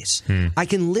workspace. I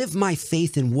can live my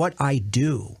faith in what I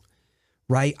do,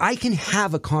 right? I can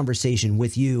have a conversation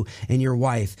with you and your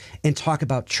wife and talk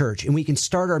about church, and we can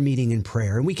start our meeting in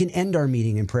prayer, and we can end our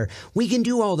meeting in prayer. We can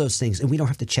do all those things, and we don't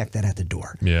have to check that at the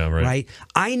door. Yeah, right.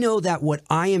 I know that what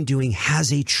I am doing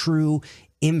has a true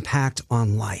impact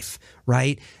on life,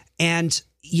 right? And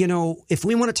if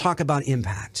we want to talk about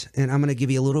impact, and I'm going to give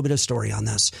you a little bit of story on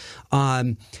this.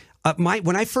 When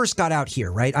I first got out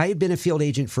here, right, I had been a field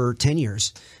agent for 10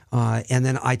 years. And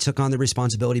then I took on the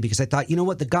responsibility because I thought, you know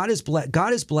what, God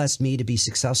has blessed me to be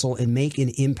successful and make an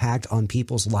impact on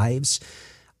people's lives.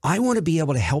 I want to be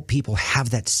able to help people have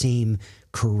that same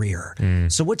career.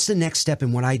 So what's the next step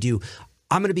in what I do?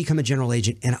 I'm going to become a general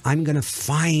agent, and I'm going to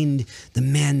find the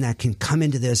men that can come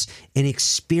into this and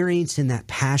experience in that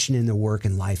passion in their work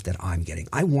and life that I'm getting.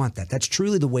 I want that. That's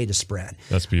truly the way to spread.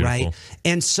 That's beautiful. Right?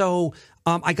 And so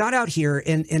I got out here,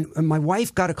 and my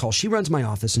wife got a call. She runs my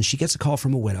office, and she gets a call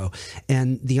from a widow,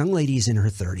 and the young lady's in her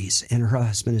 30s, and her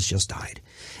husband has just died.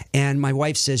 And my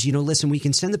wife says, listen, we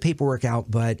can send the paperwork out,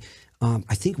 but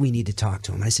I think we need to talk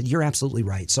to him. And I said, you're absolutely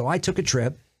right. So I took a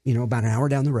trip, about an hour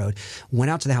down the road, went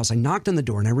out to the house. I knocked on the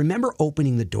door, and I remember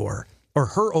opening the door, or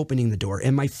her opening the door.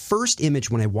 And my first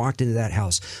image when I walked into that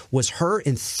house was her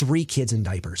and 3 kids in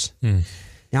diapers.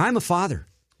 Now, I'm a father.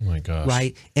 Oh, my gosh.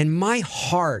 Right? And my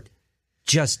heart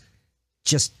just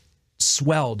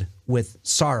swelled with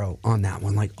sorrow on that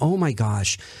one. Like, oh, my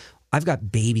gosh. I've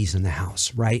got babies in the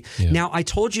house, right? Yeah. Now, I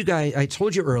told you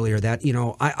earlier that,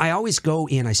 I always go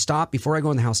in, I stop before I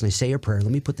go in the house and I say a prayer. Let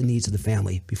me put the needs of the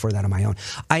family before that on my own.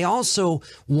 I also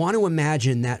want to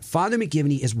imagine that Father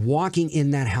McGivney is walking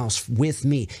in that house with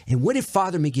me. And what did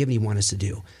Father McGivney want us to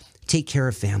do? Take care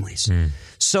of families.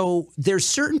 So there's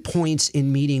certain points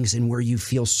in meetings and where you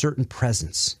feel certain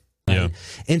presence. Right?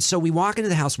 right? And so we walk into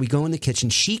the house, we go in the kitchen.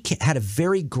 She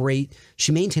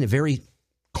maintained a very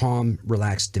calm,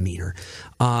 relaxed demeanor,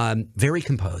 very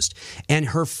composed. And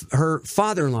her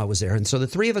father-in-law was there. And so the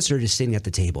three of us are just sitting at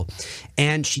the table.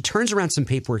 And she turns around some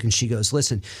paperwork and she goes,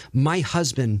 listen, my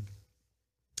husband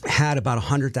had about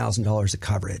 $100,000 of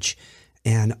coverage.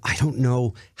 And I don't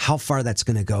know how far that's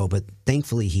going to go, but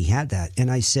thankfully he had that.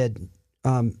 And I said,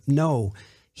 no,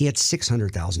 he had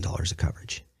 $600,000 of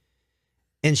coverage.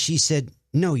 And she said,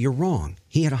 no, you're wrong.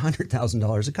 He had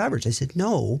 $100,000 of coverage. I said,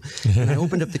 no. And I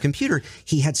opened up the computer.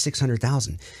 He had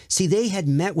 $600,000. See, they had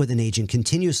met with an agent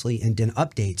continuously and done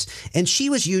updates. And she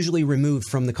was usually removed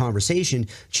from the conversation.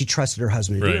 She trusted her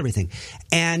husband to do everything.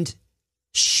 And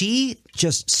she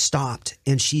just stopped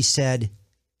and she said,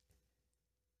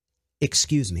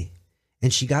 excuse me.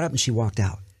 And she got up and she walked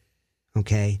out.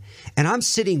 Okay. And I'm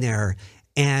sitting there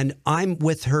and I'm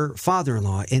with her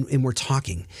father-in-law and we're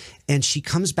talking. And she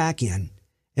comes back in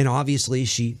and obviously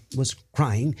she was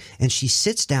crying and she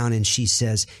sits down and she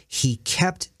says, he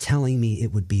kept telling me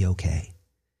it would be okay.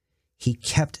 He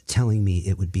kept telling me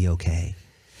it would be okay.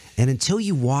 And until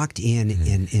you walked in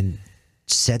and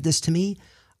said this to me,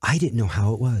 I didn't know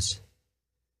how it was.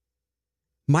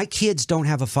 My kids don't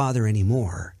have a father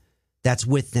anymore that's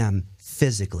with them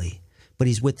physically, but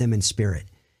he's with them in spirit.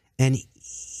 And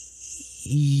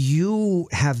you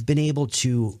have been able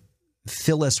to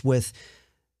fill us with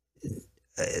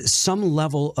some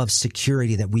level of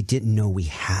security that we didn't know we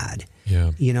had.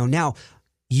 Yeah. You know, now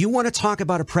you want to talk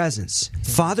about a presence.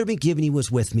 Father McGivney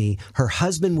was with me. Her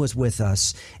husband was with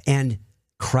us, and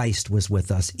Christ was with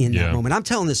us in that moment. I'm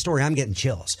telling this story, I'm getting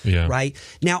chills, right?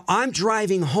 Now, I'm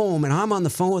driving home and I'm on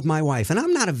the phone with my wife, and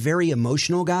I'm not a very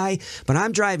emotional guy, but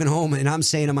I'm driving home and I'm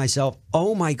saying to myself,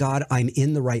 oh my God, I'm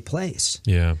in the right place.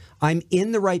 Yeah. I'm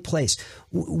in the right place.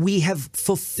 We have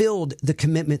fulfilled the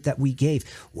commitment that we gave.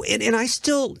 And I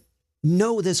still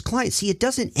know this client. See, it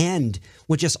doesn't end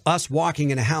with just us walking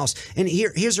in a house. And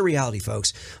here's the reality,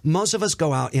 folks. Most of us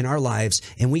go out in our lives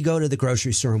and we go to the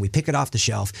grocery store and we pick it off the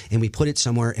shelf and we put it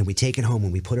somewhere and we take it home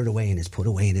and we put it away and it's put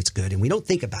away and it's good. And we don't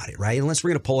think about it, right? Unless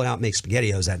we're going to pull it out and make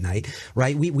SpaghettiOs at night,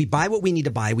 right? We buy what we need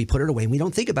to buy, we put it away, and we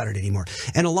don't think about it anymore.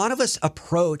 And a lot of us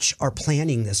approach our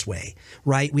planning this way,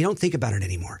 right? We don't think about it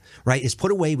anymore, right? It's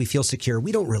put away, we feel secure.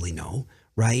 We don't really know,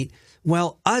 right?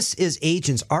 Well, us as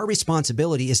agents, our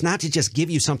responsibility is not to just give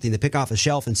you something to pick off a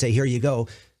shelf and say, here you go.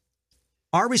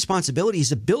 Our responsibility is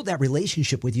to build that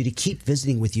relationship with you, to keep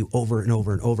visiting with you over and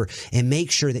over and over, and make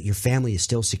sure that your family is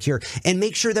still secure, and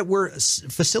make sure that we're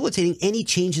facilitating any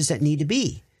changes that need to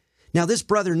be. Now, this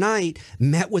brother Knight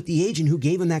met with the agent who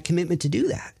gave him that commitment to do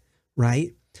that,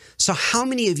 right? So how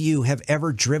many of you have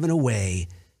ever driven away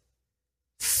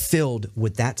filled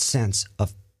with that sense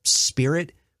of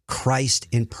spirit, Christ,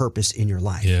 and purpose in your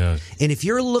life? Yeah. And if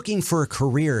you're looking for a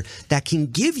career that can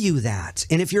give you that,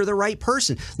 and if you're the right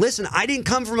person, listen, I didn't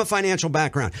come from a financial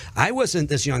background. I wasn't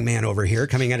this young man over here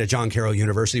coming out of John Carroll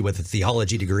University with a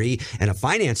theology degree and a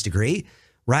finance degree,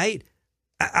 right?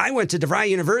 I went to DeVry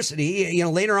University,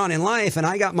 later on in life, and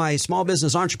I got my small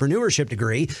business entrepreneurship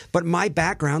degree, but my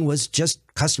background was just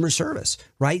customer service,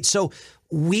 right? So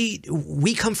we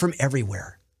come from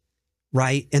everywhere,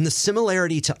 right? And the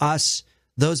similarity to us,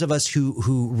 those of us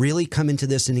who really come into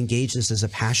this and engage this as a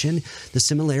passion, the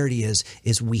similarity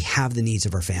is we have the needs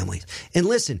of our families. And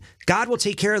listen, God will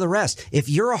take care of the rest. If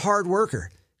you're a hard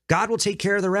worker, God will take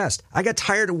care of the rest. I got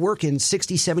tired of working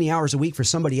 60, 70 hours a week for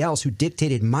somebody else who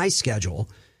dictated my schedule.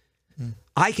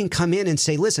 I can come in and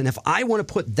say, listen, if I want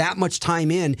to put that much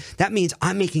time in, that means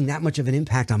I'm making that much of an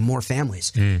impact on more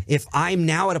families. If I'm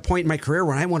now at a point in my career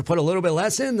where I want to put a little bit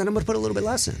less in, then I'm going to put a little bit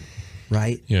less in,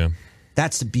 right? Yeah.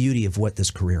 That's the beauty of what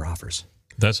this career offers.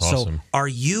 That's awesome. So are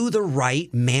you the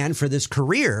right man for this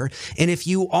career? And if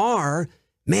you are,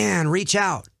 man, reach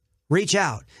out. Reach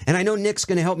out. And I know Nick's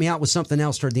going to help me out with something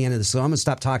else toward the end of this, so I'm going to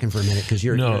stop talking for a minute because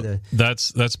you're the...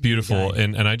 That's beautiful.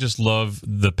 And I just love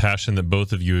the passion that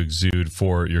both of you exude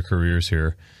for your careers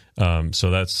here. So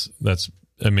that's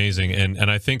amazing. And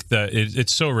I think that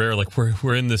it's so rare. Like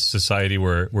we're in this society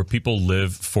where people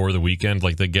live for the weekend,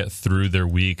 like they get through their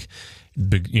week,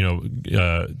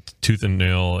 tooth and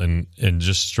nail and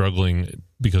just struggling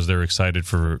because they're excited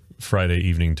for Friday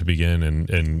evening to begin,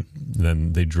 and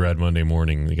then they dread Monday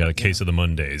morning. They got a case of the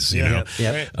Mondays, you know?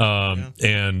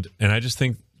 And I just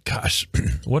think, gosh,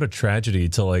 what a tragedy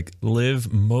to like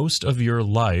live most of your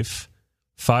life,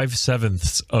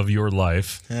 5/7 of your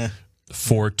life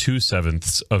for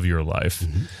 2/7 of your life.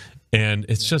 And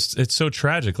it's so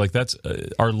tragic. Like that's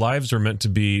our lives are meant to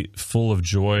be full of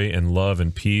joy and love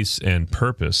and peace and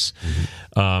purpose.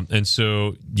 And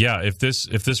so, yeah, if this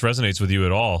resonates with you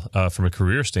at all from a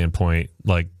career standpoint,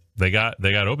 like they got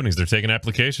openings, they're taking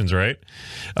applications, right?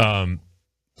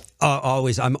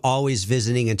 Always. I'm always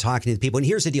visiting and talking to people. And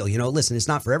here's the deal. Listen, it's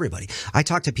not for everybody. I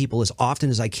talk to people as often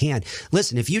as I can.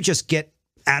 Listen, if you just get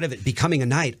out of it becoming a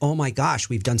knight, oh my gosh,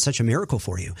 we've done such a miracle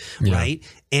for you, right?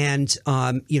 And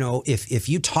if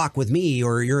you talk with me,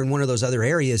 or you're in one of those other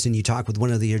areas and you talk with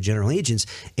one of your general agents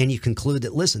and you conclude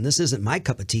that, listen, this isn't my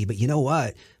cup of tea, but you know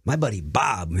what? My buddy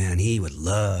Bob, man, he would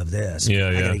love this. I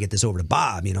got to get this over to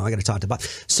Bob. I got to talk to Bob.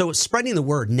 So spreading the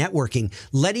word, networking,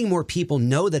 letting more people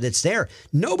know that it's there.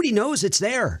 Nobody knows it's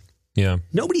there. Yeah.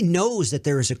 Nobody knows that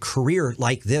there is a career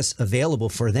like this available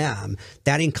for them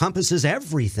that encompasses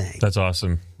everything. That's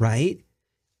awesome. Right?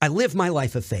 I live my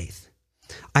life of faith.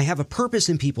 I have a purpose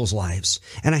in people's lives,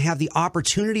 and I have the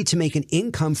opportunity to make an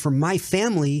income for my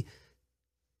family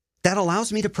that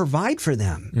allows me to provide for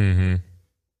them. Mm-hmm.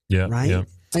 Yeah. Right? Yeah.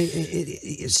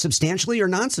 Substantially or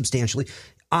non-substantially,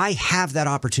 I have that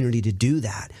opportunity to do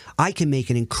that. I can make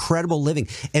an incredible living.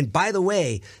 And by the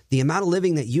way, the amount of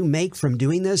living that you make from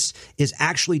doing this is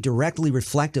actually directly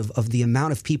reflective of the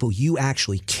amount of people you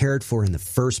actually cared for in the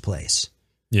first place.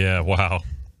 Yeah. Wow.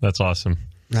 That's awesome.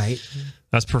 Right?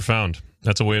 That's profound.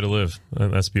 That's a way to live.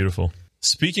 That's beautiful.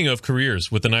 Speaking of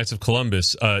careers with the Knights of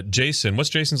Columbus, Jason, what's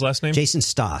Jason's last name? Jason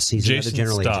Stoss. He's another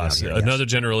general agent out here. Another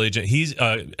general agent. He's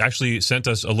actually sent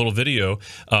us a little video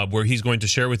where he's going to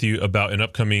share with you about an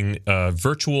upcoming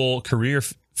virtual career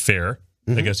fair,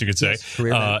 I guess you could say.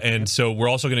 Yes, so we're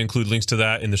also going to include links to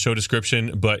that in the show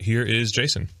description. But here is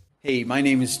Jason. Hey, my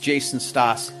name is Jason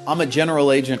Stoss. I'm a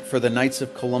general agent for the Knights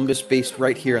of Columbus based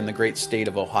right here in the great state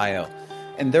of Ohio.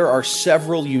 And there are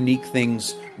several unique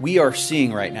things we are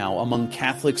seeing right now among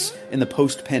Catholics in the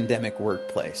post-pandemic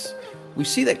workplace. We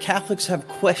see that Catholics have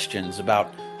questions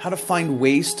about how to find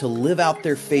ways to live out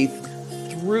their faith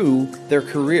through their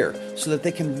career so that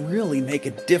they can really make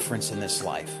a difference in this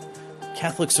life.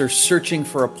 Catholics are searching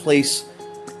for a place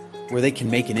where they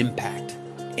can make an impact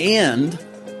and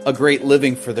a great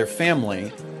living for their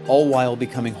family, all while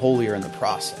becoming holier in the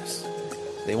process.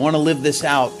 They want to live this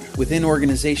out within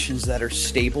organizations that are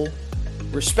stable,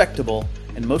 respectable,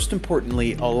 and most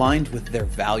importantly, aligned with their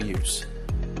values.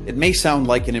 It may sound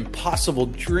like an impossible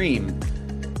dream,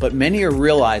 but many are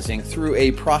realizing through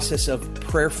a process of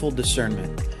prayerful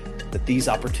discernment that these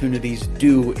opportunities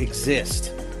do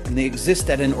exist. And they exist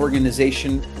at an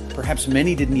organization perhaps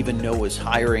many didn't even know was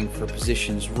hiring for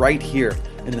positions right here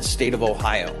in the state of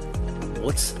Ohio.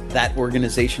 What's that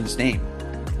organization's name?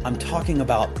 I'm talking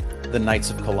about the Knights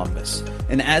of Columbus.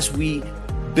 And as we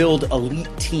build elite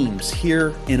teams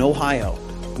here in Ohio,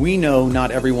 we know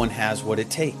not everyone has what it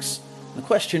takes. The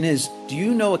question is, do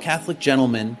you know a Catholic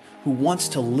gentleman who wants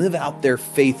to live out their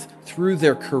faith through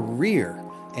their career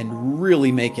and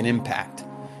really make an impact?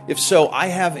 If so, I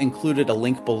have included a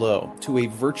link below to a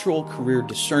virtual career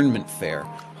discernment fair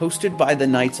hosted by the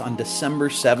Knights on December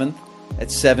 7th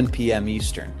at 7 p.m.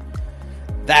 Eastern.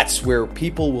 That's where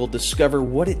people will discover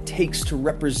what it takes to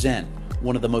represent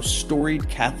one of the most storied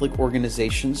Catholic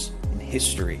organizations in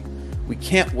history. We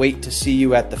can't wait to see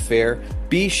you at the fair.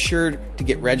 Be sure to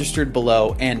get registered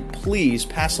below, and please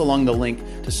pass along the link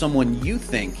to someone you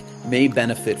think may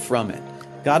benefit from it.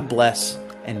 God bless,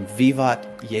 and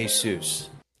Vivat Jesus.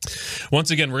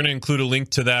 Once again, we're going to include a link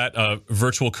to that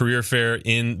virtual career fair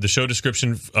in the show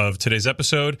description of today's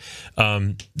episode.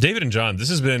 David and John, this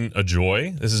has been a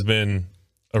joy. This has been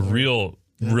a real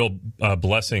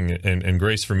blessing and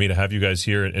grace for me to have you guys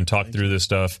here and talk through this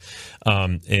stuff.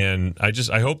 And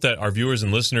I hope that our viewers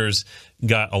and listeners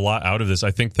got a lot out of this.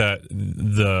 I think that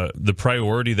the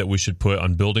priority that we should put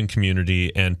on building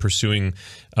community and pursuing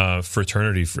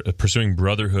fraternity, pursuing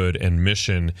brotherhood and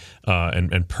mission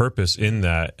and purpose in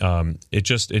that,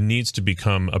 it needs to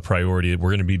become a priority. We're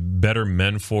going to be better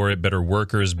men for it, better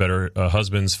workers, better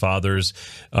husbands, fathers,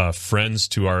 friends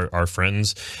to our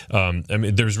friends. I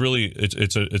mean, there's really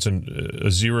it's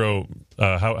a zero.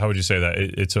 How would you say that?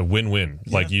 It's a win-win.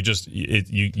 Yeah. Like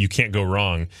you can't go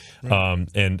wrong. Right.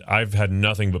 And I've had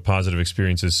nothing but positive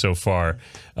experiences so far.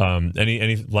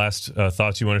 Any last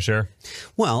thoughts you want to share?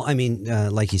 Well, I mean,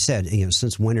 like you said,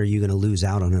 since when are you going to lose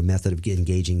out on a method of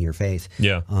engaging your faith?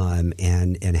 Yeah.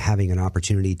 And having an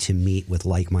opportunity to meet with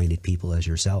like-minded people as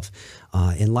yourself,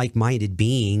 and like-minded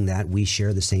being that we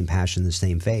share the same passion, the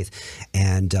same faith.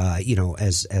 And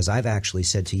as I've actually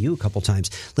said to you a couple times,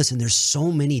 listen, there's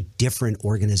so many different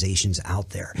organizations out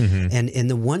there, and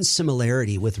the one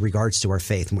similarity with regards to our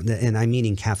faith, and I'm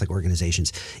meaning Catholic organizations,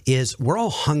 is we're all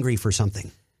hungry for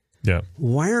something. Yeah.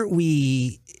 Why aren't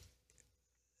we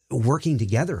working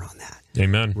together on that?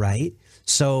 Amen. Right.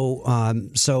 So,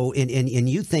 and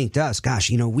you thanked us. Gosh,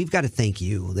 we've got to thank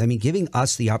you. I mean, giving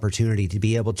us the opportunity to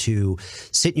be able to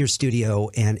sit in your studio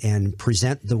and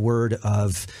present the word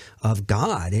of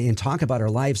God and talk about our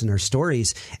lives and our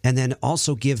stories, and then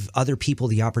also give other people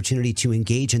the opportunity to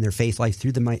engage in their faith life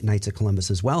through the Knights of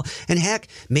Columbus as well. And heck,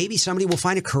 maybe somebody will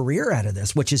find a career out of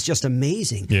this, which is just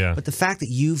amazing. Yeah. But the fact that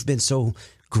you've been so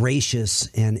gracious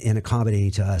and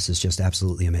accommodating to us is just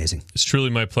absolutely amazing. It's truly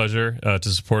my pleasure to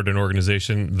support an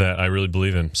organization that I really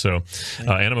believe in. So, and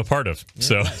I'm a part of.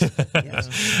 So,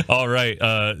 Yes. all right.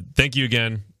 Thank you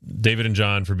again, David and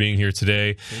John, for being here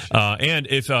today. And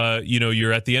if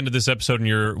you're at the end of this episode and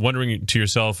you're wondering to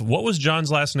yourself, what was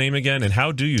John's last name again, and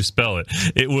how do you spell it?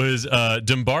 It was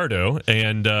Dumbardo,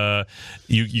 and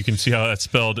you can see how that's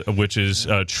spelled, which is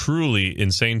truly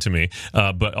insane to me,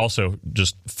 but also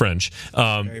just French.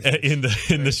 In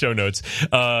the show notes,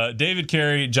 David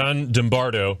Carey, John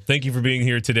Dumbardo, thank you for being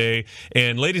here today.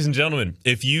 And ladies and gentlemen,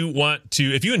 if you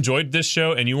enjoyed this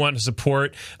show and you want to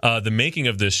support the making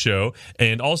of this show,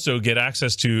 and also get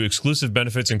access to exclusive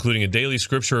benefits, including a daily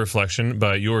scripture reflection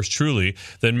by yours truly,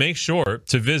 then make sure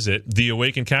to visit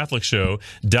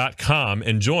theawakencatholicshow.com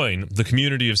and join the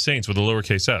community of saints with a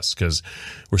lowercase s, because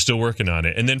we're still working on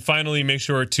it. And then finally, make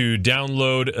sure to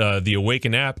download the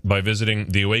Awaken app by visiting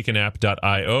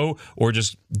theawakenapp.io, or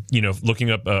just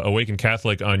looking up Awaken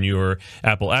Catholic on your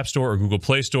Apple App Store or Google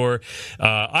Play Store.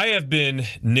 I have been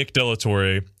Nick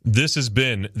Delatorre. This has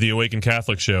been the Awaken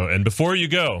Catholic Show. And before you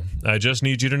go, I just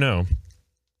need you to know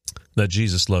that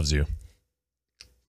Jesus loves you.